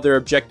out all their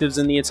objectives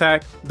in the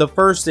attack. The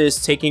first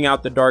is taking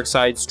out the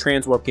Darkseid's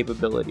transwarp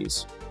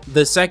capabilities.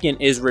 The second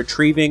is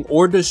retrieving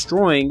or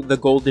destroying the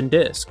golden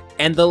disc.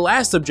 And the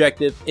last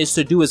objective is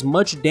to do as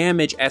much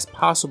damage as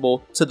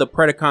possible to the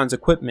Predacons'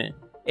 equipment.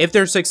 If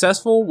they're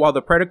successful while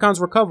the Predacons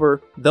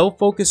recover, they'll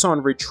focus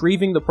on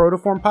retrieving the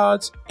protoform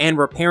pods and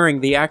repairing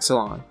the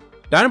Axelon.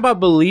 Dinobot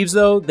believes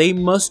though they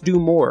must do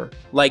more,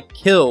 like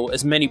kill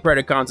as many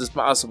Predacons as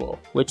possible,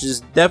 which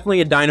is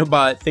definitely a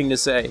Dinobot thing to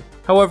say.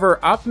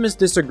 However, Optimus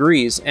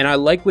disagrees, and I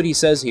like what he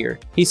says here.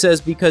 He says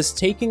because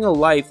taking a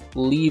life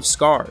leaves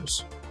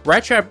scars.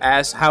 Rattrap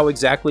asks how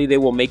exactly they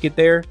will make it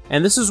there,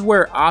 and this is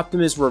where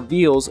Optimus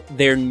reveals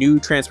their new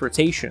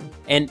transportation,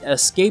 an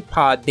escape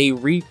pod they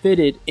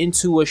refitted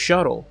into a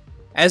shuttle.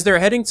 As they're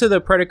heading to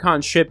the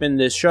Predacon ship in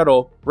this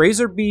shuttle,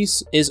 Razor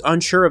Beast is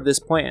unsure of this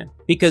plan,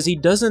 because he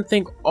doesn't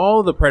think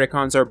all the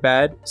Predacons are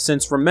bad,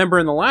 since remember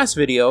in the last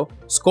video,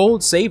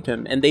 Scold saved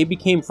him and they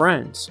became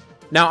friends.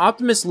 Now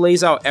Optimus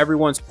lays out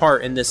everyone's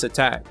part in this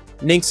attack.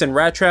 Nynx and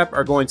Rattrap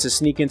are going to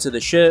sneak into the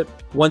ship.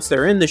 Once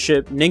they're in the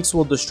ship, Nynx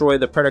will destroy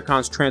the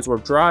Predacons'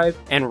 transwarp drive,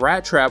 and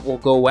Rattrap will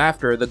go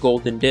after the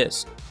golden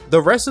disc. The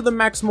rest of the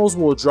Maximals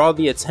will draw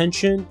the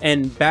attention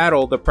and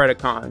battle the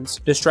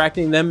Predacons,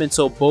 distracting them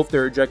until both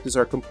their objectives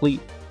are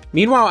complete.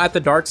 Meanwhile, at the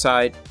dark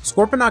side,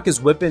 Scorponok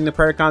is whipping the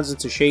Predacons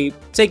into shape,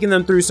 taking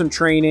them through some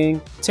training.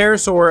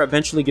 Terrorsaur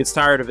eventually gets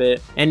tired of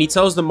it, and he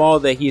tells them all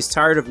that he is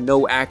tired of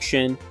no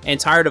action and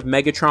tired of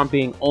Megatron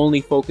being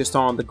only focused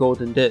on the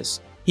golden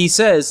disc. He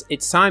says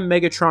it's time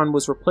Megatron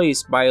was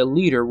replaced by a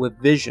leader with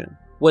vision.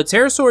 What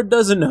Terrorsaur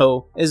doesn't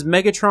know is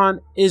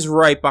Megatron is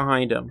right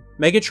behind him.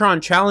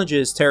 Megatron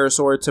challenges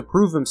Terrorsaur to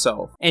prove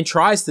himself and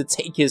tries to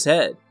take his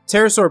head.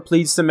 Terrorsaur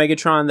pleads to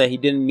Megatron that he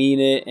didn't mean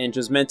it and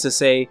just meant to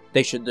say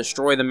they should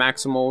destroy the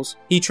Maximals.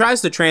 He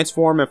tries to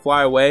transform and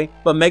fly away,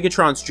 but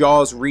Megatron's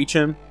jaws reach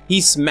him. He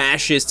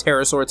smashes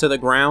Terrorsaur to the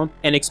ground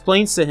and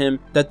explains to him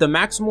that the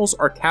Maximals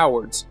are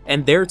cowards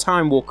and their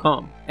time will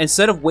come.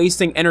 Instead of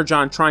wasting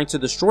Energon trying to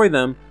destroy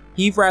them,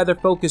 he'd rather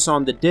focus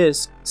on the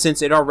disc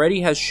since it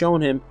already has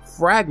shown him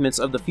fragments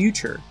of the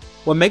future.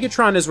 What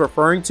Megatron is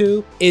referring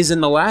to is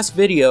in the last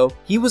video,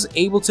 he was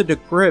able to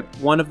decrypt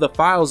one of the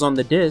files on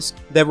the disc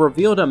that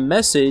revealed a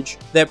message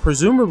that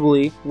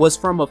presumably was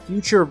from a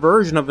future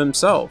version of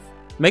himself.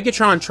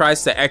 Megatron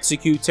tries to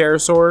execute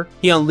Terrorsaur.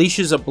 He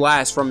unleashes a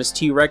blast from his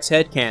T-Rex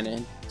head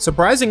cannon.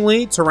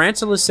 Surprisingly,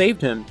 Tarantulas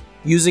saved him,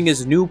 using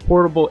his new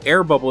portable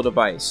air bubble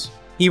device.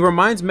 He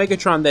reminds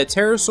Megatron that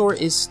Terrorsaur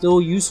is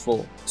still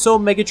useful, so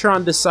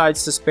Megatron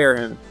decides to spare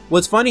him.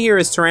 What's funny here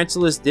is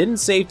Tarantulas didn't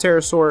save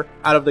Terrorsaur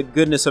out of the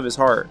goodness of his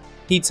heart.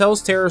 He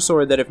tells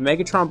Terrorsaur that if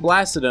Megatron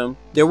blasted him,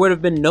 there would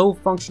have been no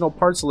functional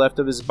parts left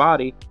of his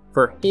body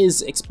for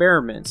his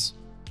experiments.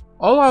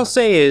 All I'll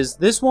say is,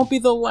 this won't be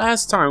the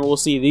last time we'll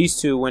see these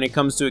two when it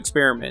comes to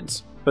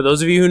experiments. For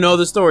those of you who know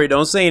the story,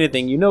 don't say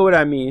anything, you know what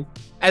I mean.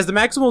 As the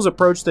Maximals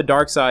approach the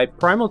dark side,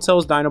 Primal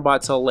tells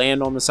Dinobot to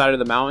land on the side of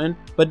the mountain,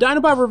 but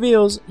Dinobot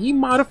reveals he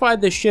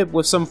modified the ship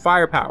with some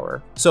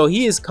firepower, so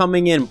he is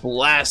coming in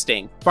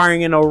blasting,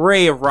 firing an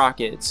array of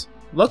rockets.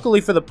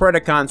 Luckily for the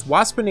Predacons,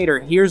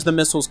 Waspinator hears the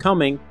missiles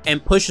coming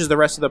and pushes the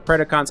rest of the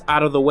Predacons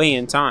out of the way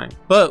in time.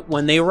 But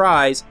when they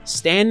rise,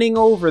 standing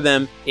over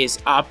them is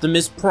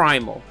Optimus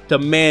Primal,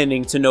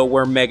 demanding to know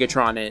where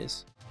Megatron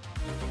is.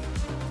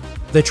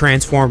 The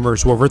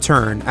Transformers will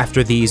return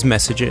after these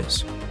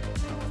messages.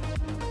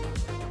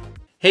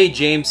 Hey,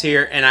 James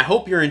here, and I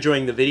hope you're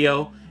enjoying the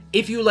video.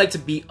 If you would like to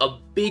be a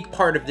big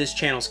part of this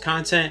channel's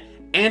content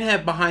and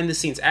have behind the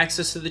scenes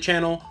access to the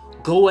channel,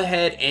 go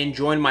ahead and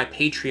join my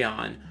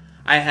Patreon.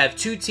 I have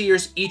 2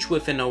 tiers, each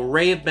with an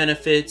array of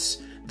benefits.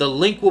 The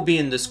link will be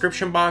in the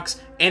description box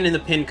and in the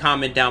pinned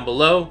comment down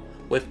below.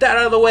 With that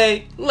out of the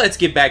way, let's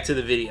get back to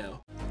the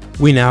video.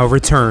 We now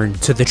return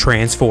to the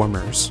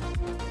Transformers.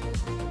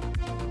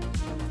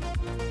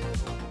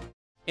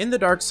 In the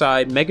dark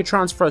side,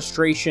 Megatron's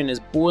frustration is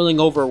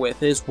boiling over with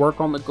his work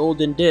on the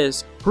golden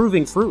disc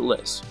proving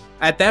fruitless.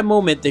 At that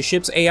moment, the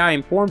ship's AI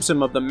informs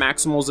him of the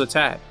Maximals'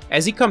 attack.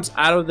 As he comes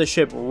out of the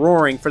ship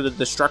roaring for the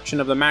destruction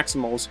of the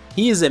Maximals,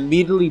 he is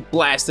immediately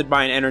blasted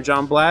by an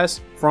Energon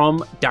blast from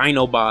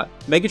Dinobot.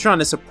 Megatron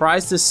is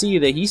surprised to see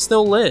that he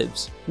still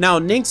lives. Now,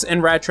 Nynx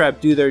and Rattrap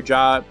do their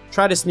job,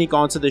 try to sneak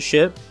onto the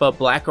ship, but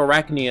Black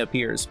Arachne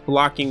appears,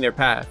 blocking their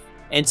path.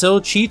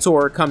 Until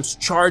Cheetor comes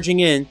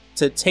charging in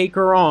to take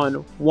her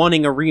on,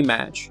 wanting a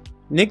rematch.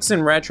 Nynx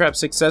and Rattrap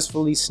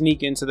successfully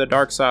sneak into the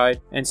dark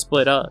side and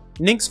split up.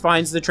 Nynx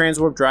finds the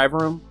transwarp drive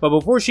room, but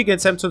before she can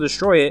attempt to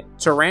destroy it,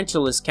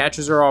 Tarantulas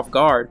catches her off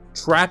guard,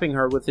 trapping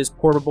her with his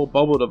portable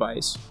bubble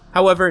device.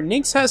 However,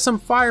 Nynx has some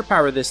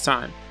firepower this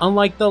time,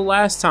 unlike the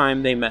last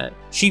time they met.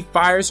 She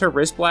fires her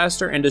wrist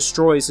blaster and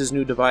destroys his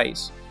new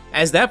device.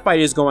 As that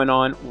fight is going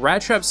on,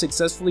 Rattrap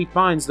successfully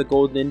finds the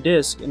golden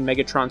disc in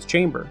Megatron's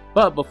chamber,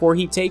 but before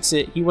he takes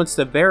it, he wants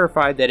to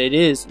verify that it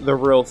is the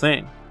real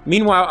thing.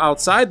 Meanwhile,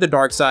 outside the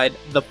dark side,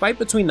 the fight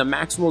between the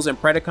Maximals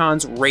and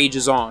Predacons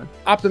rages on.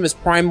 Optimus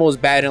Primal is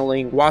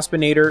battling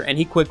Waspinator and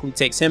he quickly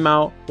takes him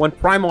out. When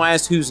Primal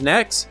asks who's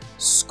next,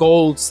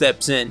 Scold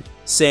steps in,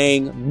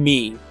 saying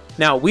me.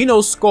 Now, we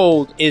know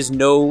Scold is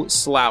no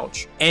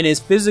slouch and is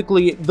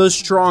physically the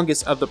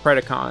strongest of the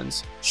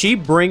Predacons. She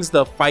brings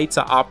the fight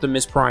to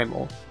Optimus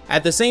Primal.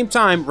 At the same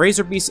time,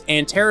 Razorbeast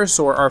and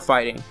Terrorsaur are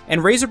fighting,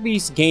 and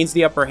Razorbeast gains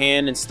the upper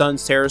hand and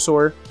stuns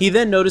Terrorsaur. He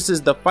then notices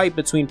the fight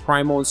between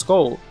Primal and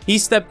Scold. He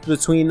steps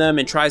between them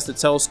and tries to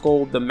tell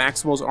Scold the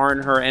Maximals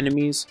aren't her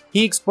enemies.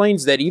 He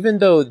explains that even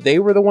though they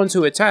were the ones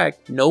who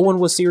attacked, no one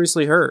was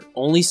seriously hurt,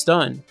 only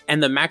stunned,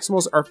 and the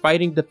Maximals are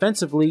fighting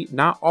defensively,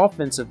 not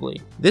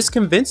offensively. This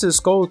convinces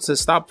Scold to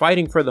stop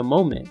fighting for the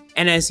moment,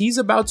 and as he's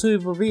about to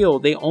reveal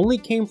they only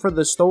came for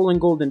the stolen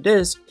golden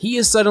disc, he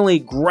is suddenly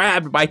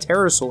grabbed by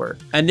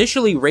Terrorsaur.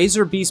 Initially,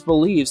 Razorbeast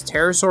believes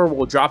Terrorsaur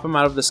will drop him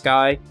out of the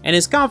sky and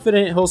is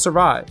confident he'll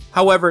survive.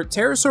 However,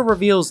 Terrorsaur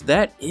reveals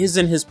that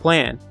isn't his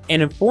plan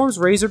and informs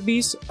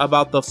Razorbeast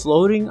about the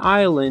floating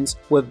islands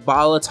with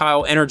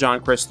volatile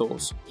energon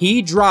crystals.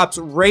 He drops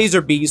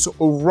Razorbeast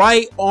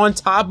right on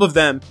top of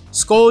them.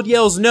 Scold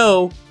yells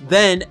no,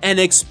 then an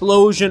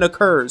explosion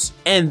occurs,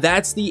 and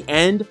that's the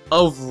end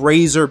of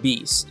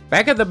Razorbeast.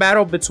 Back at the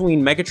battle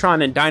between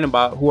Megatron and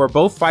Dinobot, who are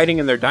both fighting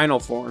in their dino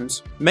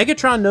forms,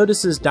 Megatron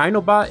notices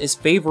Dinobot is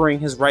favoring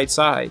his right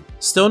side,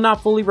 still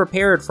not fully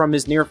repaired from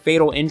his near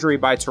fatal injury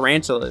by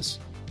Tarantulas.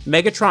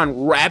 Megatron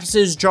wraps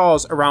his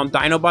jaws around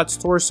Dinobot's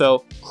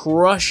torso,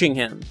 crushing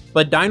him.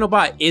 But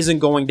Dinobot isn't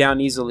going down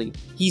easily.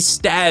 He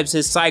stabs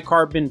his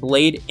Psycarbon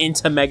blade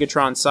into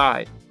Megatron's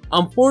side.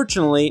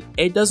 Unfortunately,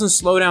 it doesn't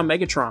slow down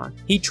Megatron.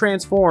 He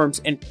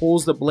transforms and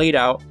pulls the blade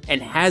out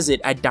and has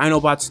it at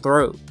Dinobot's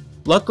throat.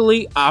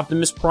 Luckily,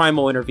 Optimus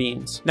Primal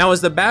intervenes. Now, as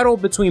the battle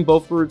between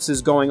both groups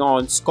is going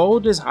on,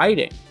 Scold is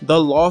hiding.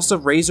 The loss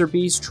of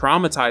Razorbeast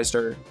traumatized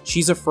her.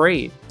 She's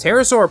afraid.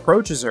 Terrorsaur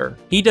approaches her.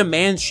 He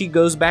demands she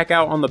goes back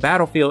out on the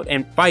battlefield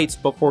and fights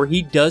before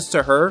he does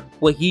to her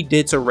what he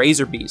did to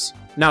Razorbeast.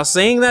 Now,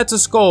 saying that to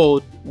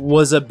Scold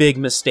was a big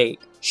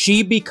mistake.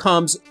 She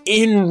becomes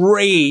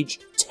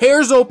enraged,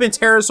 tears open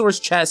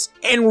Terrorsaur's chest,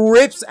 and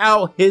rips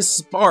out his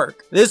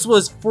spark. This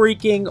was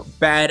freaking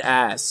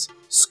badass.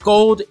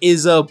 Scold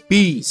is a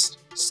beast.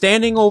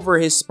 Standing over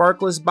his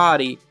sparkless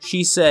body,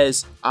 she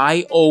says,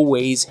 "I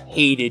always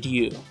hated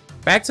you."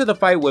 Back to the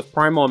fight with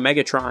Primal and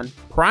Megatron.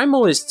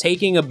 Primal is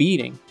taking a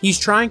beating. He's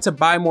trying to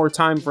buy more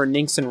time for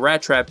Nynx and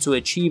Rattrap to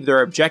achieve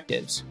their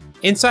objectives.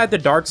 Inside the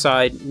dark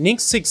side,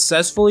 Nynx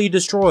successfully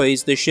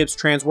destroys the ship's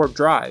transwarp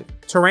drive.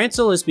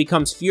 Tarantulas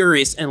becomes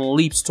furious and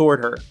leaps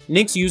toward her.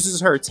 Nynx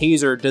uses her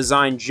taser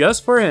designed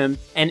just for him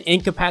and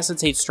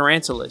incapacitates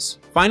Tarantulas,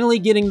 finally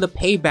getting the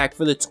payback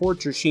for the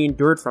torture she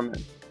endured from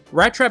him.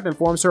 Rattrap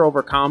informs her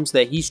over comms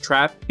that he's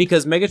trapped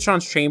because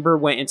Megatron's chamber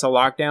went into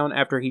lockdown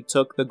after he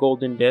took the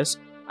golden disc.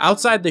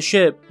 Outside the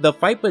ship, the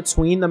fight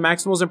between the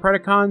Maximals and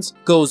Predacons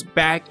goes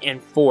back and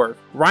forth.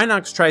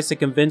 Rhinox tries to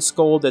convince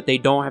Scold that they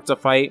don't have to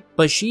fight,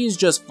 but she is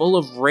just full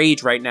of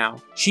rage right now.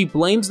 She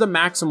blames the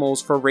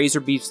Maximals for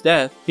Razorbeast's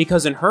death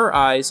because in her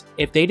eyes,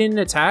 if they didn't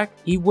attack,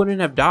 he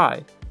wouldn't have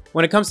died.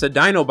 When it comes to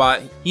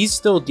Dinobot, he's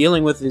still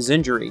dealing with his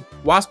injury.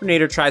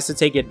 Waspinator tries to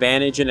take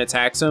advantage and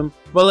attacks him,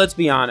 but let's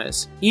be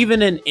honest,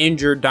 even an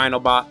injured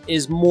Dinobot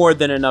is more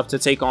than enough to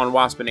take on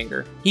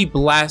Waspinator. He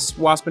blasts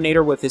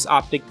Waspinator with his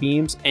optic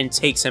beams and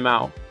takes him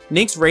out.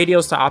 Nynx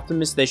radios to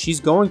Optimus that she's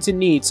going to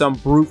need some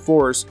brute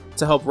force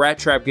to help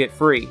Rattrap get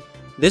free.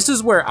 This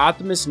is where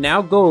Optimus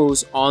now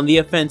goes on the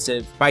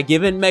offensive by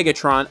giving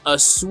Megatron a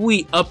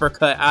sweet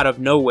uppercut out of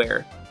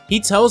nowhere. He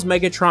tells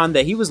Megatron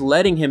that he was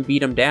letting him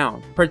beat him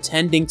down,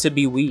 pretending to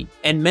be weak,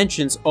 and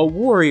mentions a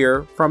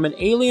warrior from an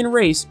alien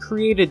race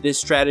created this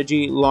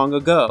strategy long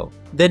ago.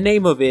 The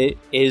name of it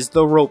is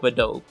the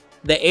Rope-a-Dope.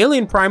 The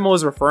alien Primal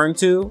is referring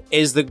to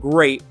is the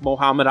great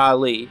Muhammad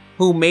Ali,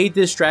 who made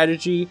this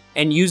strategy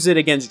and used it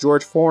against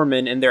George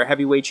Foreman in their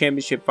heavyweight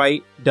championship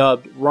fight,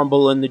 dubbed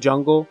Rumble in the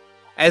Jungle.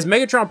 As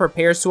Megatron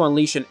prepares to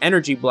unleash an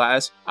energy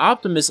blast,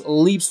 Optimus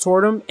leaps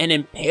toward him and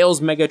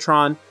impales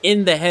Megatron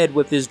in the head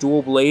with his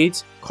dual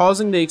blades,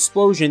 causing the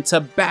explosion to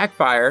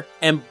backfire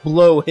and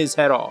blow his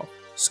head off.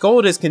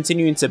 Scold is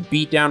continuing to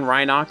beat down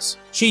Rhinox.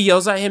 She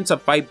yells at him to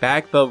fight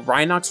back, but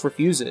Rhinox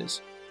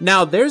refuses.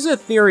 Now, there's a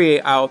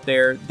theory out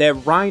there that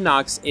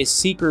Rhinox is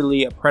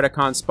secretly a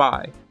Predacon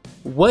spy.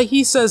 What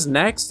he says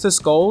next to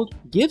Scold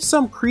gives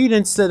some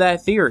credence to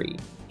that theory.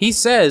 He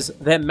says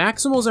that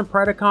Maximals and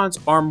Predacons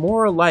are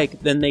more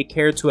alike than they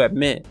care to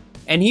admit,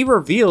 and he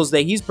reveals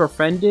that he's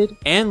befriended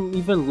and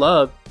even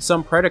loved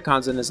some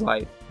Predacons in his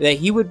life, that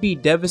he would be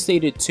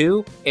devastated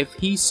too if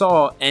he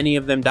saw any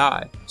of them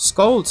die.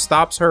 Scold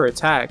stops her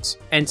attacks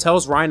and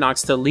tells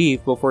Rhinox to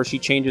leave before she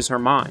changes her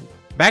mind.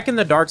 Back in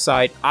the dark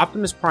side,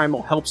 Optimus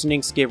Primal helps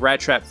Nynx get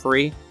Rattrap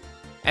free.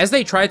 As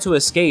they try to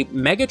escape,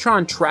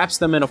 Megatron traps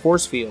them in a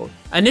force field.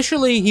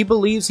 Initially, he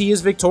believes he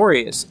is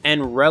victorious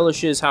and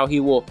relishes how he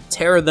will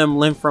tear them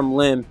limb from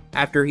limb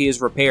after he is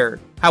repaired.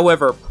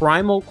 However,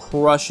 Primal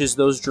crushes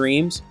those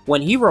dreams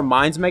when he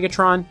reminds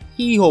Megatron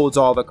he holds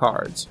all the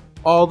cards.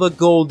 All the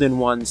golden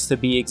ones to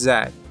be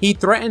exact. He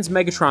threatens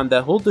Megatron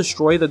that he'll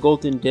destroy the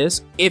golden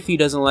disc if he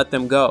doesn't let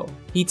them go.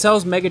 He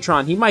tells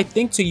Megatron he might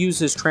think to use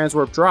his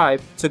transwarp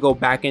drive to go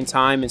back in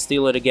time and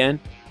steal it again,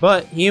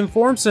 but he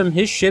informs him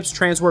his ship's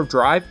transwarp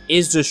drive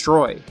is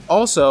destroyed.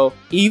 Also,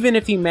 even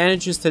if he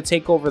manages to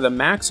take over the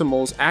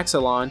Maximals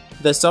Axelon,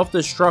 the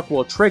self-destruct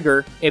will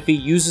trigger if he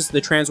uses the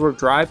transwarp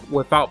drive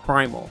without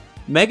Primal.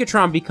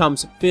 Megatron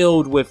becomes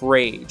filled with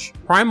rage.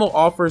 Primal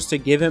offers to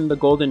give him the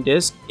golden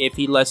disc if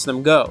he lets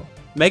them go.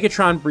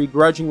 Megatron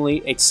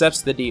begrudgingly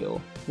accepts the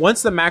deal.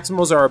 Once the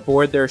Maximals are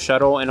aboard their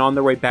shuttle and on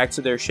their way back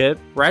to their ship,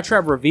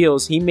 Rattrap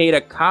reveals he made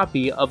a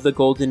copy of the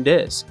golden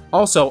disc.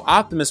 Also,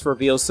 Optimus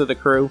reveals to the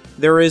crew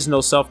there is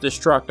no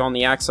self-destruct on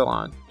the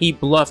Axelon. He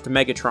bluffed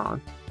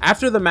Megatron.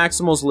 After the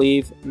Maximals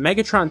leave,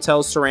 Megatron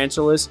tells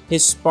Tarantulas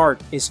his spark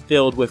is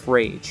filled with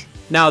rage.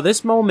 Now,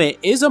 this moment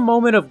is a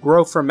moment of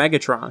growth for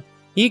Megatron.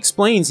 He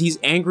explains he's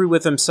angry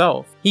with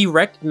himself. He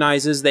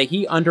recognizes that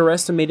he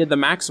underestimated the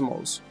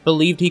Maximals,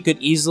 believed he could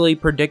easily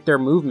predict their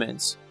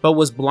movements, but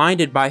was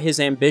blinded by his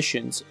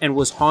ambitions and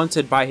was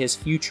haunted by his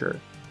future.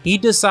 He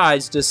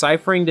decides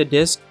deciphering the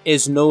disc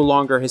is no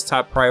longer his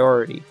top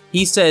priority.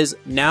 He says,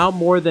 now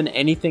more than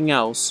anything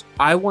else,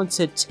 I want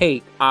to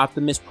take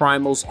Optimus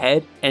Primal's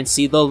head and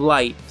see the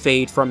light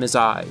fade from his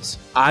eyes.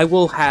 I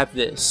will have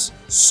this,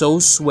 so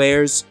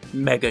swears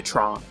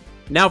Megatron.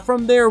 Now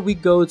from there we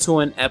go to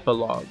an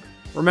epilogue.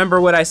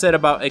 Remember what I said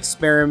about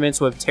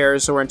experiments with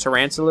Pterosaur and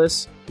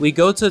Tarantulas? We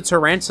go to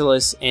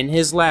Tarantulas in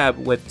his lab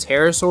with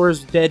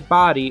Pterosaur's dead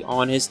body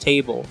on his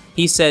table.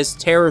 He says,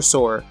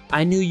 Pterosaur,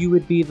 I knew you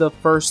would be the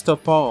first to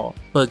fall,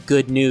 but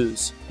good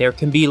news, there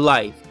can be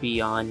life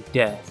beyond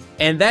death.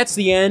 And that's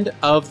the end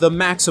of the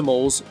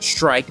Maximals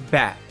Strike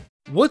Back.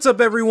 What's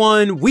up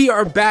everyone? We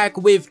are back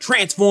with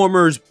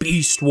Transformers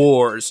Beast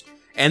Wars.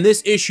 And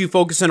this issue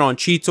focusing on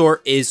Cheetor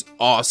is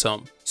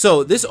awesome.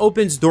 So this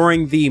opens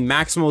during the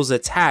Maximals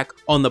attack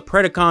on the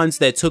Predacons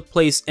that took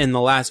place in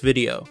the last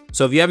video.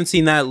 So if you haven't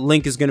seen that,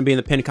 link is going to be in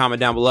the pinned comment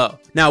down below.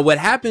 Now what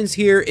happens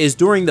here is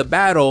during the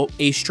battle,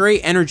 a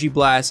stray energy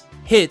blast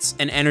hits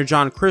an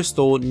energon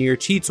crystal near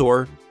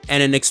Cheetor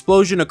and an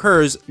explosion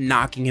occurs,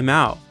 knocking him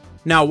out.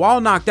 Now while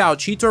knocked out,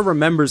 Cheetor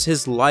remembers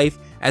his life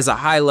as a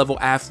high-level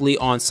athlete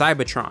on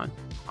Cybertron.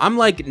 I'm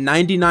like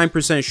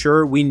 99%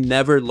 sure we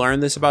never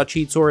learned this about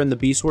Cheetor in the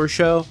Beast Wars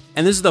show,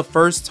 and this is the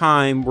first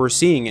time we're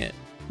seeing it.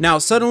 Now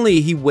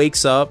suddenly he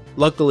wakes up,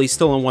 luckily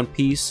still in one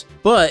piece,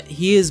 but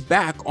he is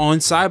back on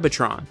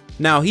Cybertron.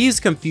 Now he is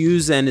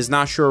confused and is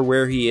not sure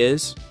where he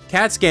is.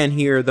 CAT-scan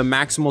here, the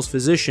Maximal's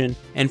physician,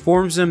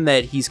 informs him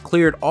that he's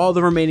cleared all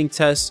the remaining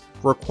tests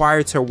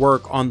required to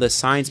work on the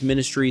Science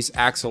Ministry's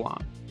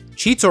Axelon.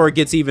 Cheetor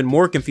gets even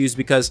more confused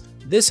because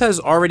this has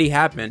already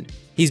happened.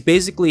 He's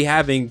basically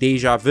having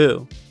deja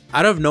vu.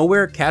 Out of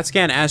nowhere,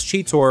 CAT-scan asks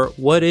Cheetor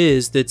what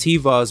is the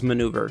T-Vaz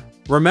maneuver.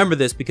 Remember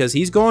this because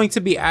he's going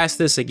to be asked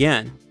this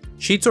again.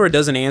 Cheetor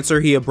doesn't answer,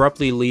 he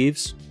abruptly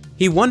leaves.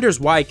 He wonders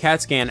why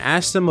CAT-scan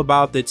asked him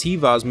about the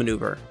T-Vaz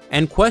maneuver,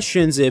 and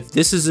questions if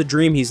this is a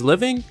dream he's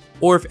living,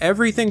 or if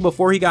everything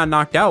before he got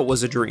knocked out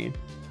was a dream.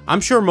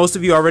 I'm sure most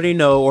of you already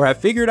know or have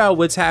figured out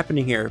what's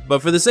happening here,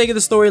 but for the sake of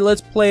the story,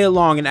 let's play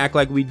along and act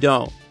like we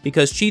don't,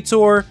 because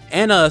Cheetor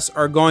and us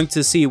are going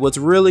to see what's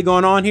really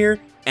going on here,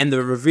 and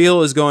the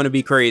reveal is going to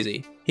be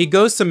crazy. He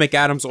goes to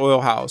McAdam's oil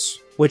house,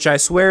 which I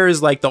swear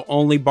is like the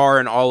only bar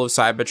in all of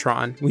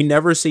Cybertron. We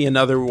never see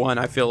another one,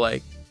 I feel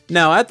like.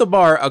 Now at the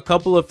bar, a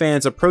couple of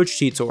fans approach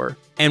Cheetor,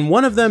 and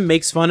one of them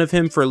makes fun of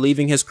him for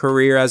leaving his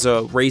career as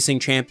a racing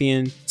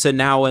champion to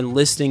now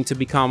enlisting to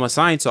become a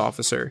science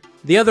officer.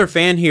 The other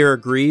fan here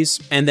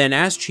agrees, and then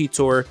asks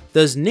Cheetor,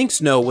 does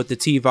Nynx know what the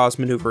T-Vaz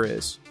maneuver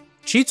is?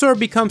 Cheetor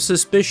becomes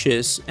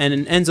suspicious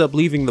and ends up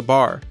leaving the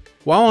bar.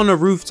 While on a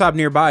rooftop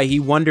nearby, he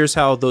wonders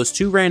how those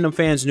two random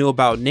fans knew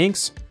about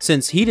Nynx,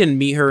 since he didn't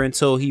meet her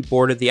until he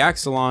boarded the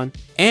Axelon,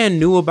 and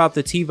knew about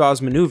the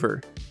T-Vaz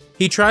maneuver.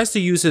 He tries to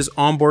use his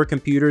onboard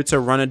computer to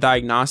run a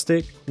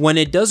diagnostic. When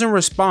it doesn't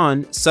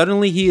respond,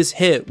 suddenly he is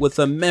hit with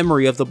a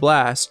memory of the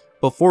blast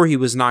before he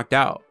was knocked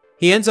out.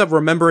 He ends up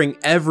remembering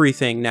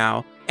everything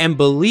now, and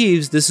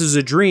believes this is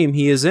a dream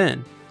he is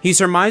in. He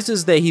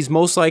surmises that he's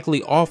most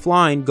likely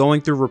offline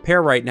going through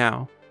repair right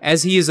now.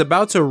 As he is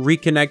about to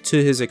reconnect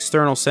to his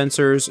external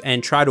sensors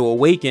and try to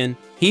awaken,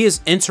 he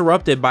is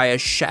interrupted by a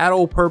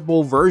shadow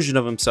purple version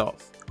of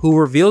himself, who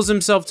reveals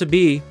himself to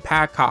be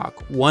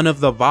Pakok, one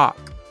of the Vok.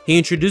 He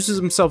introduces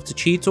himself to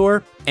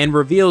Cheetor and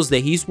reveals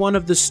that he's one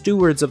of the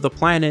stewards of the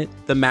planet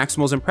the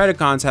Maximals and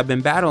Predacons have been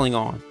battling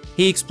on.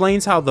 He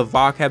explains how the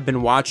Vok have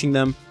been watching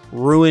them,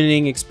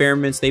 ruining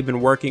experiments they've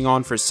been working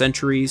on for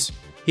centuries.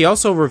 He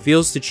also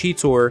reveals to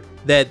Cheetor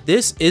that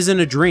this isn't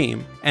a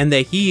dream, and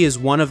that he is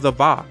one of the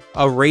Vok,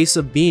 a race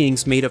of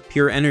beings made of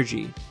pure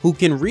energy, who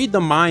can read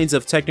the minds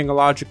of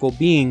technological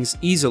beings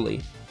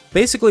easily.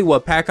 Basically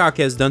what Pakok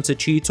has done to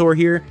Cheetor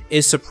here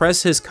is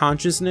suppress his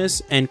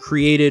consciousness and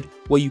created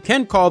what you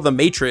can call the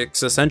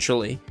Matrix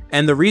essentially.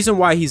 And the reason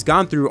why he's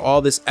gone through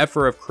all this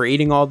effort of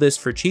creating all this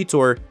for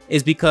Cheetor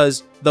is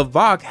because the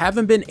Vok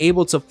haven't been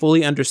able to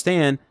fully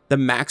understand the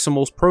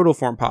Maximals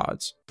protoform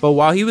pods. But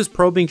while he was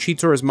probing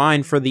Cheetor's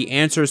mind for the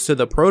answers to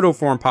the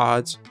protoform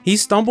pods, he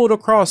stumbled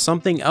across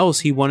something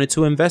else he wanted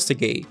to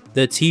investigate,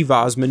 the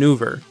T-Vaz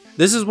maneuver.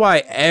 This is why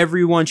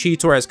everyone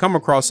Cheetor has come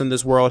across in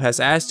this world has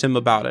asked him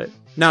about it.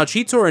 Now,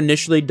 Cheetor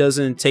initially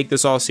doesn't take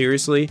this all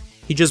seriously,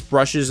 he just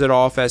brushes it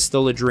off as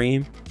still a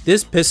dream.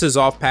 This pisses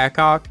off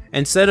Pacock.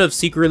 Instead of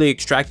secretly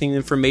extracting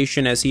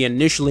information as he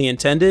initially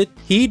intended,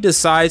 he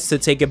decides to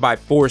take it by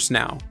force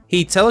now.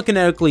 He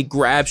telekinetically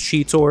grabs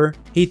Cheetor,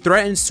 he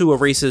threatens to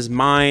erase his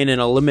mind and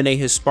eliminate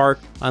his spark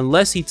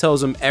unless he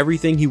tells him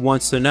everything he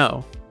wants to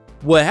know.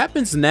 What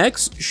happens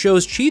next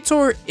shows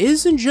Cheetor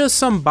isn't just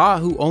some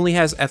bot who only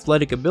has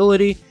athletic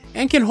ability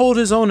and can hold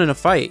his own in a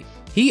fight.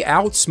 He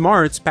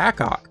outsmarts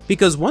Pacock,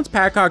 because once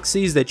Pacock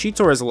sees that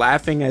Cheetor is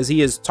laughing as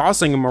he is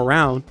tossing him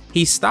around,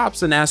 he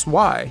stops and asks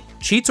why.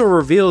 Cheetor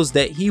reveals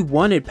that he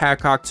wanted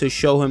Pacock to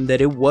show him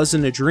that it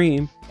wasn't a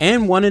dream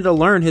and wanted to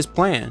learn his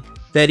plan.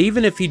 That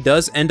even if he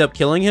does end up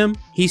killing him,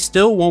 he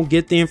still won't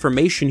get the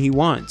information he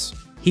wants.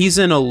 He's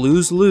in a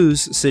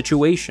lose-lose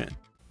situation.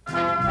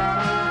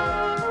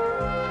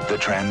 The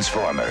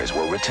Transformers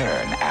will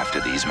return after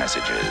these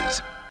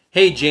messages.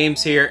 Hey,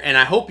 James here, and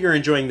I hope you're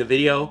enjoying the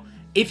video.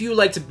 If you would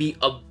like to be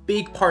a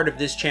big part of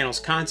this channel's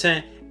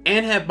content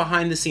and have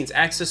behind the scenes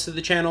access to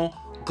the channel,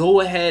 go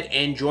ahead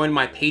and join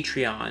my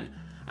Patreon.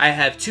 I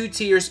have 2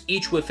 tiers,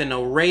 each with an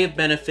array of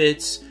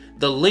benefits.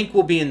 The link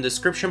will be in the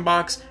description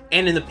box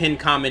and in the pinned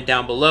comment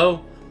down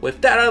below.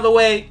 With that out of the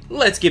way,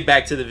 let's get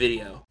back to the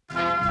video.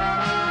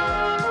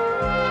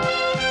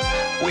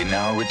 We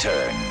now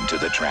return to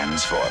the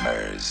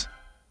Transformers.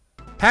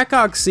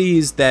 Pacock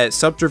sees that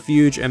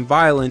subterfuge and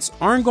violence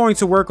aren't going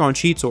to work on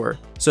Cheetor,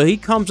 so he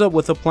comes up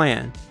with a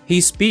plan.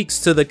 He speaks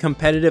to the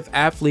competitive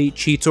athlete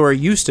Cheetor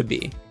used to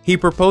be. He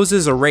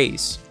proposes a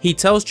race. He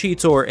tells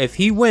Cheetor if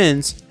he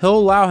wins, he'll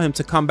allow him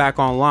to come back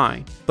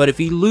online, but if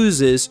he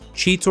loses,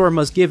 Cheetor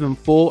must give him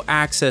full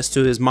access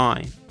to his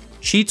mind.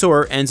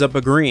 Cheetor ends up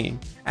agreeing.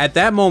 At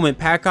that moment,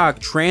 Pacock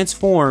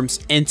transforms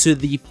into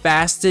the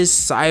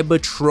fastest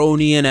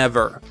Cybertronian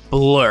ever,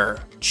 Blur,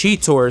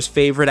 Cheetor's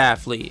favorite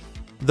athlete.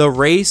 The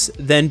race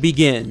then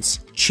begins,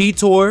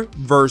 Cheetor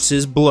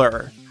versus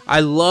Blur.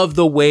 I love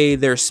the way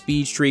their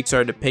speed streaks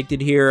are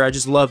depicted here. I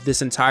just love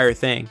this entire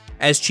thing.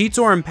 As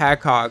Cheetor and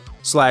Pacock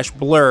 /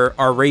 Blur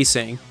are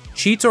racing,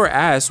 Cheetor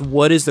asks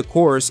what is the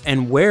course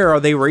and where are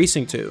they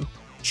racing to.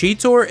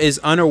 Cheetor is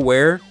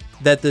unaware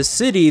that the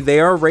city they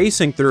are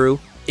racing through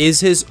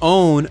is his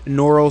own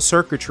neural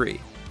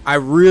circuitry. I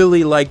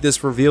really like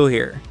this reveal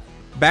here.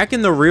 Back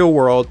in the real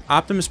world,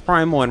 Optimus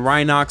Primal and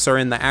Rhinox are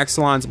in the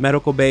Axelon's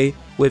medical bay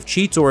with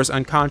Cheetor's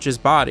unconscious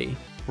body.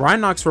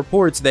 Rhinox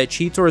reports that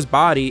Cheetor's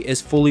body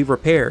is fully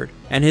repaired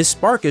and his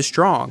spark is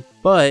strong,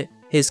 but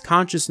his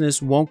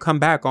consciousness won't come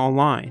back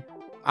online.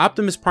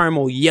 Optimus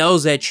Primal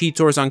yells at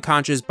Cheetor's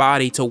unconscious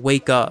body to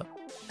wake up.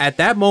 At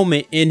that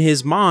moment in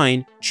his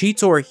mind,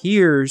 Cheetor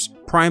hears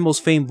Primal's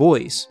faint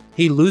voice.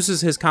 He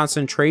loses his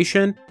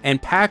concentration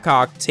and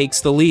Pacock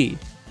takes the lead.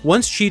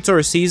 Once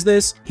Cheetor sees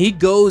this, he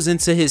goes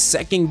into his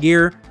second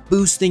gear,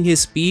 boosting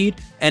his speed,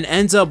 and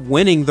ends up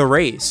winning the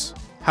race.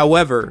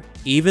 However,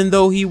 even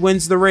though he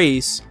wins the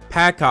race,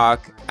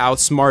 Pacock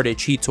outsmarted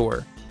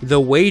Cheetor. The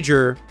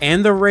wager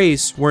and the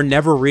race were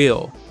never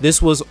real.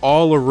 This was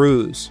all a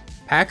ruse.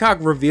 Pacock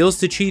reveals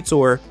to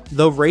Cheetor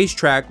the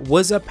racetrack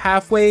was a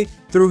pathway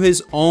through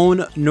his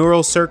own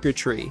neural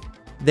circuitry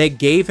that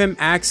gave him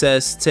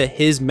access to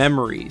his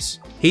memories.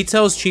 He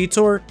tells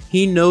Cheetor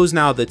he knows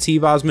now the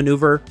T-Vos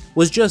maneuver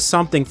was just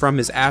something from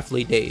his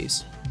athlete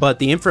days, but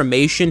the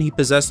information he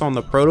possessed on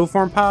the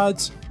protoform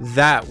pods,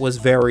 that was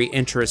very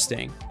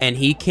interesting, and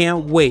he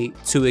can't wait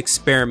to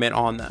experiment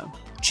on them.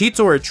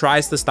 Cheetor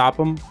tries to stop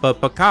him, but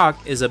Pacock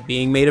is a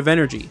being made of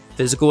energy.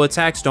 Physical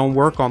attacks don't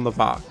work on the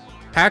Vok.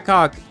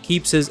 Pacock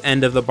keeps his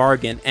end of the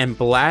bargain and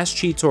blasts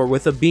Cheetor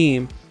with a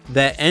beam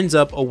that ends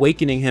up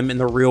awakening him in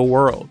the real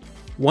world.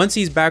 Once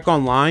he's back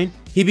online,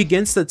 he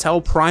begins to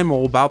tell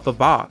Primal about the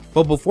Vok,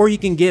 but before he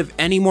can give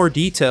any more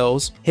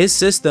details, his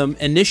system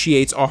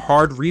initiates a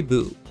hard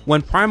reboot.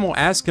 When Primal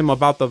asks him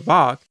about the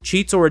Vok,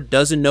 Cheetor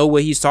doesn't know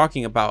what he's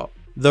talking about.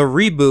 The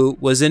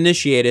reboot was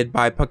initiated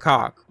by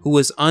Pacock, who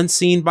is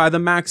unseen by the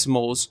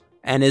Maximals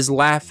and is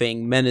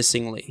laughing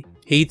menacingly.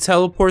 He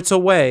teleports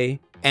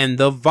away, and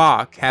the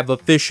Vok have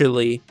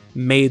officially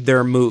made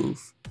their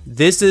move.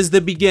 This is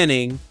the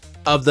beginning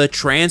of the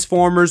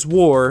Transformers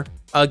War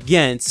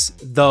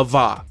against the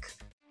Vok.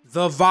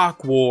 The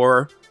Vok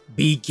War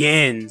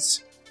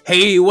begins.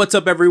 Hey, what's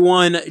up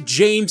everyone?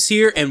 James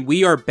here, and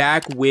we are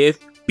back with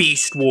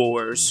Beast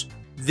Wars.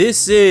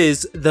 This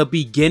is the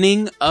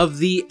beginning of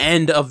the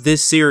end of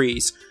this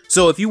series.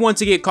 So if you want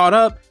to get caught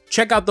up,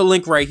 check out the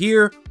link right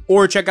here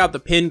or check out the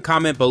pinned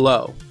comment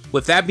below.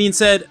 With that being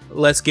said,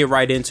 let's get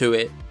right into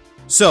it.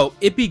 So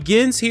it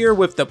begins here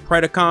with the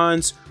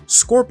Predacons,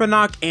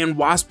 Scorponok and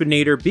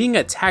Waspinator being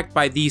attacked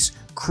by these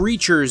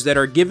creatures that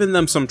are giving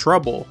them some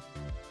trouble.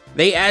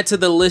 They add to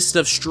the list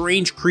of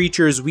strange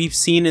creatures we've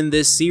seen in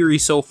this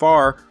series so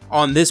far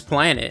on this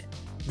planet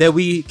that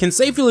we can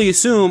safely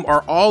assume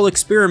are all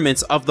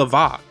experiments of the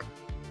Vok.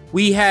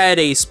 We had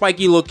a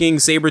spiky looking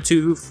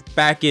Sabretooth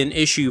back in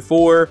issue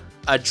 4,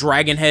 a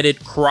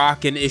dragon-headed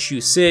Croc in issue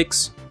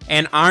 6,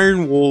 and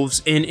Iron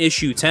Wolves in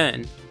issue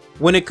 10.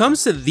 When it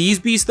comes to these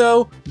beasts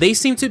though, they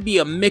seem to be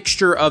a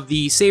mixture of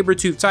the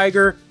saber-toothed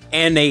tiger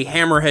and a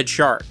hammerhead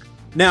shark.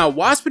 Now,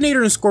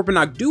 Waspinator and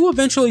Scorponok do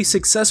eventually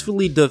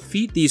successfully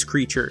defeat these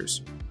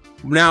creatures.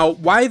 Now,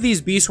 why these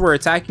beasts were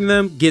attacking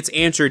them gets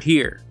answered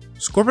here.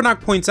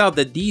 Scorponok points out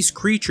that these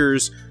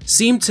creatures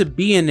seem to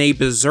be in a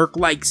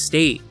berserk-like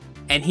state,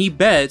 and he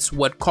bets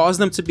what caused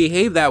them to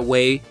behave that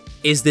way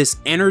is this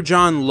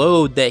energon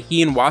load that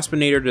he and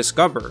Waspinator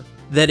discover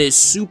that is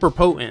super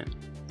potent.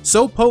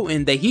 So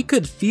potent that he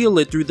could feel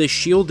it through the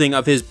shielding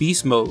of his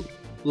beast mode.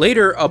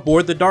 Later,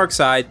 aboard the dark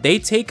side, they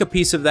take a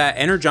piece of that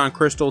energon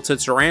crystal to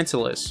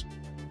Tarantulas.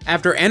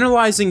 After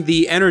analyzing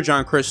the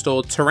energon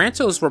crystal,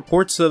 Tarantulas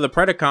reports to the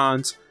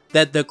Predacons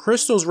that the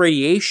crystal's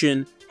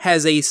radiation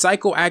has a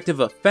psychoactive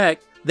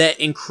effect that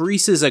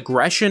increases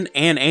aggression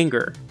and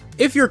anger.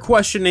 If you're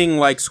questioning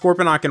like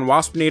Scorponok and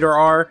Waspinator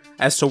are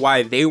as to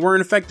why they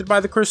weren't affected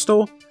by the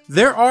crystal,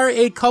 there are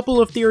a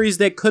couple of theories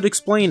that could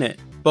explain it,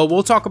 but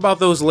we'll talk about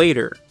those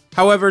later.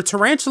 However,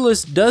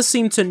 Tarantulas does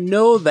seem to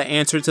know the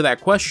answer to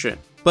that question,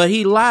 but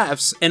he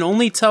laughs and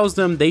only tells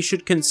them they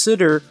should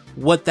consider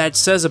what that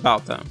says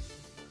about them.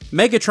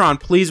 Megatron,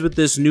 pleased with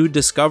this new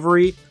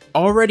discovery,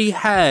 already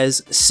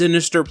has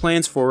sinister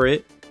plans for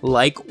it,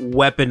 like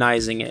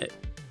weaponizing it.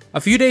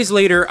 A few days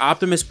later,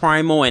 Optimus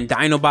Primal and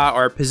Dinobot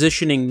are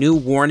positioning new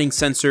warning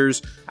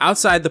sensors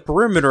outside the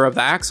perimeter of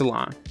the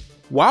Axelon.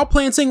 While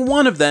planting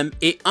one of them,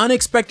 it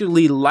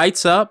unexpectedly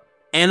lights up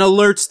and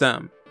alerts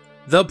them.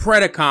 The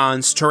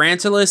Predacons,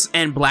 Tarantulas,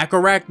 and Black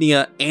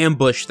Arachnia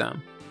ambush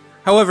them.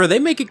 However, they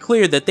make it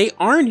clear that they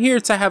aren't here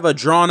to have a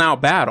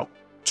drawn-out battle.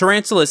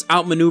 Tarantulas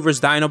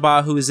outmaneuvers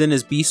Dinobot, who is in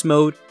his beast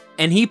mode,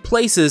 and he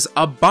places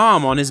a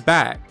bomb on his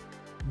back.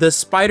 The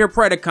Spider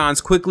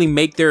Predacons quickly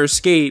make their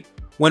escape.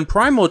 When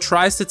Primal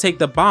tries to take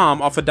the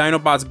bomb off of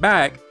Dinobot's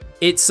back,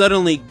 it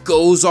suddenly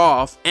goes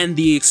off and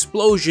the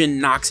explosion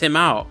knocks him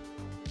out.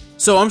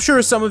 So I'm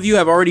sure some of you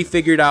have already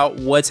figured out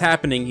what's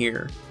happening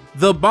here.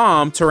 The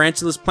bomb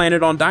Tarantulas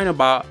planted on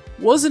Dinobot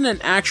wasn't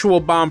an actual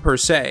bomb per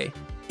se.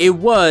 It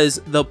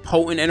was the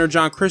potent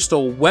energon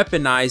crystal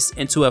weaponized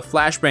into a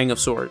flashbang of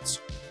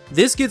sorts.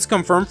 This gets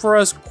confirmed for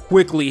us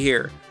quickly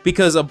here,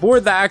 because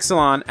aboard the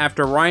Axelon,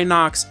 after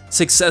Rhinox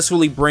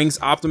successfully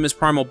brings Optimus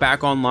Primal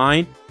back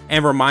online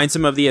and reminds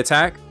him of the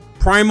attack,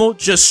 Primal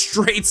just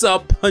straight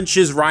up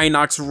punches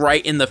Rhinox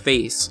right in the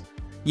face,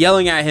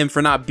 yelling at him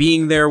for not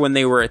being there when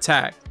they were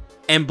attacked,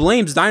 and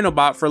blames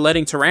Dinobot for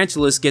letting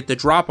Tarantulas get the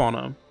drop on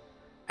him.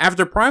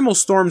 After Primal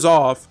storms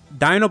off,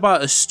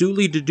 Dinobot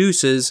astutely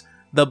deduces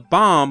the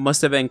bomb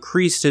must have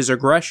increased his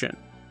aggression.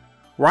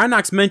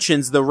 Rhinox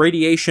mentions the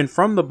radiation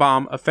from the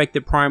bomb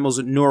affected Primal's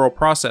neural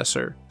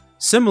processor,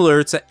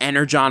 similar to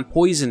energon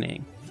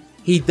poisoning.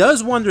 He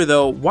does wonder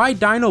though why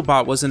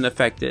Dinobot wasn't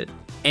affected,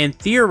 and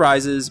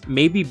theorizes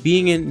maybe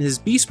being in his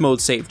beast mode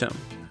saved him.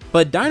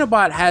 But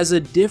Dinobot has a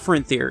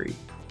different theory.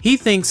 He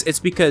thinks it's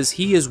because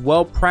he is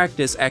well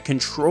practiced at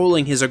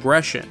controlling his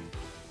aggression.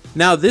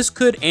 Now this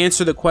could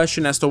answer the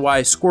question as to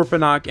why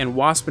Scorponok and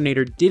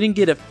Waspinator didn't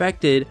get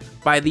affected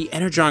by the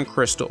energon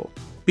crystal,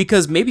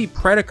 because maybe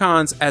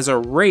Predacons as a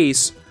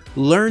race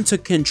learned to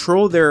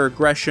control their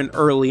aggression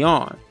early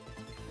on.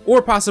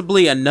 Or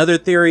possibly another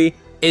theory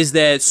is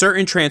that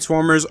certain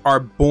Transformers are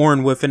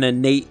born with an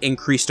innate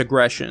increased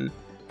aggression,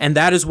 and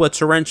that is what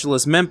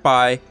Tarantulas meant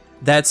by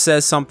that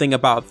says something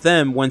about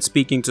them when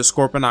speaking to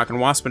Scorponok and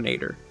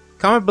Waspinator.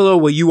 Comment below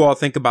what you all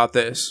think about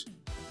this.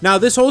 Now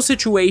this whole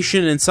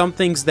situation and some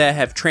things that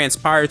have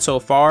transpired so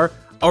far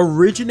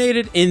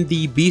originated in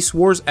the Beast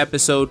Wars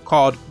episode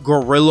called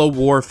Guerrilla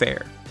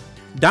Warfare.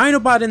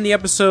 Dinobot in the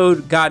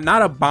episode got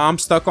not a bomb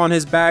stuck on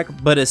his back,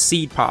 but a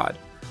seed pod.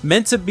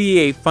 Meant to be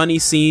a funny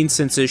scene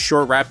since his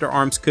short raptor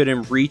arms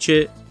couldn't reach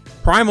it,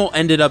 Primal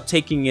ended up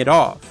taking it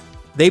off.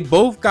 They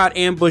both got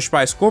ambushed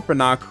by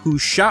Scorponok, who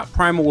shot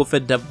Primal with a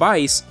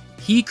device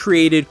he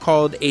created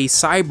called a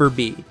Cyber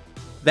Bee.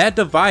 That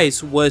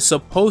device was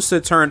supposed to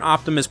turn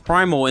Optimus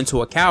Primal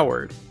into a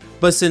coward,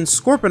 but since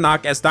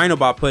Scorponok, as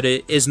Dinobot put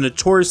it, is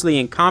notoriously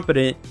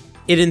incompetent,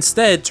 it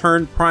instead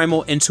turned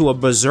Primal into a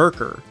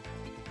berserker.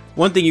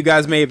 One thing you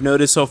guys may have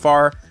noticed so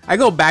far, I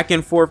go back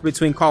and forth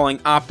between calling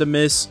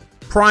Optimus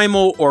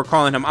Primal or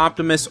calling him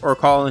Optimus or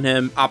calling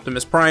him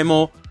Optimus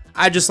Primal.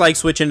 I just like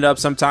switching it up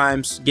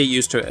sometimes, get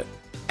used to it.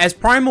 As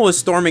Primal is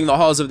storming the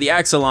halls of the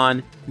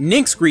Axelon,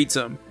 Nyx greets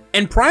him,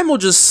 and Primal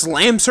just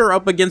slams her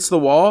up against the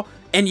wall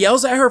and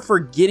yells at her for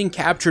getting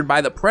captured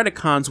by the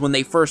Predacons when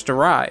they first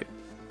arrive.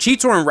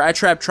 Cheetor and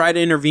Rattrap try to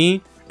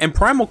intervene, and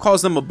Primal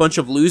calls them a bunch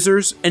of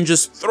losers and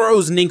just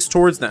throws Nyx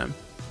towards them.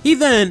 He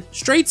then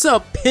straight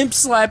up pimp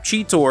slap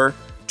Cheetor,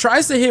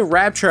 tries to hit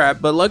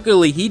Rattrap, but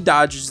luckily he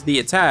dodges the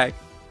attack.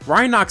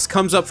 Rhinox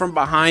comes up from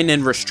behind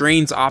and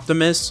restrains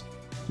Optimus.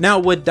 Now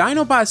what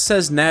Dinobot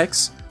says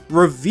next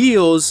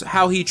reveals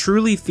how he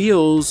truly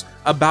feels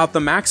about the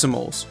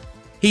Maximals.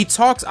 He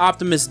talks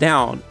Optimus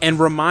down and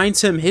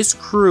reminds him his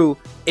crew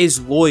is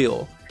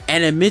loyal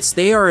and admits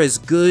they are as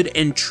good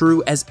and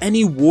true as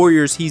any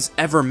warriors he's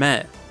ever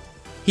met.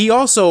 He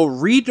also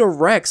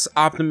redirects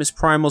Optimus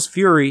Primal's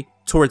fury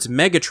towards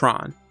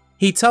Megatron.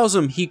 He tells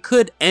him he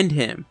could end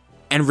him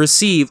and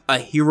receive a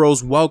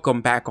hero's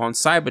welcome back on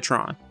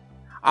Cybertron.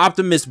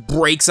 Optimus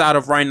breaks out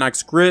of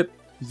Rhinox's grip,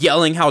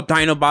 yelling how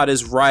Dinobot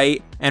is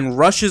right, and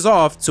rushes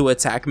off to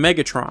attack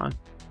Megatron.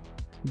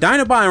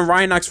 Dinobot and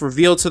Rhinox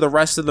reveal to the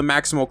rest of the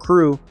Maximal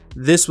crew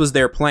this was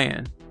their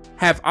plan.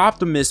 Have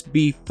Optimus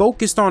be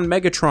focused on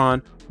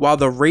Megatron while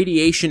the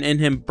radiation in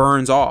him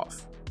burns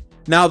off.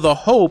 Now the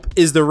hope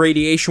is the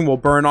radiation will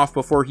burn off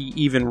before he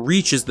even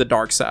reaches the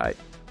dark side.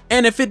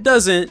 And if it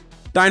doesn't,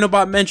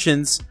 Dinobot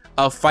mentions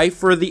a fight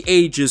for the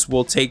ages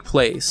will take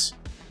place.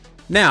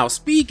 Now,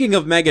 speaking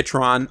of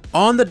Megatron,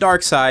 on the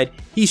dark side,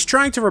 he's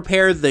trying to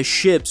repair the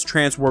ship's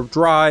transwarp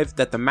drive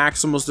that the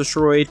Maximals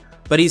destroyed,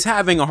 but he's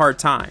having a hard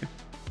time.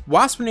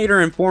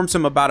 Waspinator informs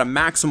him about a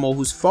Maximal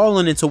who's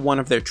fallen into one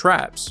of their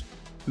traps.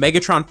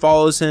 Megatron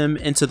follows him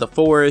into the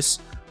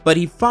forest, but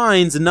he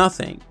finds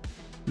nothing.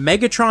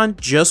 Megatron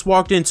just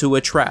walked into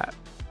a trap.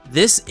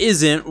 This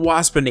isn't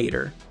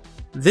Waspinator.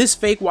 This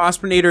fake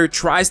Waspinator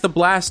tries to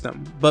blast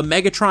him, but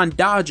Megatron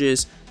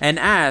dodges and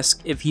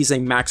asks if he's a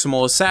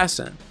Maximal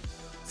assassin.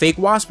 Fake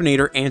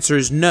Waspinator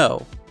answers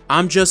no,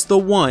 I'm just the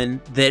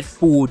one that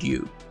fooled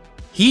you.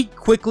 He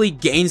quickly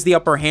gains the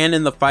upper hand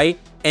in the fight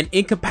and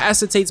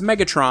incapacitates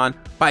Megatron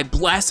by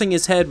blasting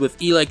his head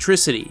with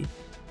electricity.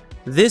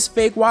 This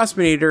fake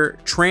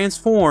Waspinator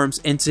transforms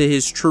into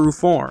his true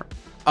form,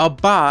 a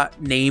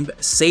bot named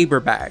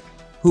Saberback,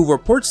 who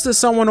reports to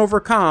someone over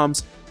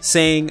comms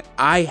saying,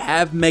 I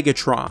have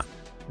Megatron,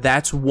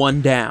 that's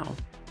one down.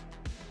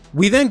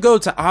 We then go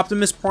to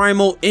Optimus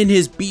Primal in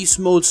his beast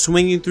mode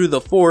swinging through the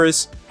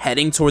forest,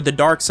 heading toward the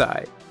dark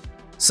side.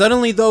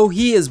 Suddenly though,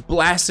 he is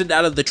blasted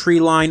out of the tree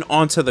line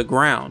onto the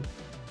ground.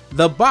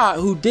 The bot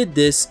who did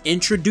this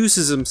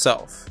introduces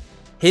himself.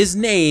 His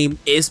name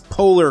is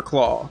Polar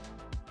Claw,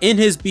 in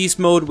his beast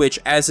mode, which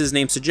as his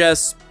name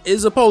suggests,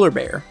 is a polar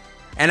bear.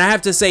 And I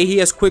have to say, he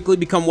has quickly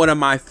become one of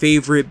my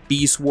favorite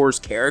Beast Wars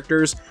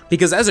characters,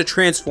 because as a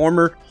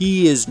Transformer,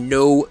 he is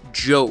no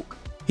joke.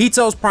 He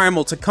tells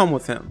Primal to come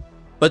with him,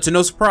 but to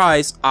no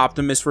surprise,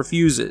 Optimus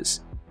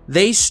refuses.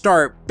 They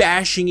start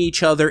bashing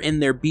each other in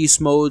their beast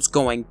modes,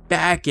 going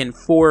back and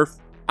forth.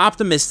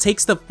 Optimus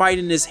takes the fight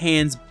in his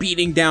hands,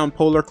 beating down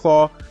Polar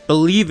Claw,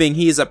 believing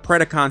he is a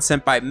Predacon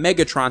sent by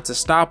Megatron to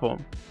stop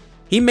him.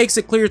 He makes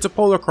it clear to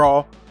Polar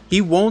Claw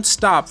he won't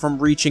stop from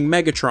reaching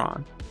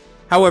Megatron.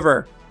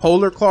 However,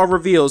 Polar Claw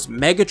reveals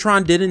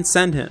Megatron didn't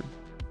send him.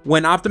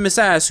 When Optimus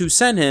asks who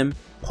sent him,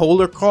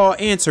 Polar Claw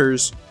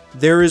answers,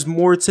 there is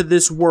more to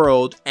this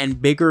world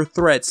and bigger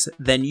threats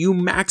than you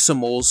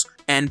Maximals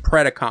and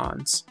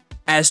Predacons.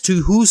 As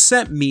to who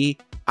sent me,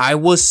 I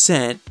was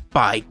sent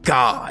by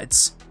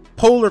gods.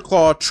 Polar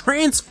Claw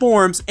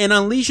transforms and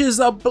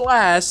unleashes a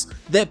blast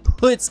that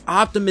puts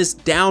Optimus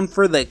down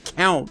for the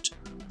count.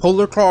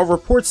 Polar Claw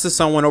reports to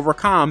someone over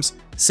comms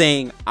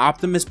saying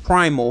Optimus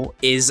Primal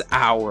is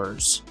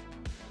ours.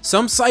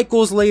 Some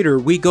cycles later,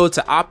 we go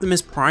to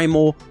Optimus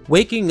Primal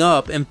waking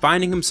up and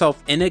finding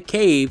himself in a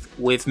cave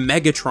with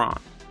Megatron.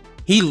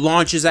 He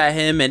launches at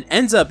him and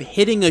ends up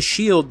hitting a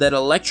shield that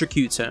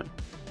electrocutes him.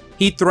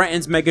 He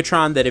threatens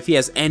Megatron that if he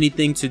has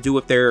anything to do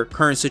with their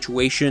current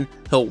situation,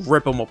 he'll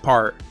rip him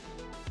apart.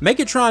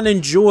 Megatron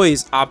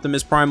enjoys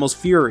Optimus Primal's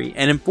fury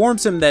and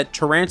informs him that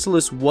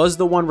Tarantulas was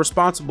the one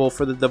responsible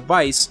for the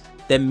device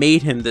that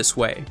made him this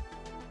way.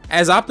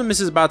 As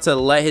Optimus is about to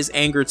let his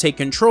anger take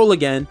control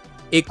again,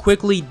 it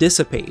quickly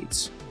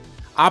dissipates.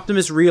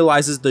 Optimus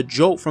realizes the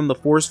jolt from the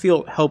force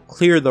field helped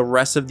clear the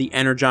rest of the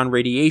energon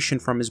radiation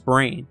from his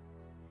brain.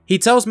 He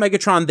tells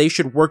Megatron they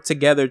should work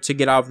together to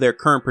get out of their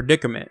current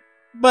predicament.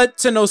 But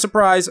to no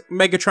surprise,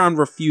 Megatron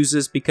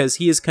refuses because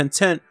he is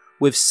content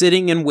with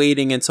sitting and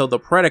waiting until the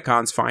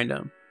Predacons find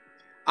him.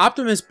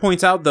 Optimus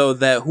points out though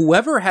that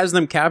whoever has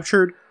them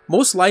captured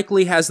most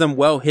likely has them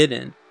well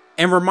hidden,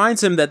 and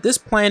reminds him that this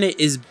planet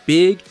is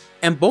big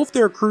and both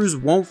their crews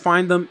won't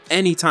find them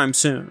anytime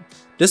soon.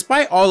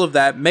 Despite all of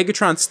that,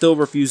 Megatron still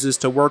refuses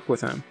to work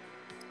with him.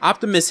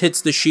 Optimus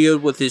hits the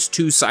shield with his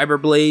 2 cyber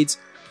blades,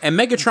 and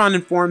Megatron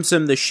informs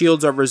him the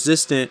shields are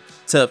resistant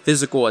to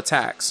physical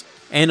attacks,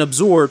 and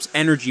absorbs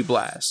energy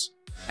blasts.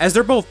 As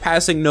they're both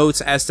passing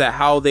notes as to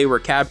how they were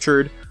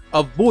captured,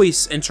 a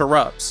voice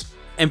interrupts,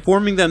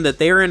 informing them that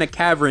they are in a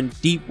cavern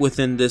deep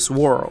within this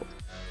world.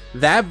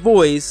 That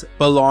voice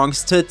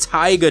belongs to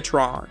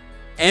Tigatron,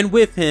 and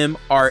with him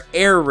are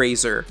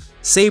Airazor,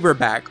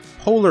 Saberback,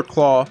 Polar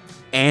Claw,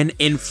 and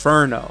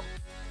Inferno.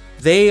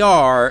 They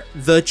are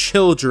the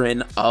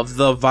children of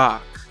the Vok.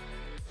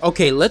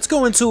 Okay, let's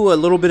go into a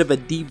little bit of a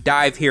deep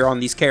dive here on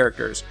these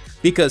characters,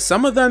 because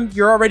some of them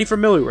you're already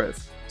familiar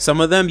with,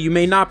 some of them you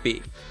may not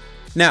be.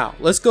 Now,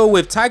 let's go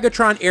with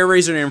Tigatron,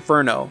 Airazor, and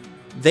Inferno.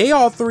 They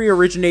all 3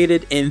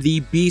 originated in the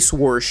Beast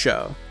Wars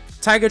show.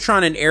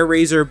 Tigatron and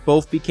Airazor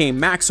both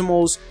became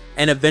Maximals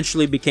and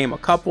eventually became a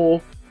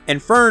couple.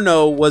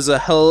 Inferno was a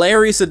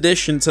hilarious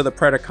addition to the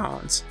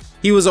Predacons.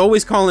 He was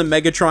always calling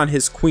Megatron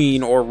his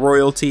queen or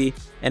royalty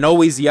and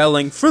always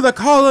yelling, "For the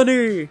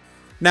colony!"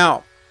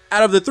 Now,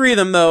 out of the 3 of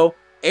them though,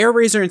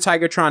 Airazor and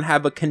Tigatron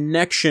have a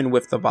connection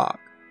with the Vok.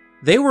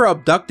 They were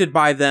abducted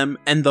by them,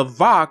 and the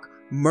Vok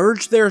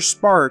merged their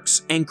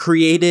sparks and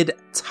created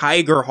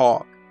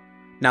Tigerhawk.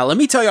 Now let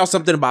me tell y'all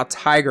something about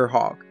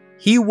Tigerhawk.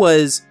 He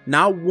was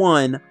not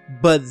one,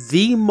 but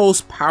the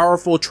most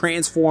powerful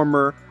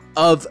transformer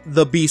of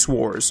the Beast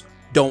Wars.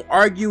 Don't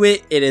argue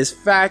it, it is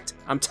fact,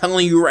 I'm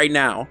telling you right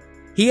now.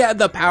 He had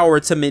the power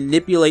to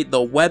manipulate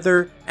the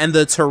weather and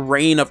the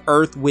terrain of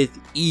Earth with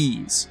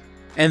ease.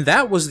 And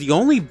that was the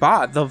only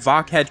bot the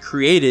Vok had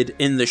created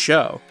in the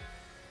show.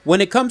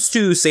 When it comes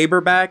to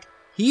Saberback,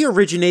 he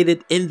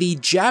originated in the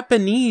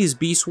Japanese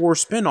Beast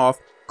Wars spinoff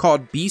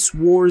called Beast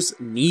Wars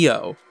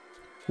Neo.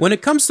 When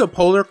it comes to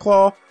Polar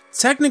Claw,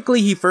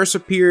 technically he first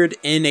appeared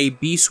in a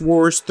Beast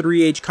Wars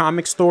 3H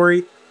comic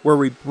story where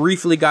we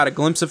briefly got a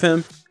glimpse of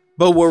him,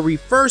 but where we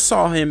first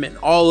saw him in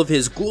all of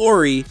his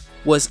glory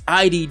was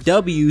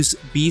IDW's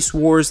Beast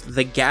Wars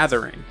The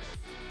Gathering.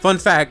 Fun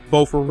fact,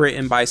 both were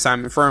written by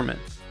Simon Furman.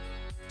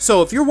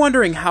 So if you're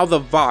wondering how the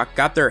Vok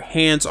got their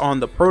hands on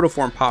the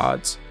protoform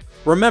pods,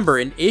 remember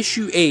in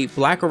issue 8,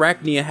 Black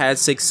Arachnia had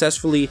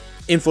successfully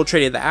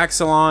infiltrated the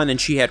Axelon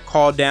and she had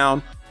called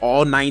down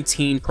all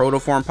 19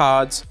 protoform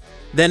pods.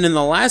 Then in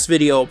the last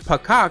video,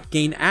 Pakak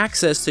gained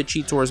access to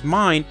Cheetor's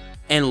mind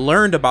and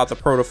learned about the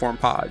protoform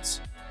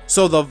pods.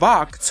 So the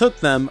Vok took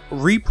them,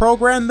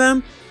 reprogrammed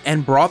them,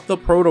 and brought the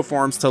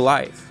protoforms to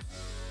life.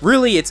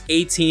 Really it's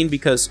 18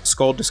 because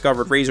Skull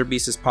discovered Razor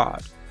Beast's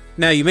pod.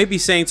 Now you may be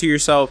saying to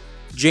yourself,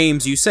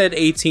 James, you said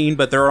 18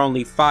 but there are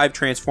only 5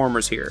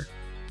 Transformers here.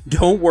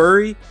 Don't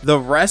worry, the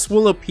rest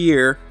will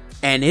appear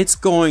and it's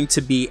going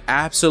to be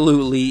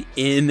absolutely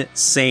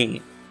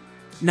insane.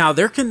 Now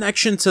their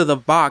connection to the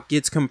Vok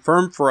gets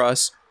confirmed for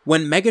us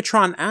when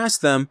Megatron asks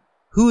them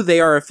who they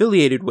are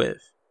affiliated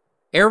with.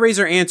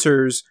 Airazor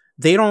answers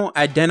they don't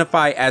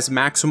identify as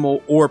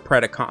Maximal or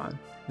Predacon.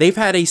 They've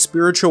had a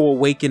spiritual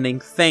awakening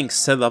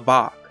thanks to the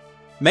Vok.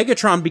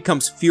 Megatron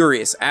becomes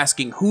furious,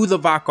 asking who the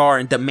Vok are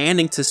and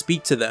demanding to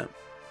speak to them.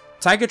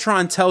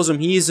 Tigatron tells him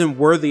he isn't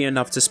worthy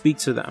enough to speak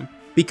to them,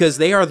 because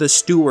they are the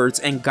stewards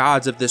and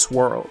gods of this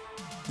world.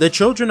 The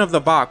children of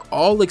the Vok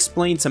all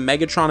explain to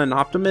Megatron and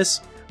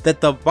Optimus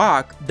that the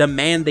Vok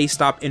demand they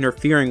stop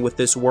interfering with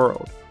this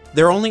world.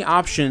 Their only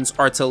options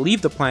are to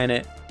leave the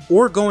planet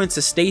or go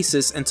into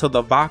stasis until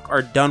the Vok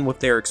are done with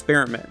their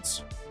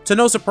experiments. To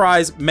no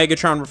surprise,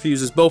 Megatron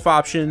refuses both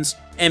options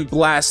and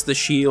blasts the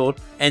shield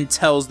and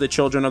tells the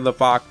children of the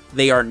Vok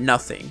they are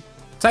nothing.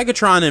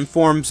 Tigatron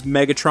informs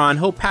Megatron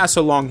he'll pass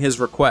along his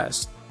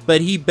request,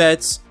 but he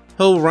bets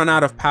he'll run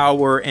out of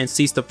power and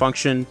cease to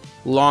function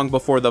long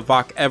before the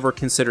Vok ever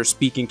consider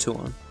speaking to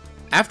him.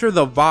 After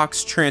the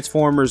Vok's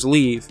Transformers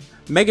leave,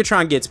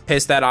 Megatron gets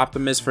pissed at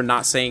Optimus for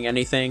not saying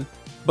anything,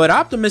 but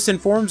Optimus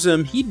informs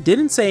him he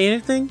didn't say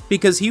anything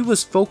because he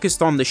was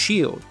focused on the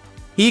shield.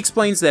 He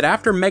explains that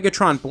after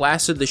Megatron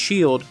blasted the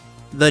shield,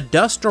 the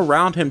dust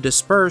around him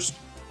dispersed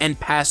and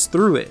passed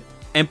through it,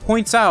 and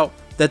points out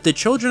that the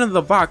children of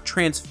the Vok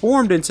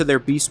transformed into their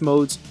beast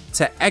modes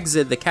to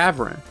exit the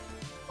cavern.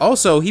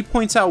 Also, he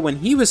points out when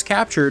he was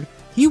captured,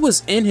 he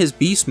was in his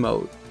beast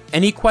mode,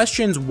 and he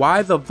questions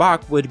why the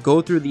Vok would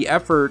go through the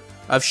effort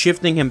of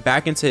shifting him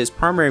back into his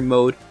primary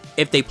mode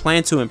if they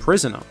plan to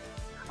imprison him.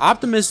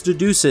 Optimus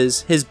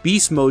deduces his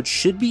beast mode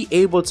should be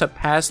able to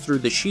pass through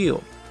the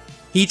shield.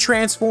 He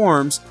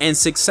transforms and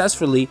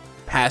successfully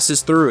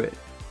passes through it.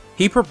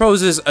 He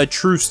proposes a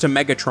truce to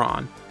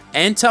Megatron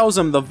and tells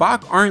him the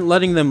Vok aren't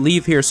letting them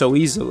leave here so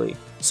easily,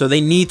 so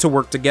they need to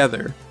work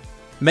together.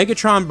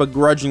 Megatron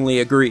begrudgingly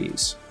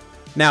agrees.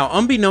 Now,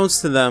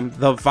 unbeknownst to them,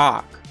 the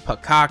Vok,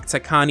 Pakak,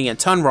 Takani, and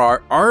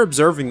Tunrar are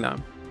observing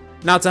them.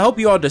 Now, to help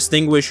you all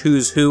distinguish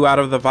who's who out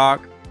of the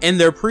Vok, in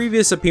their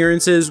previous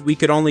appearances, we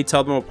could only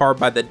tell them apart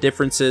by the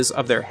differences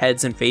of their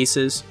heads and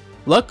faces.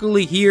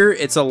 Luckily here,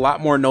 it's a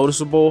lot more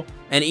noticeable,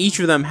 and each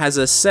of them has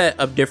a set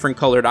of different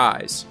colored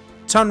eyes.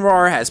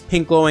 Tunrar has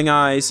pink glowing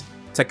eyes,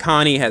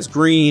 Takani has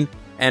green,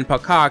 and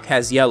Pakak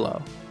has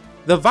yellow.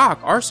 The Vok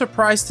are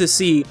surprised to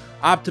see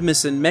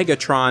Optimus and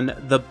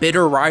Megatron, the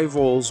bitter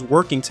rivals,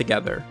 working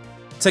together.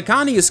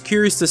 Takani is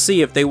curious to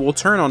see if they will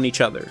turn on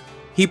each other.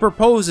 He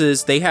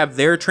proposes they have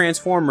their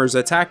Transformers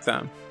attack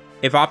them.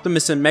 If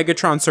Optimus and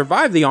Megatron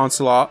survive the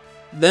onslaught,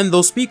 then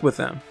they'll speak with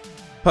them.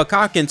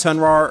 Pakak and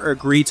Tunrar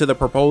agree to the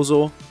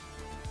proposal.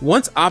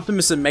 Once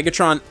Optimus and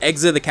Megatron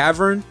exit the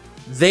cavern,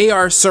 they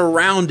are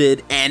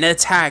surrounded and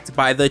attacked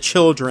by the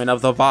children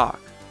of the Vok.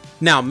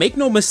 Now, make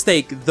no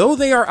mistake, though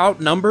they are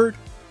outnumbered,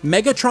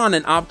 Megatron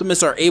and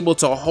Optimus are able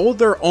to hold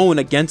their own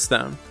against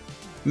them.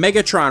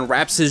 Megatron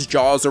wraps his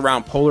jaws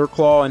around Polar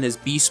Claw in his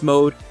beast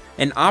mode,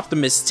 and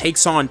Optimus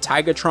takes on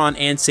Tigatron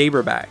and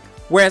Saberback.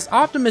 Whereas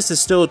Optimus is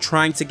still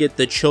trying to get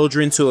the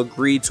children to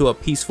agree to a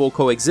peaceful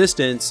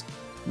coexistence,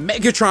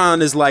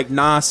 Megatron is like,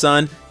 nah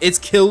son, it's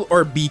kill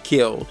or be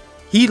killed.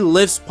 He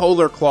lifts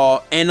Polar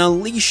Claw and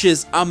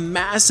unleashes a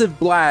massive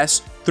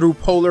blast through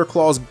Polar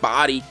Claw's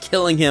body,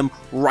 killing him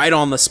right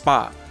on the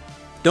spot.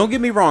 Don't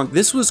get me wrong,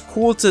 this was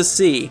cool to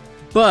see,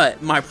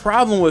 but my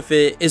problem with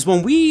it is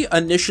when we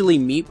initially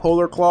meet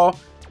Polar Claw,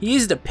 he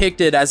is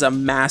depicted as a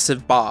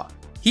massive bot.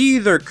 He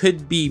either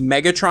could be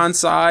Megatron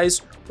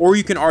size or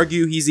you can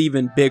argue he's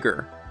even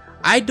bigger.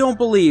 I don't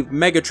believe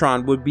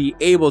Megatron would be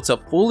able to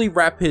fully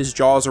wrap his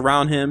jaws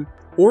around him,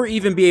 or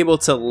even be able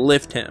to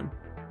lift him.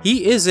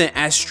 He isn't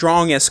as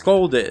strong as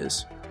Scold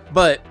is.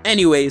 But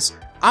anyways,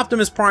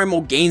 Optimus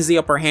Primal gains the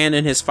upper hand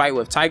in his fight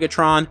with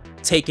Tigatron,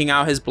 taking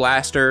out his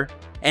blaster,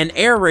 and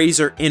Air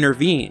Razor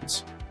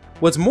intervenes.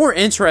 What's more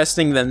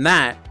interesting than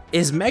that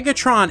is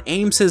Megatron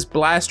aims his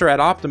blaster at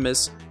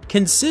Optimus,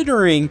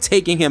 considering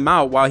taking him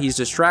out while he's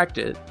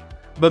distracted.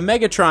 But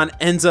Megatron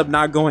ends up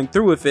not going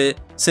through with it,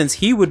 since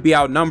he would be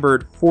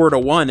outnumbered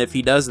 4-1 if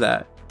he does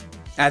that.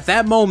 At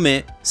that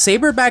moment,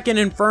 Saberback and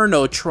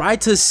Inferno try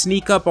to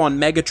sneak up on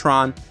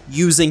Megatron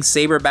using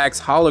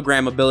Saberback's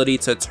hologram ability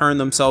to turn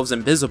themselves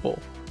invisible.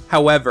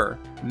 However,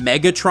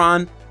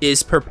 Megatron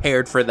is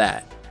prepared for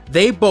that.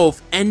 They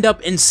both end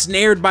up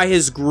ensnared by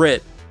his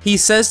grip. He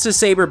says to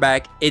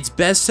Saberback it's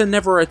best to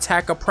never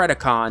attack a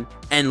Predacon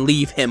and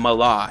leave him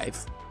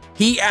alive.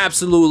 He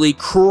absolutely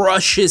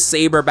crushes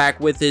Saberback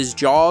with his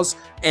jaws,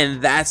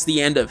 and that's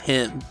the end of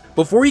him.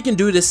 Before he can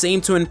do the same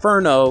to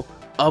Inferno,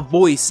 a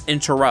voice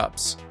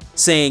interrupts,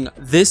 saying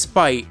this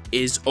fight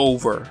is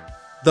over.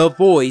 The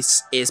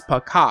voice is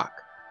Pakak,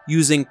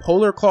 using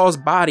Polar Claw's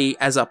body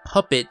as a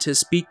puppet to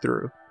speak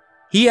through.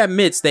 He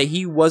admits that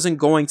he wasn't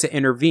going to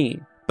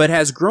intervene, but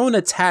has grown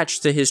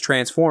attached to his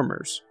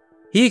Transformers.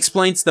 He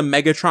explains to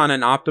Megatron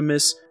and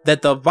Optimus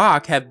that the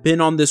Vok have been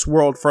on this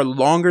world for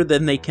longer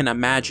than they can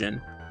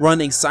imagine,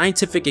 running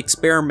scientific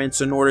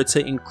experiments in order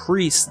to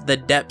increase the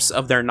depths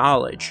of their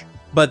knowledge.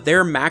 But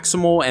their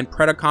Maximal and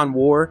Predacon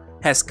war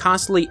has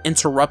constantly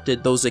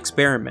interrupted those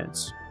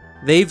experiments.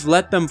 They've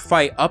let them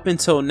fight up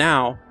until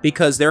now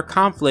because their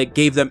conflict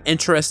gave them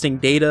interesting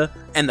data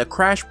and the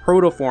crashed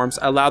protoforms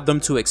allowed them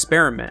to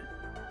experiment.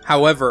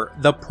 However,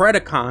 the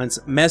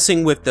Predacons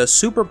messing with the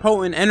super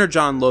potent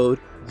energon load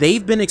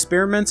they've been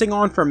experimenting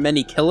on for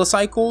many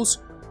kilocycles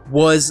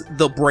was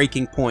the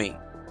breaking point.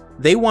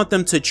 They want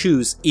them to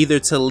choose either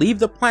to leave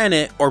the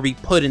planet or be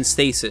put in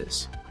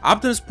stasis.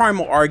 Optimus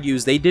Primal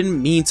argues they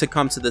didn't mean to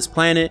come to this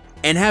planet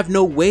and have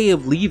no way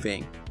of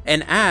leaving,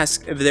 and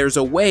asks if there's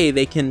a way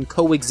they can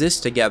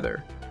coexist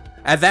together.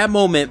 At that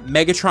moment,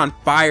 Megatron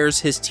fires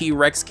his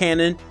T-Rex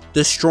cannon,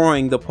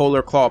 destroying the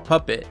Polar Claw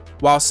puppet,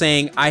 while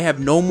saying, "I have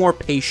no more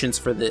patience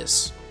for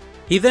this."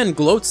 He then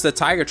gloats to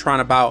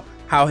Tigatron about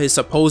how his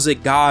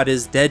supposed god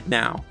is dead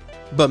now,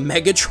 but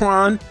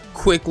Megatron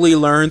quickly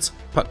learns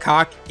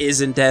Pakak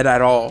isn't dead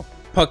at all.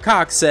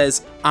 Pakak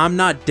says, "I'm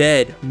not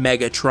dead,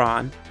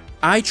 Megatron.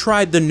 I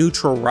tried the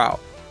neutral route,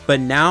 but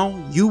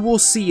now you will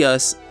see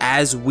us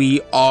as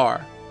we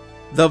are."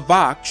 The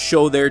Vok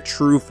show their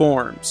true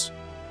forms.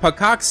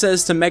 Pakak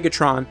says to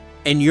Megatron,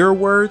 "In your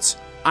words,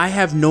 I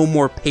have no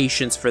more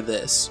patience for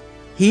this."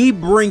 He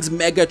brings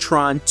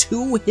Megatron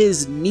to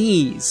his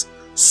knees,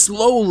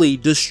 slowly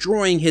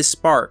destroying his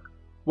spark,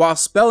 while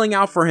spelling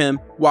out for him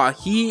why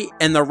he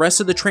and the rest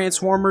of the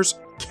Transformers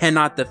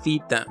cannot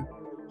defeat them.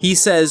 He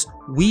says,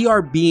 "We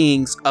are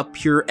beings of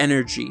pure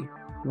energy.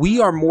 We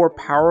are more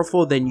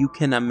powerful than you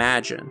can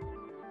imagine."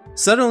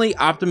 Suddenly,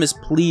 Optimus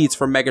pleads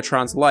for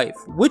Megatron's life,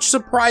 which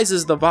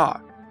surprises the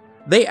Vok.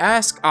 They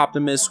ask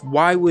Optimus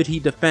why would he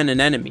defend an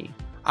enemy.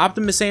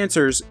 Optimus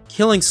answers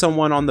killing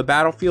someone on the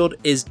battlefield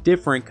is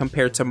different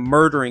compared to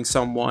murdering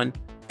someone,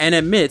 and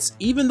admits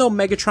even though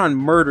Megatron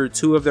murdered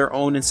two of their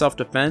own in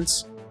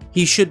self-defense,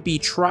 he should be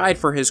tried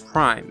for his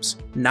crimes,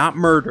 not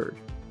murdered.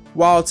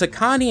 While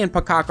Takani and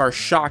Pakak are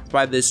shocked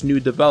by this new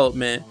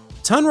development,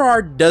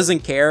 Tunrad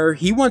doesn't care.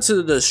 He wants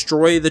to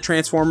destroy the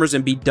Transformers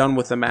and be done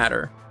with the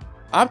matter.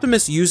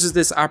 Optimus uses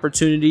this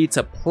opportunity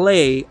to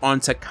play on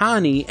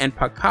Takani and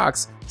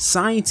Pakak's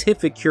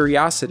scientific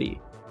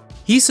curiosity.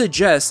 He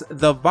suggests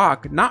the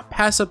Vok not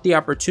pass up the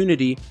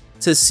opportunity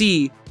to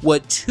see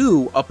what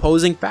two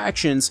opposing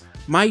factions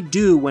might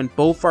do when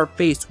both are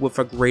faced with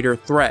a greater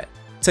threat.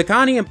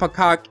 Takani and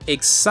Pakak,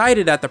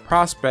 excited at the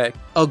prospect,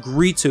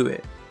 agree to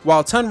it,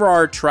 while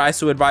Tunrad tries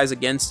to advise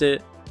against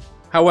it.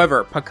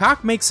 However,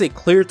 Pakak makes it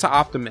clear to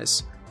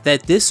Optimus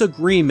that this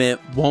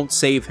agreement won't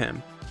save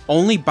him,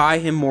 only buy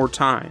him more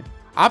time.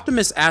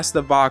 Optimus asks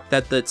the Vok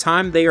that the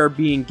time they are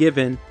being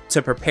given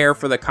to prepare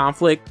for the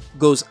conflict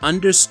goes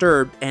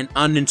undisturbed and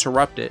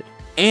uninterrupted,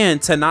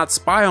 and to not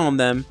spy on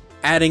them,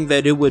 adding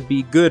that it would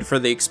be good for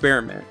the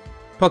experiment.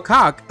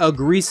 Pakak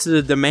agrees to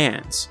the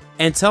demands,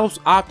 and tells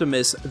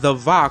Optimus the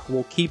Vok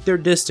will keep their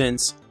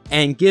distance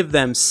and give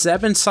them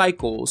 7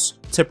 cycles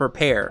to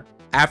prepare.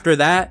 After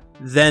that,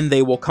 then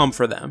they will come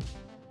for them.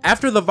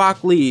 After the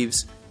Vok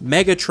leaves,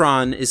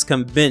 Megatron is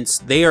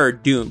convinced they are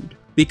doomed,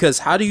 because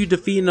how do you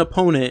defeat an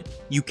opponent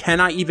you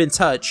cannot even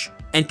touch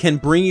and can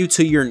bring you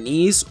to your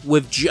knees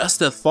with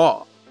just a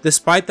thought?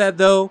 Despite that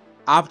though,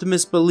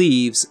 Optimus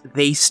believes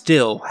they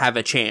still have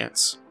a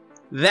chance.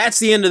 That's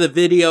the end of the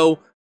video.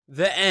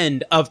 The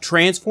end of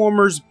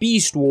Transformers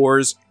Beast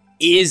Wars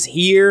is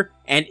here,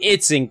 and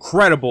it's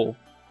incredible.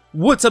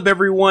 What's up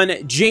everyone,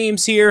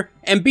 James here,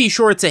 and be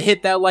sure to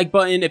hit that like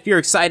button if you're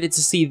excited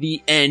to see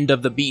the end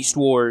of the Beast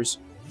Wars.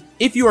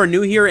 If you are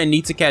new here and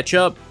need to catch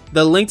up,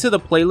 the link to the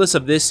playlist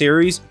of this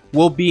series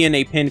will be in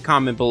a pinned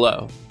comment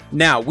below.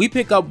 Now, we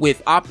pick up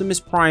with Optimus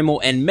Primal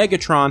and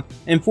Megatron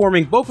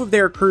informing both of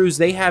their crews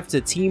they have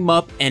to team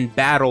up and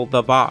battle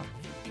the Vok.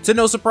 To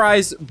no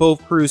surprise,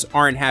 both crews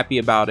aren't happy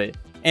about it,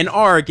 and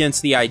are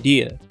against the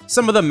idea.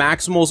 Some of the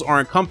Maximals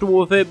aren't comfortable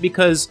with it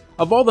because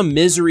of all the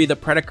misery the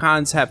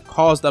Predacons have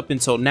caused up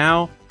until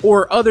now,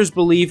 or others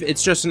believe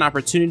it's just an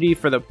opportunity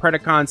for the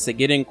Predacons to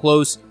get in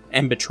close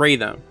and betray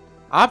them.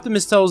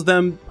 Optimus tells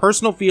them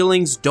personal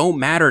feelings don't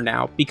matter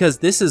now because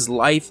this is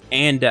life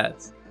and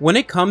death. When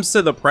it comes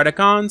to the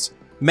Predacons,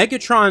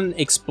 Megatron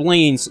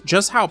explains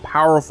just how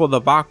powerful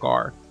the Vok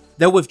are,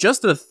 that with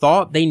just a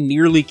thought they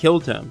nearly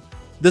killed him.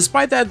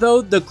 Despite that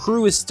though, the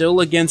crew is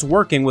still against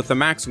working with the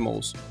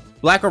Maximals.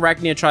 Black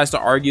Arachnia tries to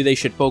argue they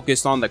should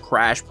focus on the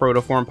crashed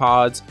protoform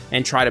pods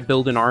and try to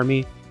build an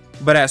army,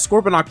 but as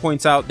Scorponok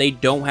points out, they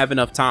don't have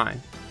enough time.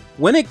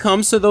 When it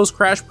comes to those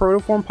crashed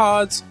protoform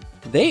pods,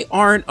 they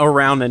aren't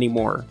around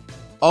anymore.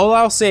 All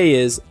I'll say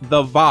is,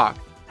 the Vok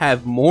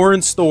have more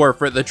in store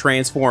for the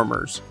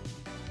Transformers.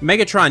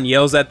 Megatron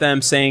yells at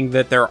them saying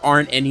that there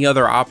aren't any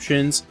other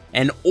options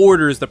and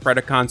orders the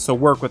Predacons to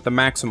work with the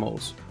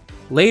Maximals.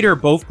 Later,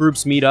 both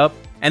groups meet up,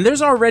 and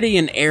there's already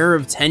an air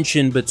of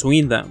tension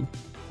between them.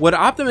 What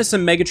Optimus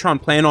and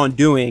Megatron plan on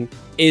doing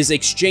is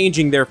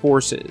exchanging their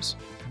forces.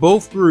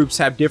 Both groups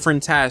have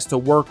different tasks to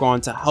work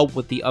on to help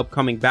with the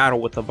upcoming battle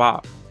with the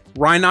Vok.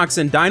 Rhinox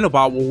and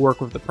Dinobot will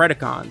work with the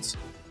Predacons.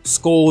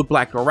 Scold,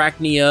 Black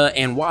Arachnia,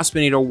 and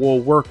Waspinator will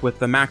work with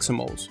the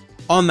Maximals.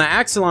 On the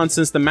Axelon,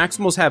 since the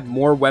Maximals have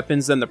more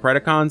weapons than the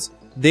Predacons,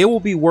 they will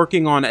be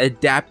working on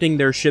adapting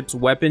their ship's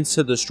weapons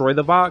to destroy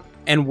the Vok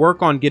and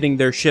work on getting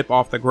their ship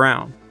off the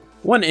ground.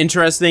 One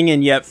interesting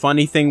and yet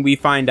funny thing we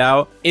find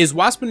out is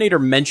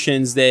Waspinator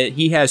mentions that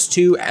he has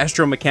 2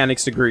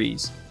 astromechanics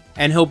degrees,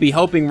 and he'll be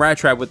helping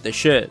Rattrap with the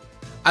ship.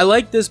 I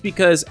like this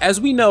because, as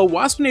we know,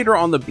 Waspinator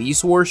on the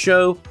Beast Wars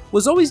show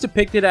was always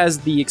depicted as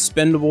the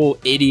expendable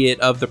idiot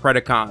of the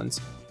Predacons.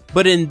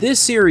 But in this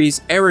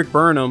series, Erik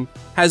Burnham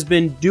has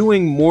been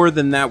doing more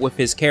than that with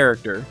his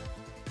character.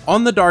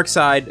 On the dark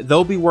side,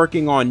 they'll be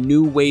working on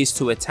new ways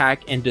to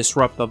attack and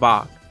disrupt the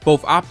Vok.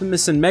 Both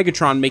Optimus and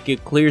Megatron make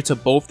it clear to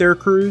both their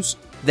crews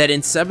that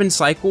in 7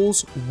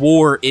 cycles,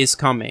 war is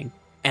coming.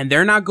 And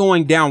they're not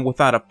going down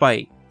without a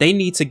fight. They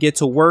need to get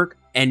to work,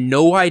 and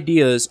no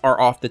ideas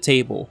are off the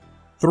table.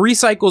 3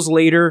 cycles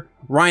later,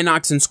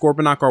 Rhinox and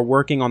Scorponok are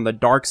working on the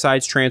dark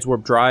side's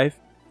transwarp drive.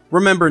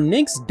 Remember,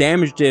 Nynx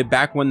damaged it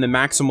back when the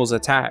Maximals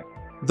attacked.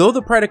 Though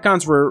the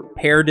Predacons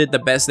repaired it the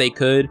best they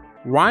could,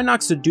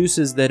 Rhinox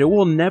deduces that it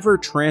will never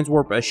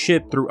transwarp a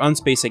ship through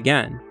unspace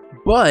again.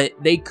 But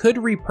they could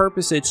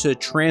repurpose it to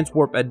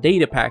transwarp a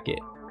data packet,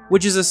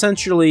 which is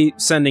essentially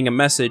sending a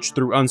message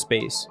through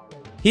unspace.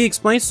 He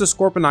explains to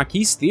Scorponok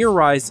he's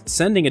theorized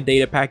sending a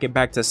data packet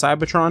back to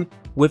Cybertron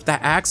with the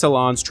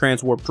Axelon's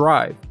transwarp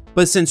drive.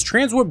 But since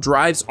transwarp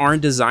drives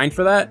aren't designed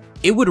for that,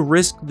 it would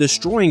risk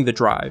destroying the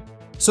drive.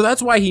 So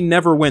that's why he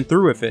never went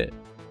through with it.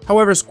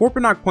 However,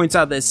 Scorponok points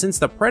out that since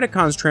the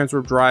Predacons'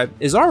 transwarp drive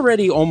is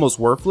already almost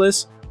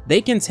worthless,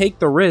 they can take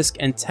the risk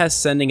and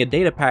test sending a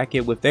data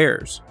packet with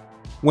theirs.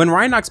 When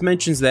Rhinox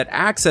mentions that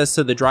access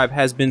to the drive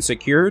has been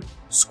secured,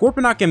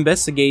 Scorponok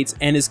investigates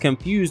and is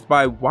confused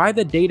by why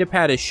the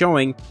datapad is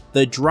showing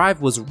the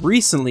drive was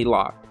recently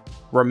locked.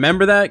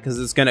 Remember that, because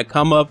it's going to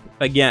come up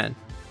again.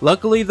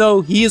 Luckily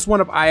though, he is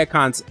one of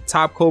Iacon's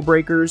top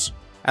codebreakers.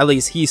 At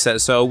least he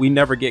says so, we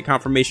never get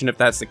confirmation if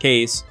that's the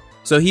case.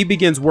 So he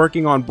begins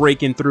working on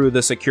breaking through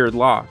the secured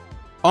lock.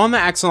 On the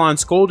Axelon,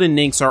 Scold and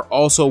Nynx are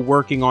also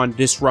working on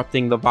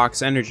disrupting the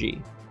Vok's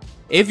energy.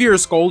 If you're a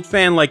Scold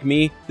fan like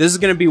me, this is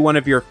going to be one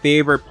of your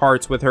favorite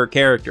parts with her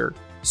character.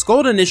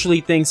 Scold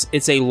initially thinks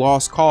it's a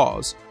lost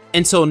cause,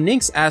 until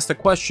Nynx asks the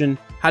question,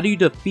 how do you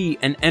defeat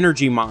an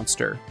energy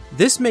monster?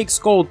 This makes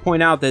Scold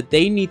point out that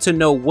they need to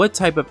know what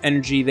type of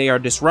energy they are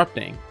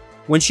disrupting.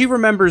 When she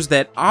remembers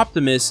that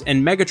Optimus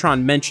and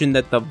Megatron mentioned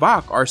that the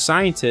Vok are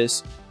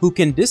scientists who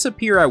can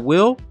disappear at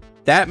will,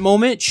 that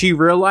moment she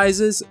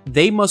realizes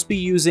they must be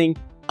using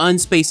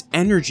unspace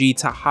energy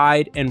to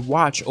hide and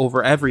watch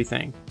over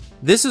everything.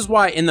 This is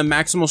why in the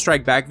Maximal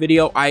Strike Back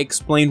video I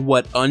explained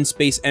what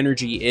unspace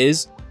energy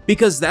is,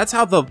 because that's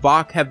how the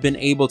Vok have been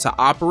able to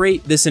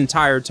operate this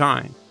entire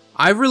time.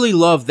 I really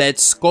love that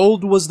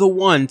Scold was the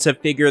one to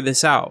figure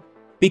this out,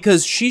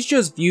 because she's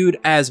just viewed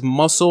as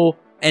muscle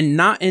and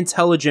not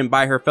intelligent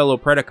by her fellow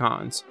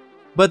Predacons.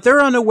 But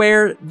they're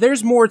unaware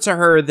there's more to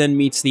her than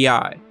meets the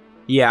eye.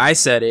 Yeah, I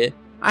said it.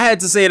 I had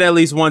to say it at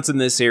least once in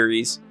this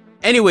series.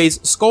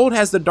 Anyways, Scold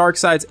has the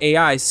Darkseid's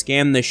AI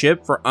scan the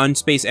ship for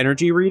unspace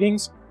energy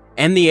readings,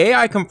 and the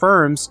AI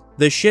confirms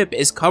the ship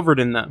is covered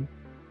in them.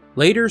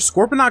 Later,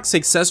 Scorponok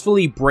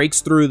successfully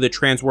breaks through the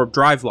transwarp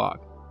drive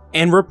lock,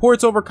 and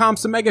reports over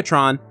comms to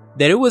Megatron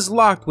that it was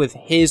locked with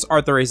his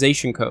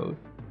authorization code.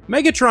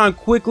 Megatron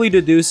quickly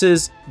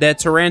deduces that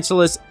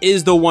Tarantulas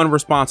is the one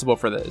responsible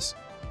for this.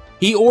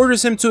 He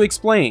orders him to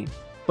explain,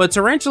 but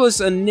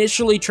Tarantulas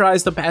initially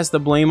tries to pass the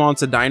blame on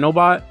to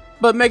Dinobot,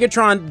 but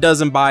Megatron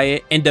doesn't buy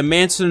it and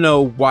demands to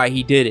know why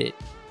he did it.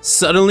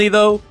 Suddenly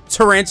though,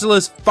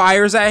 Tarantulas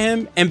fires at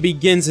him and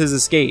begins his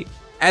escape.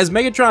 As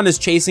Megatron is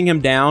chasing him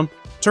down,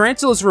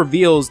 Tarantulas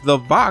reveals the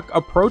Vok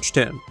approached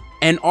him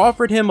and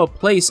offered him a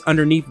place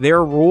underneath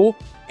their rule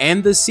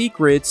and the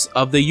secrets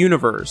of the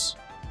universe.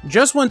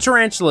 Just when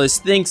Tarantulas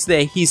thinks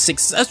that he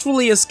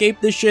successfully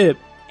escaped the ship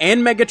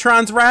and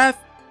Megatron's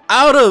wrath,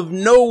 out of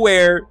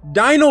nowhere,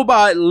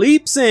 Dinobot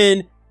leaps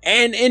in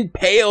and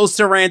impales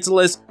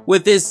Tarantulas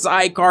with his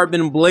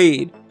side-carbon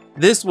blade.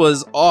 This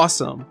was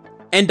awesome.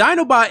 And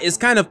Dinobot is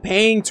kind of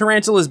paying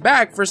Tarantulas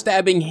back for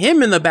stabbing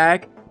him in the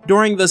back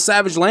during the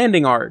Savage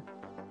Landing arc.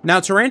 Now,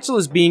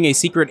 Tarantulas being a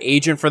secret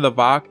agent for the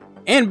Vok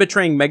and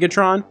betraying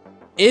Megatron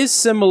is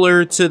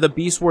similar to the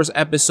Beast Wars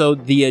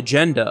episode The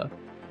Agenda,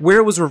 where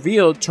it was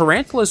revealed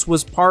Tarantulas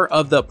was part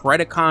of the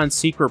Predacons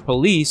secret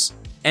police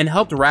and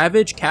helped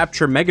Ravage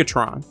capture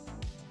Megatron.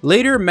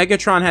 Later,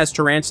 Megatron has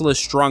Tarantulas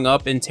strung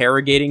up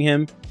interrogating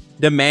him,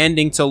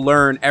 demanding to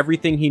learn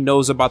everything he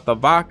knows about the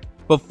Vok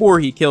before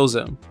he kills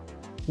him.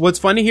 What's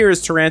funny here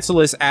is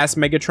Tarantulas asks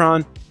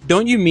Megatron,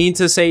 "Don't you mean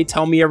to say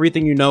tell me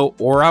everything you know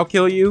or I'll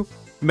kill you?"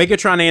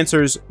 Megatron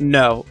answers,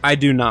 "No, I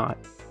do not."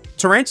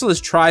 Tarantulas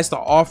tries to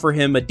offer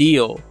him a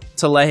deal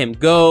to let him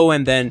go,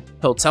 and then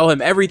he'll tell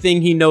him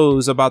everything he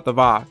knows about the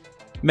Vok.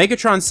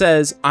 Megatron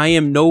says, "I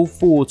am no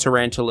fool,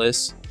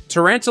 Tarantulas."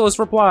 Tarantulas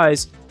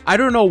replies, "I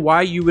don't know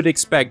why you would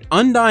expect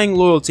undying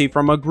loyalty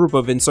from a group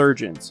of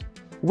insurgents."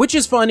 Which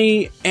is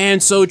funny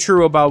and so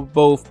true about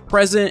both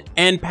present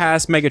and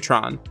past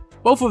Megatron.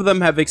 Both of them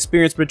have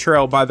experienced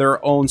betrayal by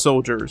their own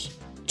soldiers.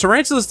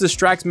 Tarantulas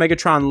distracts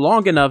Megatron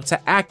long enough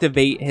to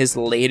activate his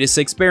latest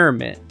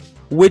experiment,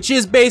 which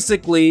is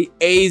basically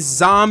a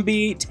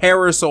zombie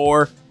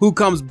pterosaur who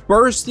comes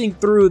bursting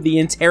through the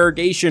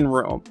interrogation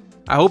room.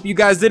 I hope you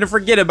guys didn't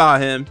forget about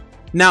him.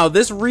 Now,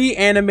 this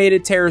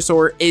reanimated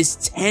pterosaur is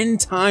 10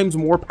 times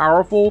more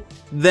powerful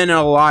than an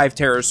alive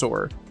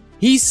pterosaur.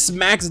 He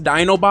smacks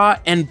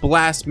Dinobot and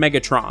blasts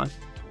Megatron.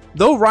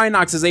 Though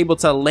Rhinox is able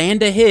to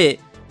land a hit,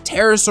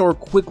 Pterosaur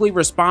quickly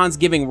responds,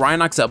 giving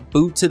Rhinox a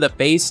boot to the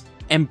face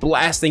and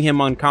blasting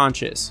him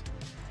unconscious.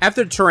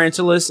 After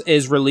Tarantulas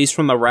is released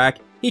from the rack,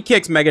 he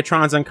kicks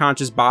Megatron's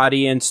unconscious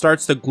body and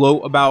starts to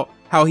gloat about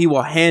how he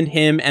will hand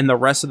him and the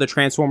rest of the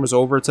Transformers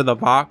over to the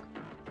Vok.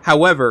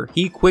 However,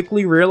 he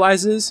quickly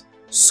realizes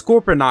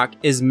Scorponok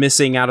is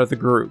missing out of the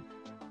group.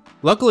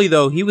 Luckily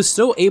though, he was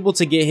still able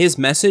to get his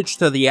message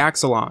to the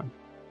Axelon.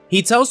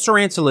 He tells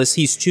Tarantulas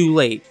he's too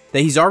late,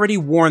 that he's already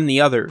warned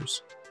the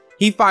others.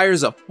 He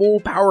fires a full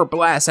power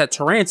blast at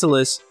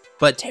Tarantulas,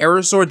 but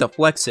Pterosaur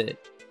deflects it.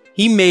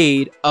 He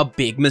made a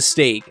big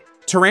mistake.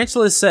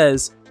 Tarantulas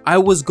says, "I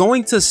was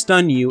going to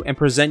stun you and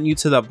present you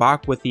to the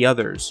Vok with the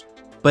others,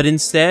 but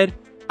instead,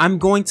 I'm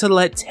going to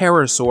let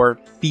Pterosaur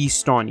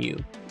feast on you.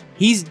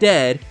 He's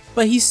dead,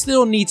 but he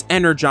still needs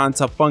Energon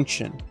to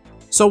function.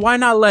 So why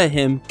not let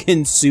him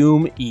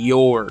consume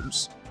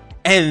yours?"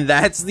 And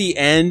that's the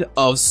end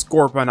of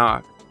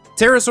Scorponok.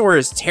 Pterosaur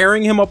is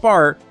tearing him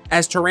apart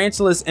as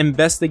Tarantulas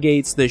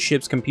investigates the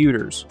ship's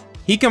computers.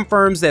 He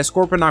confirms that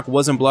Scorponok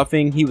wasn't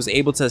bluffing, he was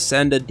able to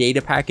send a data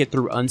packet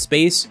through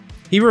Unspace.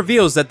 He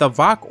reveals that the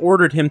Vok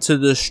ordered him to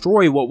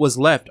destroy what was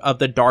left of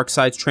the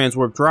Darkseid's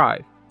transwarp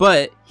drive,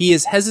 but he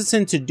is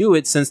hesitant to do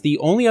it since the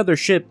only other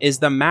ship is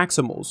the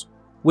Maximals,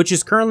 which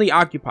is currently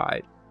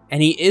occupied,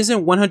 and he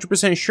isn't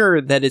 100%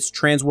 sure that it's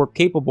transwarp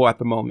capable at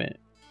the moment.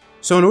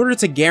 So in order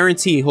to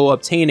guarantee he'll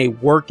obtain a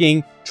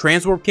working,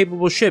 transwarp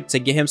capable ship to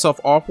get himself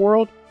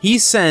off-world, he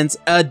sends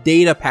a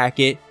data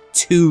packet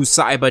to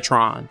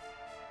Cybertron.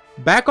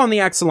 Back on the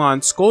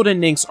Axelon, Scold and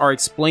Nynx are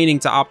explaining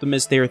to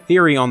Optimus their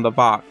theory on the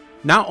Vok,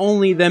 not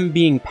only them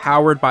being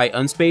powered by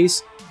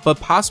Unspace, but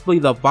possibly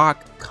the Vok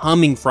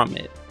coming from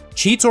it.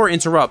 Cheetor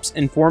interrupts,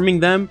 informing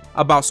them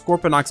about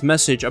Scorponok's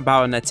message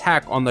about an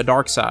attack on the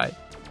dark side.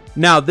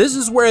 Now this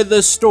is where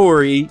the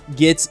story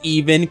gets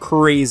even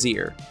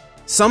crazier.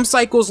 Some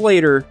cycles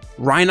later,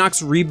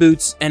 Rhinox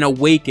reboots and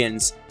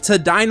awakens to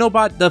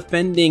Dinobot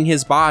defending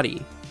his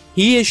body.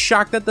 He is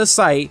shocked at the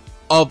sight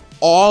of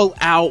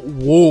all-out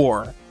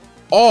war.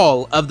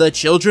 All of the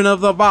children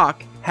of the Vok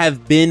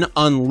have been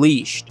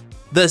unleashed.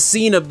 The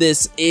scene of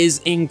this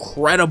is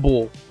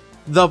incredible.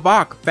 The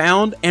Vok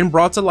found and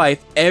brought to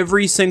life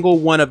every single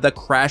one of the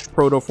crashed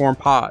protoform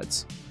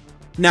pods.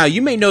 Now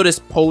you may notice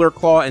Polar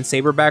Claw and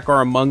Saberback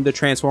are among the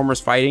Transformers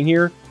fighting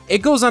here.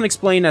 It goes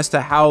unexplained as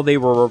to how they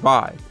were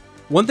revived.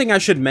 One thing I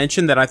should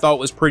mention that I thought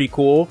was pretty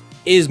cool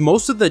is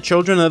most of the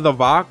children of the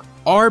Vok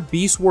are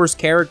Beast Wars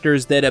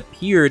characters that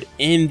appeared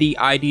in the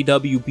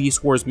IDW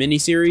Beast Wars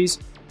miniseries,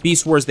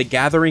 Beast Wars The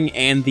Gathering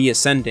and The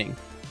Ascending.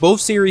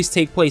 Both series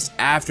take place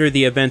after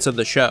the events of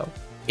the show.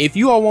 If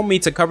you all want me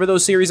to cover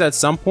those series at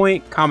some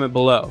point, comment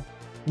below.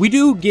 We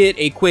do get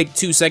a quick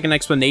 2-second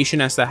explanation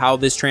as to how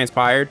this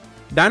transpired.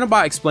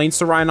 Dinobot explains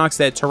to Rhinox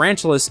that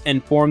Tarantulas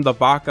informed the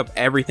Vok of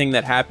everything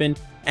that happened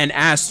and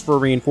asks for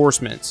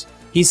reinforcements.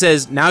 He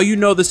says, "Now you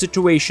know the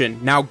situation,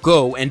 now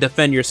go and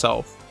defend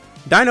yourself."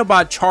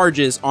 Dinobot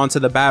charges onto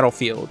the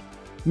battlefield.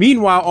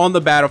 Meanwhile, on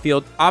the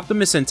battlefield,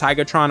 Optimus and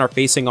Tigatron are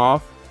facing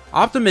off.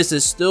 Optimus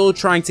is still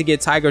trying to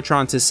get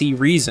Tigatron to see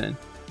reason.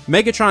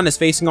 Megatron is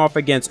facing off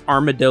against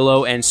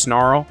Armadillo and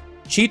Snarl.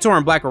 Cheetor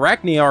and Black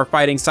Arachnia are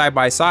fighting side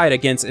by side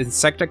against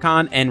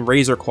Insecticon and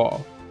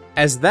Razorclaw.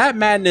 As that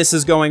madness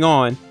is going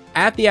on,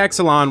 at the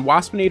Axelon,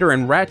 Waspinator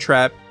and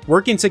Rattrap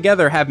working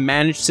together have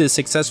managed to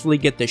successfully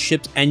get the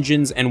ship's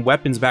engines and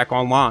weapons back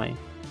online.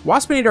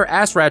 Waspinator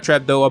asks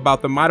Rattrap though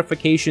about the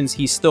modifications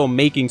he's still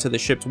making to the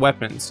ship's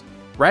weapons.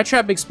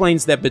 Rattrap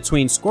explains that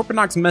between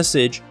Scorponok's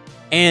message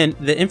and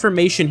the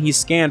information he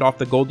scanned off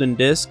the golden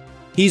disc,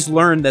 he's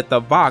learned that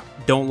the Vok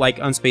don't like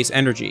unspace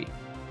energy.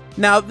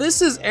 Now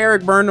this is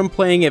Erik Burnham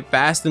playing it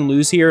fast and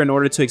loose here in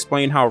order to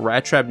explain how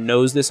Rattrap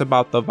knows this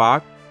about the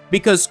Vok,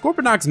 because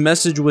Scorponok's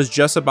message was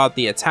just about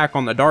the attack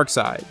on the dark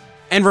side.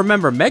 And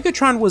remember,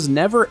 Megatron was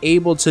never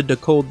able to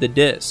decode the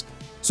disc,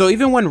 so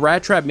even when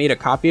Rattrap made a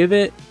copy of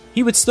it,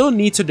 he would still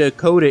need to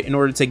decode it in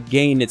order to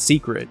gain its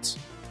secrets.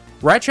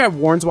 Rattrap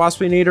warns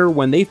Waspinator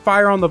when they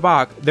fire on the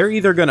Vok, they're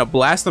either gonna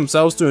blast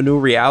themselves to a new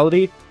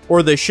reality,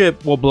 or the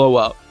ship will blow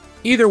up.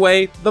 Either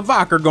way, the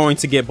Vok are going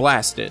to get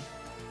blasted.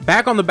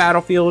 Back on the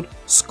battlefield,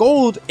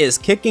 Scold is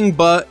kicking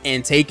butt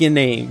and taking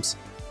names,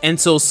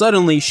 until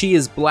suddenly she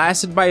is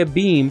blasted by a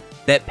beam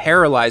that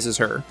paralyzes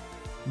her.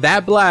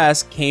 That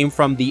blast came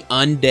from the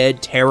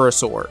undead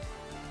Pterosaur.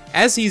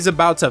 As he's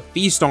about to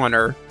feast on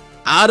her,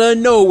 out of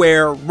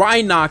nowhere,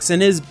 Rhinox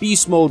in his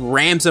beast mode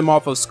rams him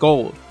off of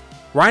Scold.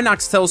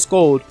 Rhinox tells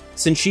Scold,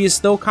 since she is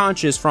still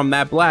conscious from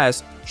that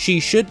blast, she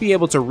should be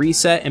able to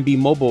reset and be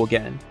mobile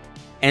again,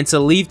 and to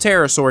leave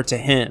Pterosaur to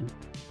him.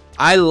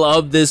 I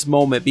love this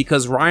moment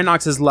because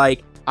Rhinox is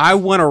like, I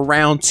want a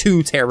round 2,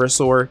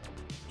 Pterosaur.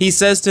 He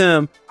says to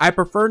him, I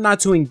prefer not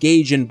to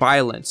engage in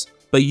violence,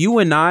 but you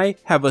and I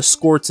have a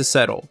score to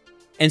settle.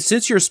 And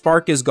since your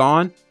spark is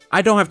gone,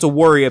 I don't have to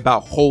worry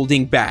about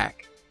holding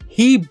back.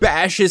 He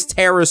bashes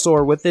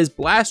Pterosaur with his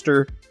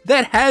blaster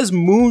that has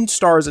moon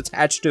stars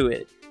attached to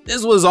it.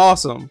 This was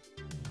awesome.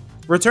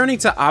 Returning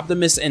to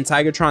Optimus and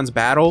Tigatron's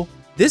battle,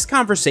 this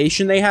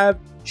conversation they have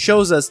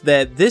shows us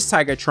that this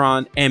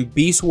Tigatron and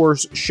Beast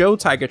Wars Show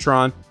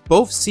Tigatron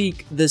both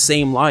seek the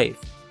same life.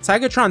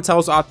 Tigatron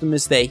tells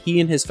Optimus that he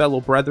and his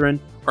fellow brethren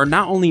are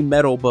not only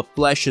metal but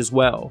flesh as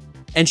well,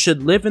 and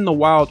should live in the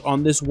wild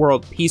on this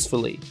world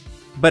peacefully.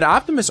 But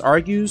Optimus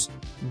argues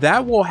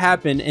that will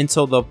happen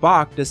until the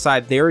Vok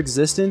decide their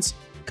existence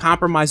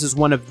compromises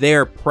one of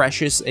their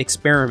precious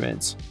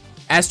experiments.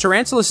 As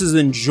Tarantulas is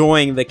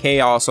enjoying the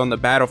chaos on the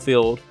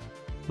battlefield,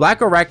 Black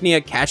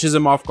Arachnia catches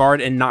him off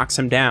guard and knocks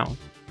him down.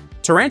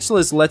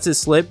 Tarantulas lets it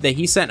slip that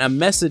he sent a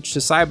message to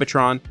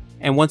Cybertron,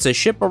 and once a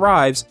ship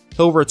arrives,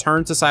 he'll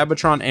return to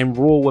Cybertron and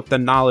rule with the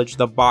knowledge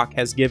the Vok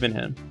has given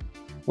him.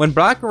 When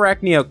Black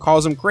Arachnia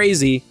calls him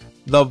crazy,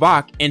 the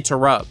Vok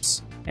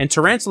interrupts, and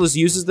Tarantulas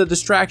uses the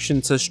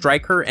distraction to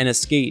strike her and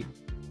escape.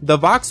 The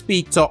Vok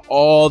speak to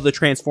all the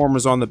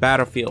Transformers on the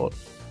battlefield,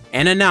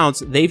 and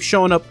announce they've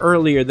shown up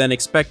earlier than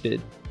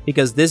expected,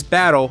 because this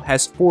battle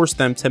has forced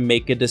them to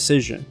make a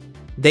decision.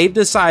 They've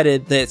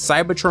decided that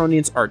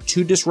Cybertronians are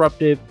too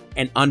disruptive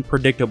and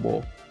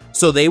unpredictable,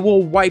 so they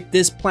will wipe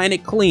this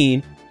planet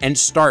clean and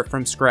start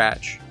from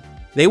scratch.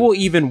 They will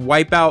even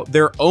wipe out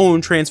their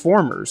own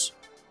Transformers.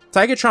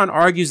 Tigatron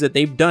argues that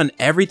they've done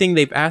everything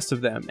they've asked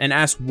of them, and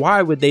asks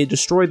why would they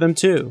destroy them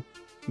too.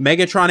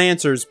 Megatron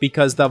answers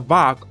because the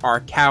Vok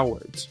are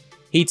cowards.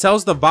 He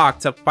tells the Vok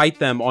to fight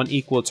them on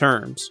equal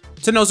terms.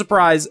 To no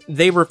surprise,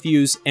 they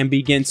refuse and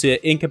begin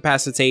to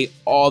incapacitate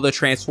all the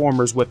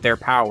Transformers with their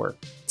power.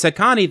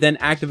 Takani then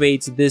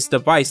activates this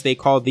device they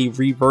call the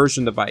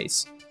reversion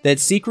device,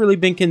 that's secretly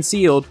been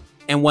concealed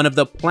in one of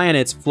the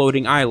planet's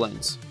floating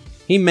islands.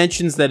 He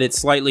mentions that it's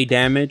slightly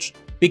damaged,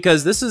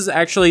 because this is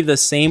actually the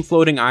same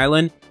floating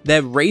island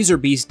that Razor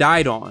Beast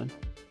died on.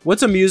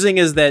 What's amusing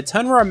is that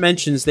Tunra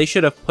mentions they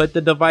should have put the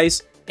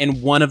device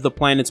in one of the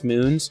planet's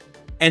moons,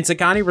 and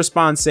Takani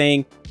responds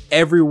saying,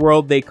 every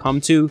world they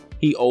come to,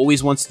 he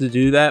always wants to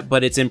do that,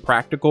 but it's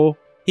impractical.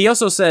 He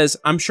also says,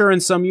 I'm sure in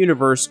some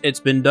universe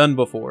it's been done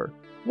before.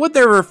 What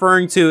they're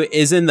referring to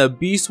is in the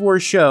Beast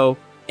Wars show,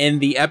 in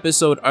the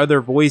episode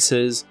Other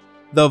Voices,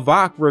 the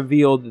Vok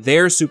revealed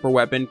their super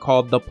weapon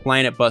called the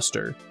Planet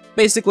Buster,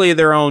 basically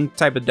their own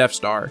type of Death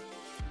Star.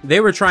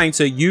 They were trying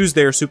to use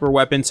their super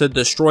weapon to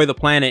destroy the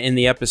planet in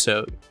the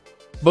episode.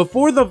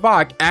 Before the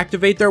Vok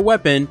activate their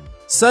weapon,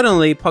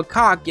 suddenly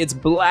Pakak gets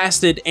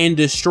blasted and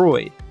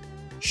destroyed.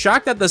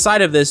 Shocked at the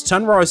sight of this,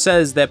 Tunra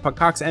says that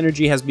Pakak's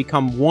energy has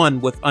become one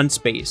with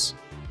Unspace.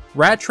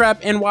 Rattrap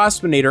and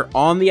Waspinator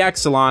on the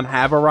Axelon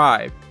have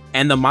arrived,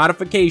 and the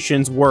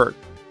modifications work.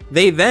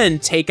 They then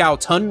take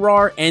out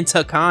Tunra and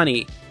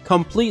Takani,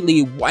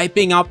 completely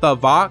wiping out the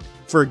Vok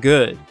for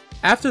good.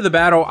 After the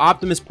battle,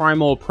 Optimus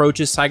Primal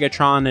approaches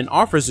Tigatron and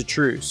offers a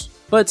truce,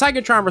 but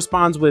Tigatron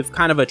responds with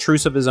kind of a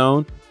truce of his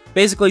own,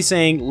 basically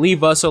saying,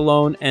 leave us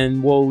alone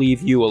and we'll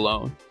leave you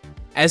alone.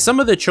 As some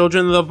of the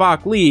children of the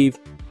Vok leave,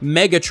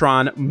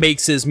 Megatron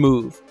makes his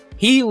move.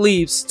 He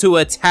leaps to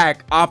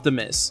attack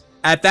Optimus.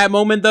 At that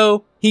moment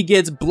though, he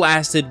gets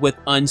blasted with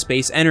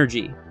Unspace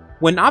energy.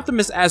 When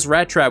Optimus asks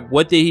Rattrap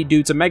what did he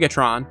do to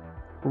Megatron,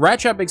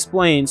 Rattrap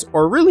explains,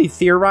 or really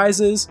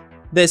theorizes,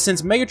 that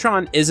since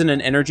Megatron isn't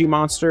an energy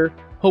monster,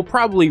 he'll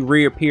probably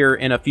reappear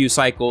in a few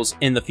cycles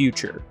in the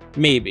future.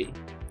 Maybe.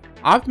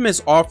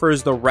 Optimus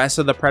offers the rest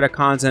of the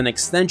Predacons an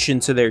extension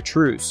to their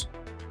truce.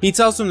 He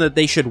tells them that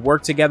they should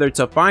work together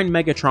to find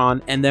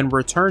Megatron and then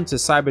return to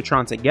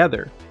Cybertron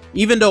together.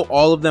 Even though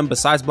all of them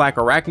besides Black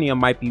Arachnia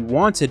might be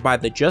wanted by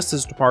the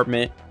Justice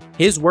Department,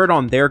 his word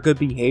on their good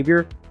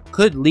behavior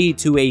could lead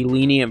to a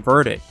lenient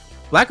verdict.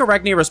 Black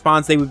Arachnia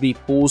responds they would be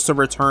fools to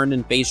return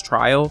and face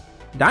trial.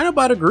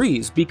 Dinobot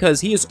agrees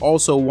because he is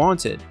also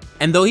wanted,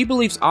 and though he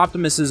believes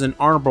Optimus is an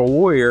honorable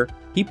warrior,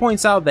 he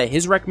points out that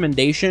his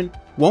recommendation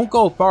won't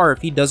go far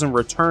if he doesn't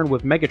return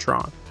with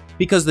Megatron,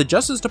 because the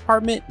Justice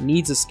Department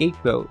needs a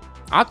scapegoat.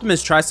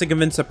 Optimus tries to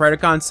convince the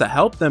Predacons to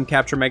help them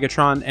capture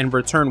Megatron and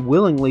return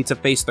willingly to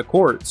face the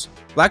courts.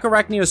 Black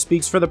Arachnia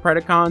speaks for the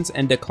Predacons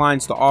and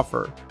declines the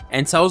offer,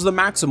 and tells the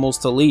Maximals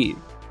to leave.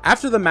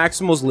 After the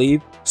Maximals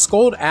leave,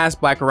 Scold asks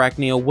Black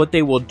Arachnia what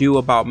they will do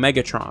about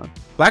Megatron.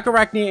 Black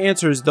Arachnia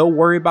answers they'll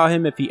worry about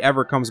him if he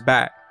ever comes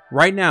back.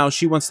 Right now,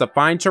 she wants to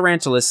find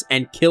Tarantulas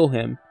and kill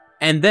him,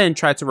 and then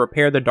try to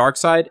repair the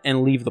Darkseid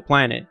and leave the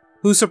planet.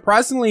 Who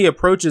surprisingly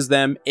approaches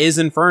them is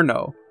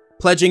Inferno,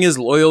 pledging his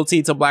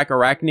loyalty to Black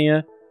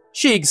Arachnia.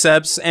 She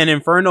accepts, and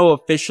Inferno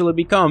officially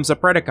becomes a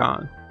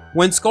Predacon.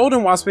 When Scold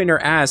and Waspinator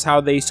ask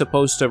how they're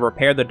supposed to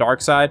repair the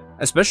Darkseid,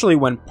 especially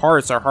when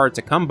parts are hard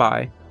to come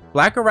by,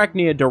 Black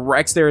Arachnia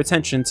directs their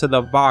attention to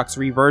the Vox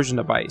reversion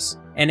device,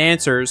 and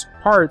answers,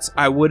 "Parts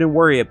I wouldn't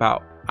worry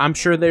about. I'm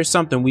sure there's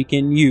something we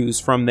can use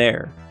from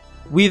there."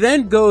 We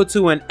then go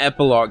to an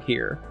epilogue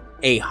here.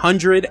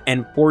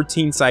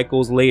 114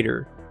 cycles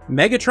later,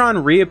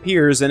 Megatron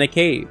reappears in a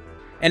cave,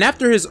 and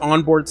after his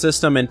onboard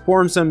system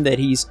informs him that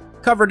he's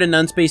covered in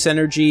unspace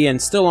energy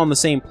and still on the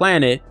same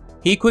planet,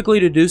 he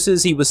quickly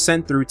deduces he was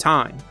sent through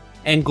time,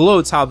 and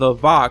gloats how the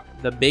Vox,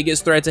 the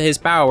biggest threat to his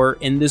power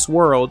in this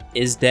world,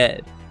 is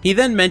dead. He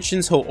then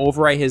mentions he'll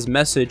overwrite his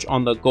message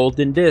on the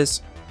golden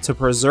disc to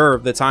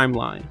preserve the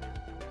timeline.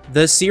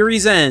 The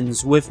series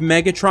ends with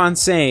Megatron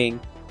saying,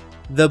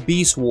 "The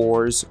Beast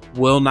Wars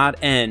will not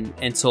end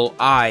until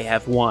I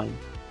have won,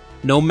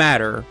 no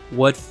matter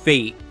what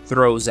fate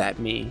throws at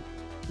me."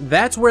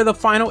 That's where the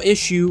final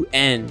issue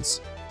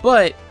ends,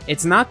 but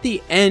it's not the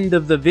end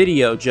of the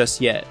video just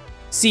yet.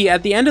 See,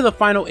 at the end of the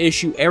final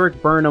issue, Erik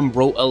Burnham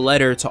wrote a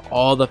letter to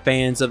all the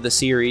fans of the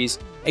series,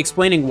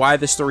 explaining why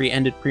the story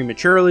ended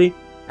prematurely.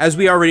 As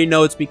we already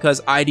know, it's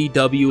because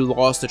IDW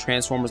lost the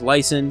Transformers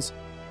license,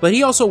 but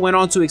he also went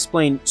on to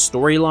explain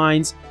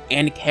storylines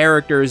and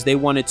characters they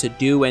wanted to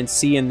do and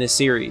see in this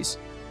series.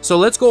 So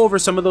let's go over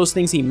some of those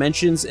things he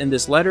mentions in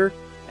this letter,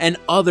 and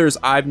others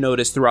I've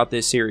noticed throughout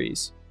this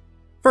series.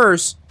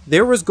 First,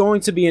 there was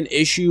going to be an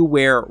issue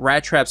where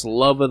Rattrap's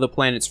love of the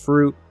planet's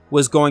fruit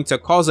was going to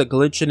cause a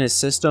glitch in his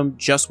system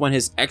just when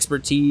his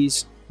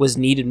expertise was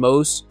needed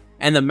most,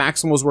 and the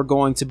Maximals were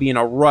going to be in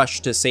a rush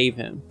to save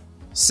him.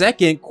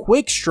 Second,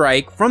 Quick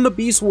Strike from the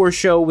Beast Wars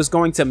show was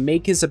going to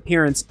make his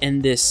appearance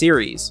in this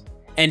series,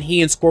 and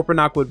he and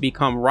Scorponok would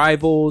become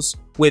rivals,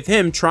 with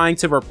him trying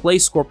to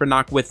replace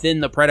Scorponok within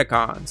the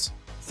Predacons.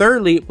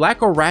 Thirdly, Black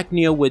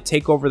Arachnia would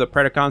take over the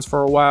Predacons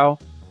for a while,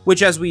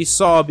 which as we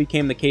saw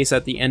became the case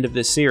at the end of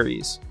this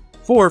series.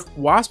 Fourth,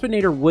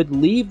 Waspinator would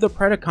leave the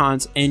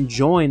Predacons and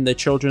join the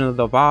Children of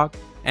the Vox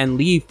and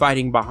leave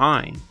fighting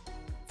behind.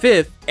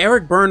 Fifth,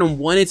 Erik Burnham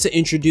wanted to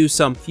introduce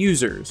some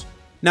fusers.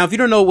 Now, if you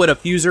don't know what a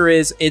fuser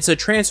is, it's a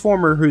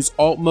transformer whose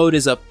alt mode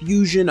is a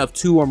fusion of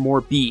two or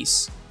more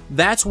beasts.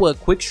 That's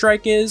what Quick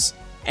Strike is,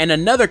 and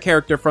another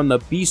character from the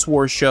Beast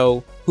Wars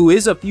show, who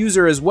is a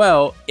fuser as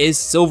well, is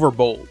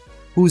Silverbolt,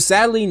 who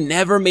sadly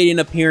never made an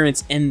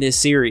appearance in this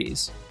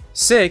series.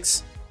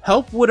 6.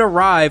 Help would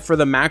arrive for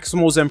the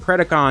Maximals and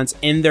Predacons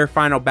in their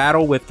final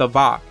battle with the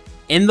Vox,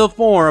 in the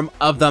form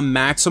of the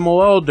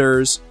Maximal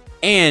Elders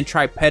and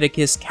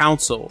Tripedicus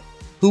Council,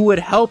 who would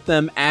help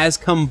them as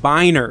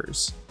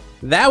combiners.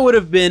 That would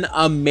have been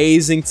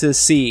amazing to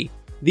see.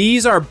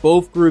 These are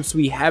both groups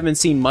we haven't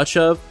seen much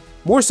of,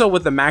 more so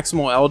with the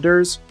Maximal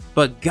Elders,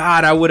 but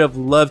God, I would have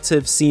loved to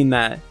have seen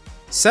that.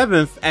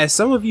 7th, as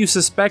some of you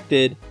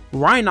suspected,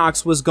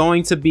 Rhinox was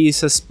going to be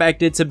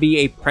suspected to be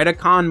a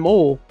Predacon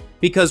mole,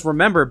 because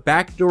remember,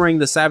 back during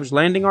the Savage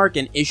Landing arc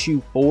in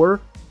issue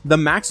 4, the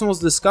Maximals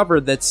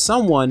discovered that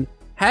someone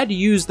had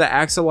used the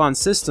Axelon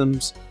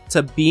systems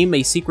to beam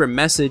a secret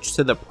message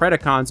to the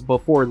Predacons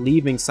before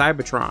leaving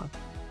Cybertron.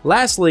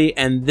 Lastly,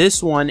 and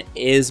this one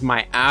is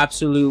my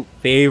absolute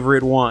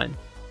favorite one,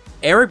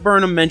 Erik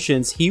Burnham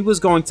mentions he was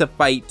going to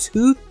fight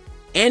tooth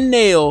and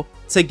nail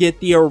to get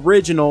the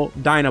original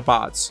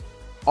Dinobots.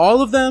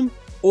 All of them,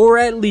 or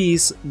at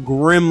least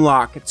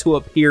Grimlock, to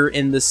appear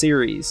in the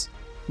series.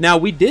 Now,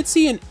 we did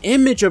see an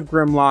image of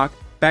Grimlock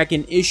back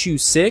in issue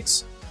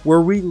 6,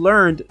 where we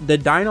learned the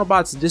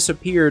Dinobots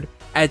disappeared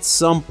at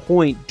some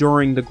point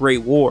during the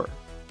Great War.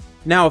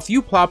 Now, a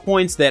few plot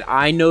points that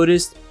I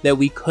noticed that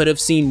we could have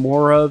seen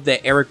more of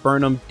that Erik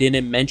Burnham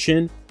didn't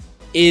mention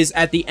is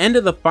at the end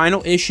of the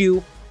final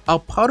issue, a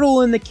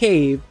puddle in the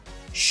cave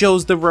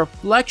shows the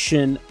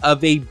reflection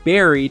of a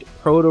buried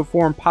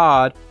protoform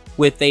pod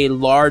with a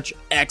large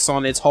X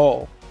on its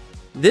hull.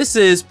 This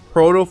is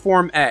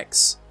Protoform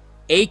X,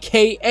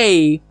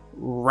 aka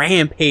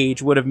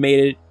Rampage would have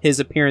made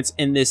his appearance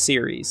in this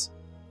series.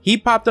 He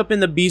popped up in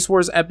the Beast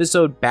Wars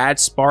episode Bad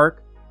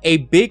Spark, a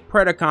big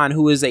Predacon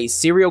who is a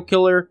serial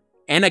killer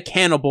and a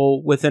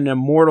cannibal with an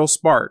immortal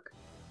spark.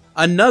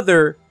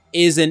 Another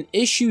is in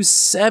issue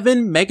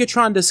 7,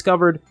 Megatron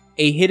discovered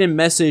a hidden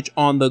message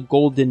on the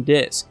Golden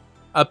Disc,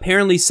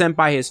 apparently sent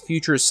by his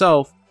future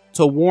self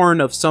to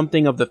warn of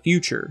something of the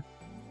future.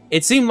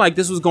 It seemed like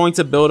this was going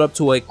to build up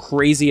to a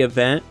crazy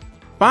event.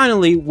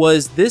 Finally,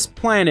 was this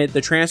planet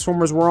the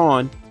Transformers were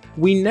on?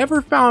 We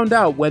never found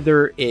out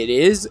whether it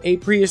is a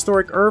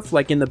prehistoric Earth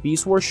like in the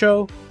Beast Wars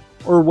show,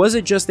 or was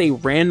it just a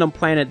random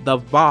planet the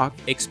Vok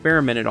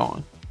experimented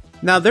on?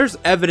 Now there's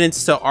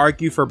evidence to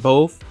argue for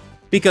both,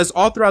 because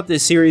all throughout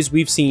this series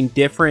we've seen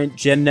different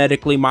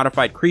genetically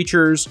modified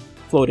creatures,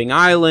 floating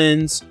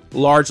islands,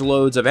 large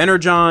loads of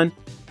energon,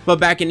 but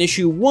back in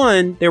issue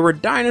 1 there were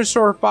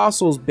dinosaur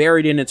fossils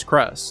buried in its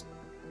crust.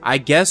 I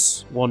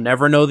guess we'll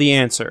never know the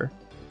answer.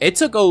 It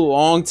took a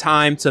long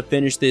time to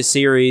finish this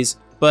series,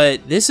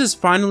 but this is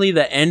finally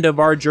the end of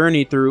our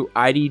journey through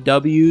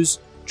IDW's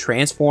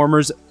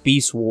Transformers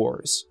Beast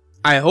Wars.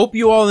 I hope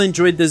you all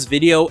enjoyed this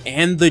video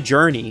and the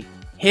journey.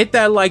 Hit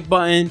that like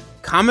button,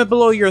 comment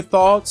below your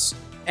thoughts,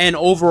 and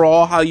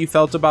overall how you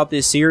felt about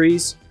this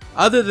series.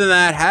 Other than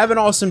that, have an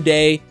awesome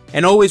day,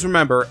 and always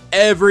remember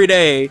every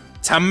day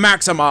to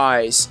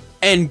maximize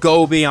and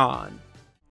go beyond.